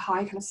quite a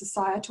high kind of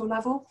societal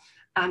level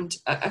and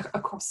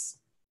across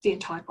the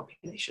entire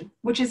population,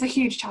 which is a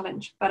huge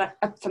challenge. But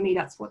for me,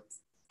 that's what's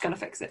going to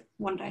fix it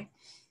one day.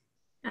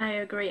 I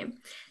agree.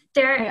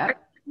 There are a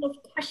couple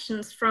of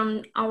questions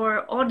from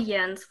our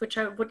audience, which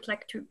I would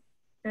like to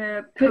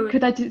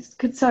could I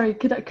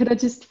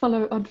just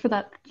follow on for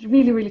that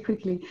really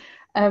quickly?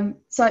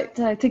 So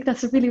I think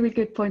that's a really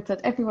good point, that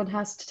everyone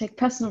has to take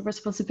personal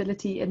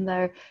responsibility in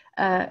their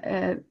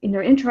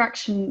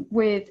interaction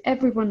with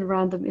everyone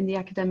around them in the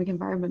academic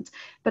environment.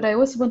 But I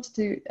also wanted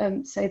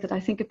to say that I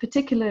think a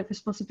particular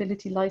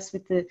responsibility lies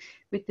with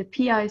the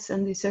PIs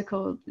and the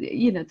so-called,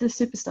 you know, the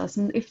superstars.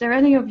 And if there are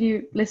any of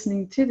you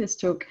listening to this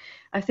talk,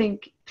 I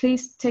think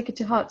please take it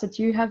to heart that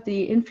you have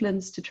the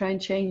influence to try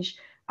and change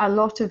a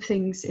lot of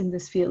things in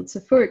this field. So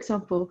for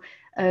example,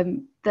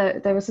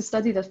 there was a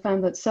study that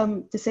found that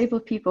some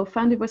disabled people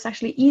found it was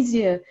actually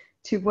easier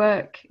to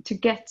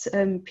get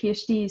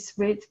PhDs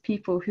with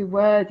people who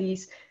were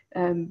these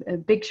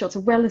big shots, or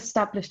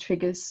well-established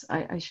figures,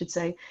 I should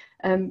say,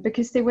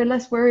 because they were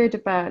less worried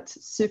about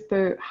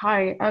super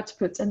high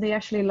outputs, and they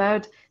actually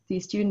allowed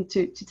these students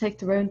to take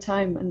their own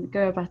time and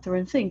go about their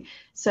own thing.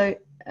 So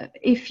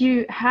if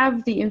you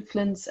have the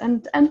influence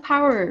and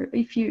power,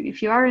 if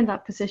you are in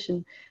that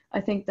position, I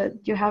think that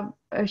you have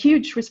a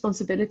huge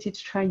responsibility to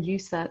try and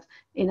use that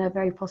in a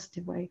very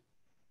positive way.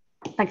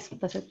 Thanks,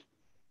 that's it.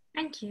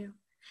 Thank you.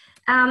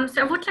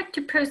 So I would like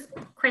to pose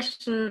a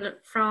question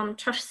from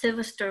Josh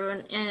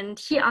Silverstone, and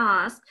he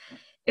asked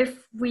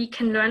if we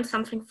can learn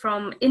something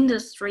from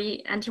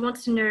industry, and he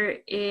wants to know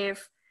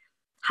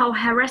how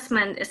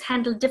harassment is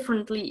handled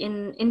differently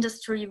in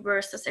industry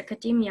versus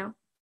academia.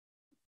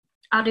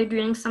 Are they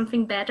doing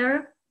something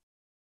better?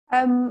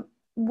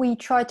 We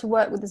try to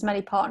work with as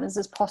many partners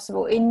as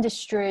possible.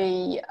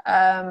 Industry,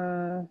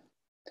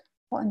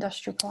 what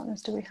industrial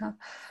partners do we have?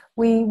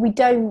 We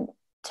don't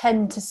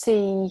tend to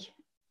see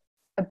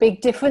a big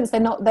difference. They're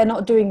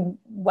not doing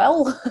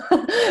well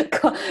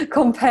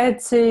compared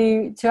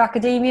to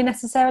academia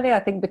necessarily. I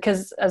think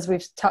because, as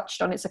we've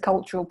touched on, it's a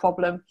cultural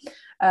problem,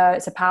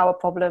 it's a power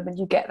problem, and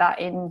you get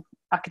that in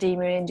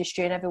academia,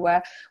 industry, and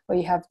everywhere, where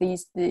you have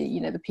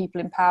the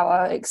people in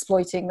power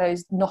exploiting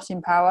those not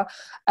in power.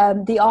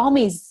 The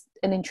army's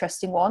an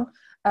interesting one.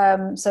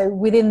 So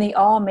within the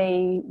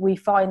army, we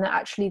find that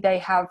actually they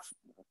have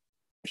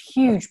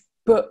huge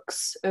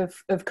books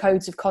of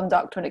codes of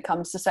conduct when it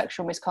comes to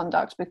sexual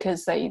misconduct,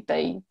 because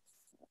they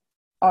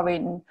are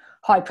in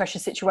high pressure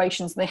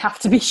situations and they have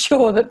to be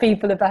sure that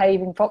people are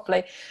behaving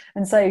properly.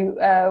 And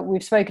so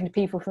we've spoken to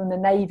people from the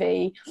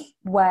Navy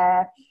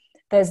where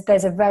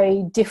there's a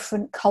very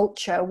different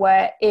culture,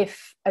 where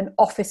if an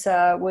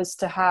officer was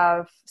to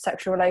have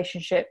sexual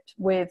relationship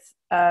with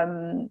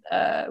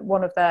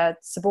one of their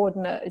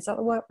subordinate, is that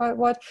the right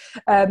word,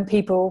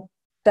 people,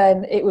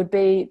 then they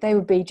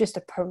would be just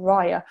a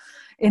pariah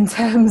in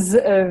terms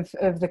of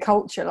the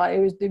culture. Like,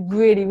 it was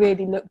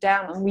really looked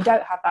down on. We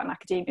don't have that in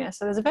academia,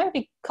 so there's a very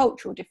big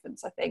cultural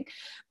difference, I think.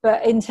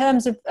 But in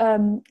terms of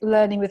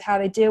learning with how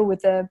they deal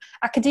with them,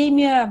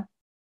 academia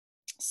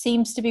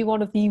seems to be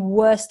one of the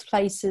worst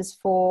places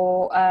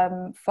for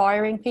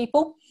firing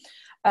people.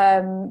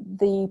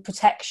 The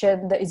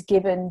protection that is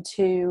given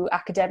to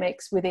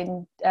academics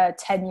within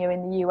tenure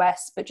in the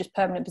US, but just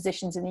permanent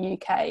positions in the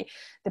UK,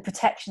 the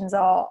protections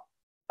are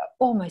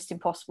almost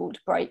impossible to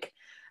break.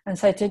 And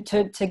so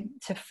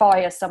to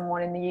fire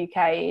someone in the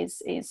UK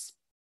is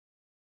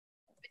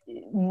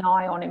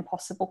nigh on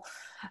impossible,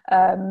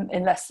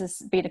 unless there's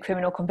been a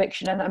criminal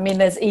conviction. And I mean,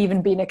 there's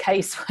even been a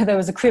case where there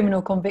was a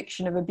criminal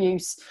conviction of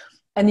abuse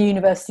and the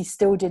university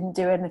still didn't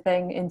do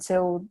anything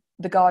until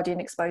the Guardian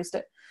exposed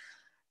it,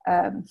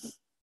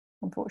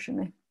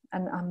 unfortunately.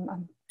 And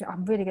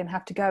I'm really going to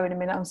have to go in a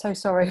minute. I'm so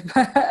sorry.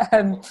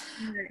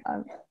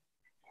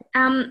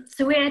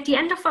 So we're at the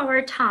end of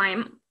our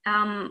time.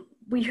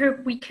 We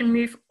hope we can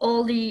move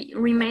all the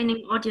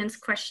remaining audience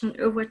questions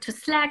over to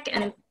Slack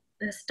and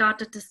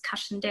start a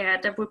discussion there.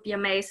 That would be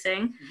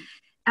amazing.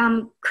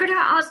 Could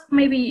I ask,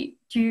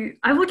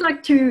 I would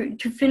like to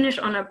finish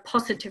on a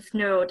positive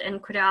note,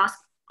 and could I ask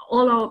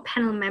all our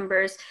panel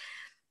members,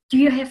 do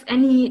you have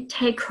any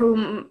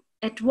take-home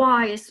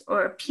advice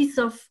or a piece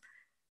of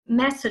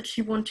message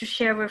you want to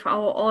share with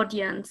our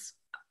audience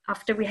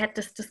after we had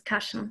this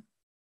discussion?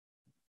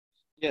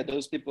 Yeah,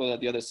 those people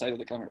at the other side of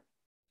the camera.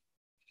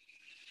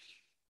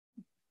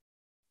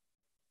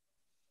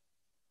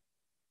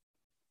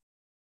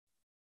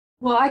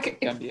 Well,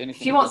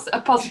 if you want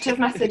a positive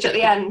message at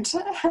the end,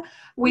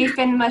 we've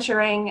been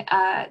measuring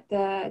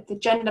the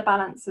gender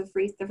balance of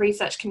the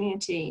research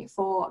community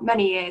for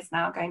many years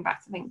now, going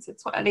back to, I think, to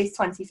at least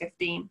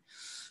 2015.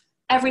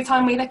 Every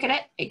time we look at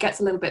it, it gets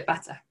a little bit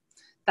better.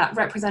 That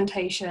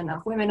representation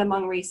of women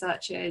among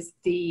researchers,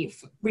 the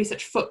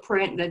research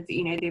footprint,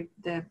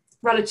 the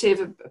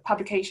relative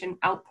publication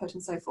output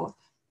and so forth,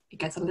 it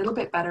gets a little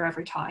bit better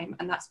every time.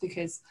 And that's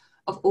because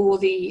of all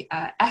the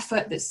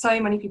effort that so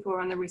many people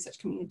around the research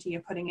community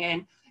are putting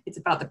in. It's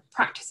about the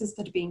practices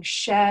that are being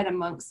shared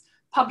amongst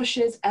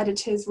publishers,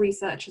 editors,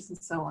 researchers, and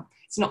so on.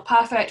 It's not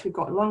perfect, we've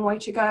got a long way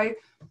to go,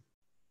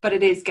 but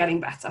it is getting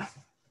better.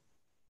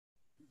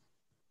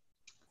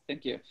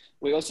 Thank you.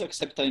 We also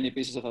accept tiny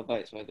pieces of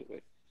advice, by the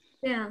way.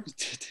 Yeah.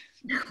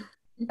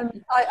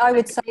 I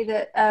would say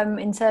that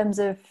in terms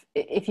of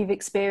if you've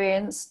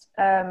experienced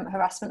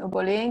harassment or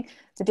bullying,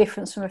 the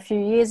difference from a few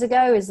years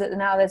ago is that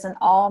now there's an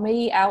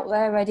army out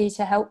there ready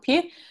to help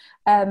you.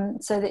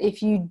 So that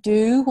if you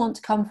do want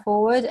to come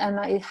forward, and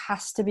it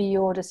has to be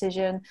your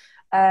decision,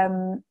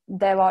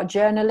 there are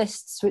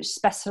journalists which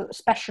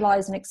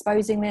specialise in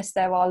exposing this.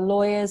 There are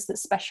lawyers that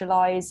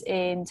specialise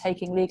in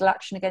taking legal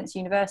action against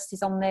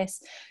universities on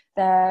this.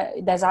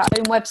 There's our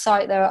own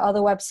website. There are other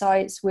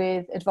websites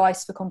with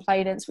advice for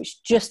complainants,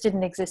 which just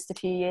didn't exist a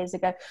few years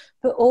ago.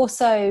 But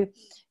also,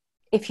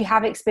 if you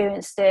have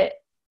experienced it,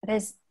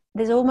 there's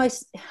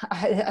almost,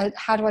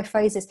 how do I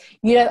phrase this?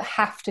 You don't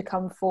have to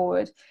come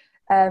forward.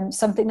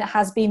 Something that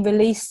has been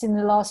released in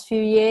the last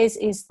few years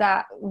is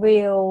that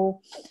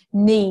real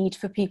need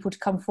for people to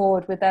come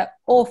forward with their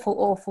awful,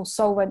 awful,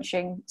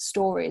 soul-wrenching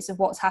stories of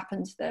what's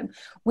happened to them.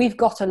 We've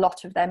got a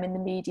lot of them in the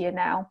media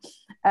now.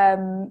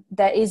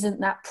 There isn't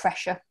that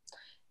pressure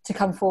to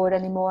come forward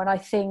anymore. And I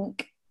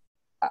think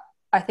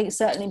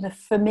certainly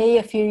for me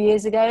a few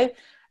years ago,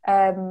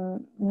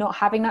 not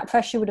having that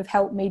pressure would have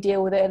helped me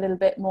deal with it a little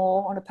bit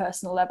more on a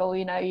personal level.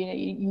 You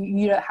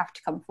don't have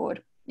to come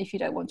forward if you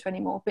don't want to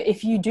anymore, but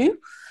if you do,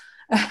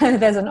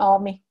 there's an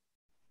army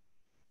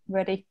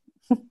ready.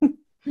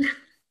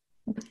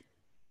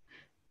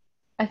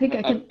 I think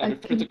I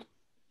can.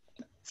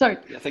 Sorry.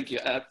 Yeah, thank you.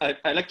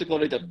 I like to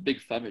call it a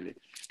big family.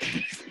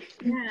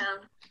 Yeah.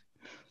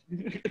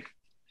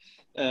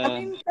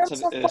 In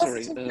terms of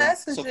positive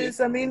messages,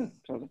 Sophia?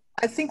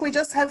 I think we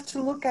just have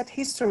to look at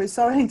history.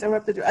 Sorry, I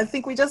interrupted you. I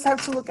think we just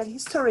have to look at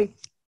history.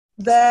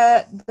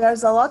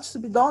 There's a lot to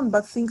be done,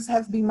 but things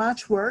have been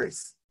much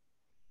worse.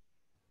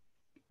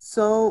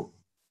 So,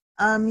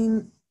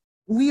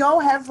 we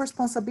all have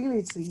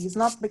responsibility. It's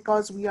not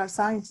because we are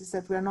scientists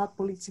that we are not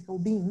political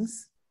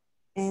beings.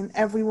 And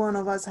every one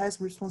of us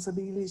has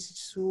responsibility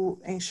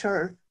to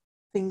ensure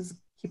things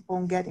keep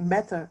on getting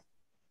better.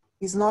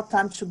 It's not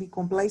time to be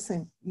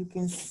complacent. You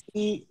can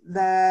see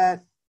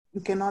that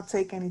you cannot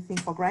take anything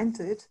for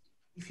granted.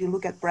 If you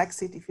look at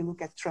Brexit, if you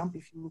look at Trump,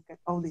 if you look at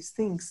all these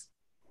things,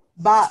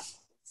 but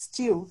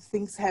still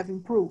things have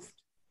improved.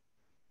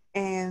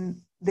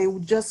 And they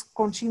will just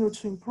continue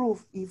to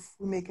improve if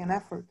we make an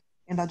effort,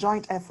 and a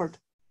joint effort.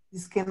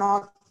 This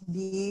cannot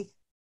be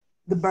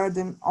the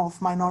burden of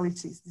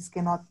minorities. This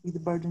cannot be the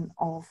burden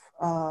of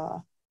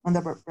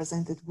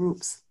underrepresented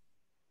groups.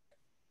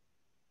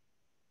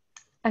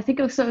 I think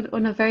also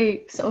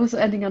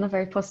ending on a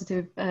very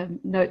positive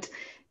note,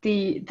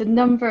 the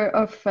number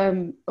of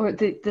or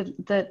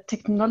the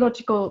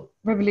technological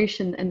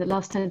revolution in the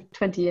last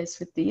 10-20 years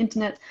with the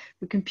internet,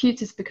 with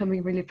computers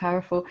becoming really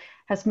powerful,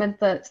 has meant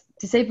that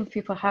disabled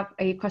people have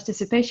a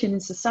participation in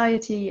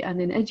society and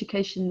in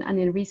education and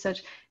in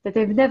research that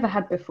they've never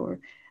had before.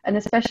 And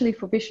especially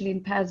for visually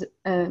impaired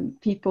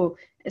people,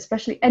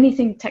 especially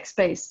anything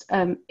text-based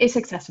is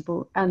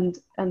accessible, and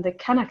they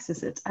can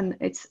access it, and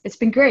it's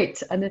been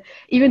great. And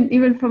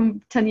even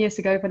from 10 years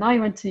ago when I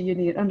went to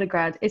uni at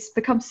undergrad, it's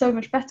become so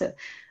much better,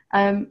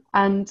 and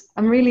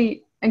I'm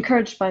really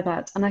encouraged by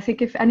that. And I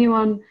think if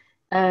anyone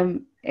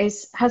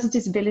has a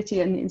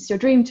disability and it's your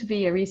dream to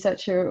be a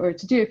researcher or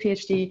to do a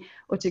PhD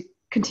or to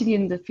continue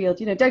in the field,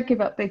 don't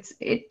give up.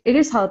 It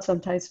is hard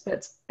sometimes,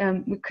 but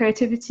with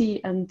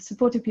creativity and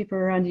supportive people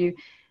around you,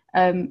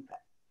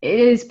 it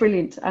is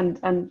brilliant,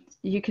 and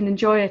you can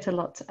enjoy it a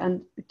lot.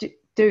 And do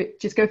it.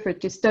 Just go for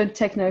it. Just don't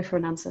take no for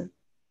an answer.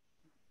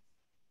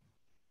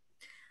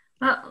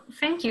 Well,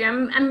 thank you.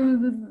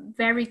 I'm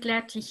very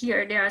glad to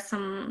hear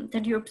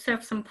that you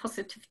observe some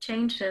positive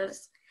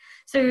changes.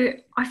 So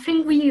I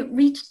think we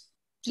reached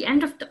the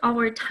end of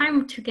our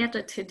time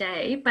together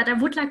today, but I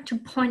would like to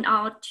point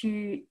out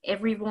to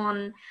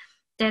everyone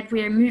that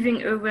we are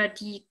moving over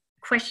the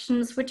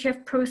questions which you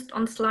have posted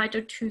on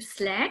Slido to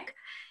Slack.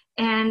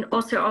 And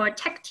also our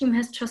tech team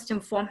has just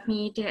informed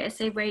me there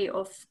is a way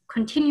of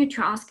continue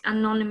to ask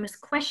anonymous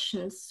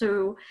questions.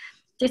 So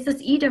this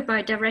is either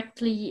by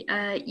directly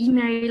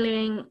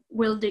emailing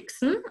Will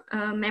Dixon,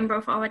 a member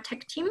of our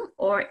tech team,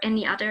 or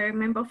any other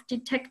member of the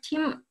tech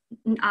team,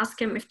 and ask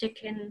them if they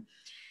can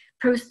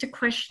post a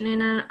question in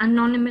an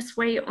anonymous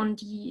way on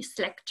the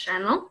Slack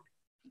channel.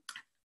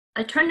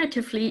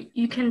 Alternatively,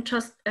 you can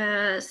just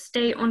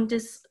stay on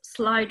this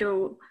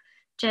Slido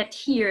chat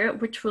here,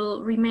 which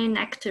will remain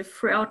active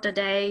throughout the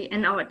day,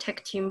 and our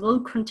tech team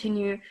will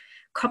continue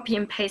copy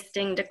and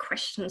pasting the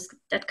questions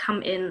that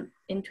come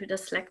into the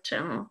Slack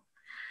channel.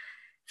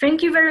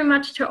 Thank you very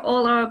much to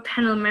all our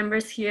panel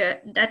members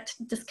here. That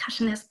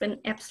discussion has been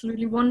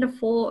absolutely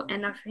wonderful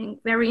and I think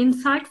very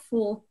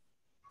insightful.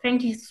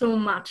 Thank you so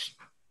much.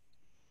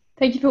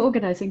 Thank you for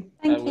organizing.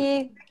 Thank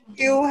you.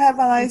 You have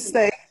a nice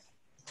day.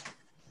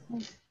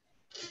 Bye.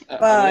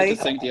 I would like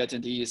to thank the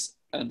attendees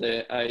and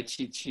the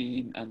IT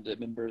team and the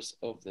members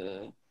of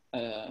the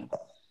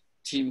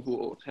team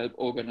who helped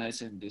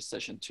organizing this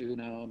session too,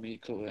 Naomi,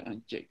 Chloe,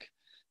 and Jake.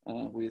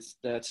 With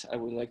that, I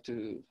would like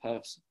to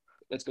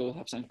let's go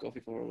have some coffee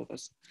for all of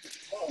us.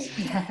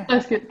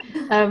 That's good.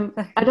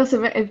 I'd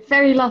also, a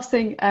very last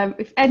thing,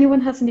 if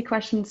anyone has any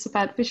questions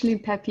about visually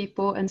impaired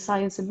people and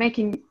science and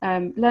making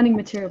learning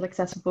material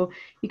accessible,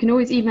 you can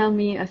always email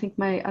me. I think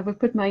I will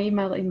put my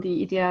email in the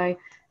EDI,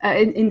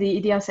 in the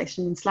EDI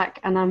section in Slack,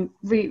 and I'm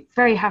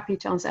very happy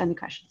to answer any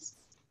questions.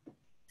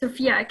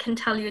 Sophia, I can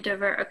tell you there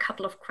were a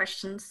couple of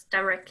questions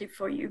directly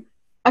for you.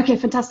 Okay,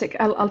 fantastic.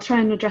 I'll try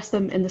and address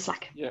them in the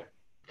Slack. Yeah.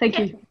 Thank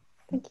you.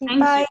 Thank you. Thank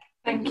Bye. you.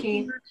 Thank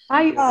you.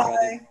 Bye.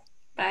 Bye.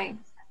 Bye.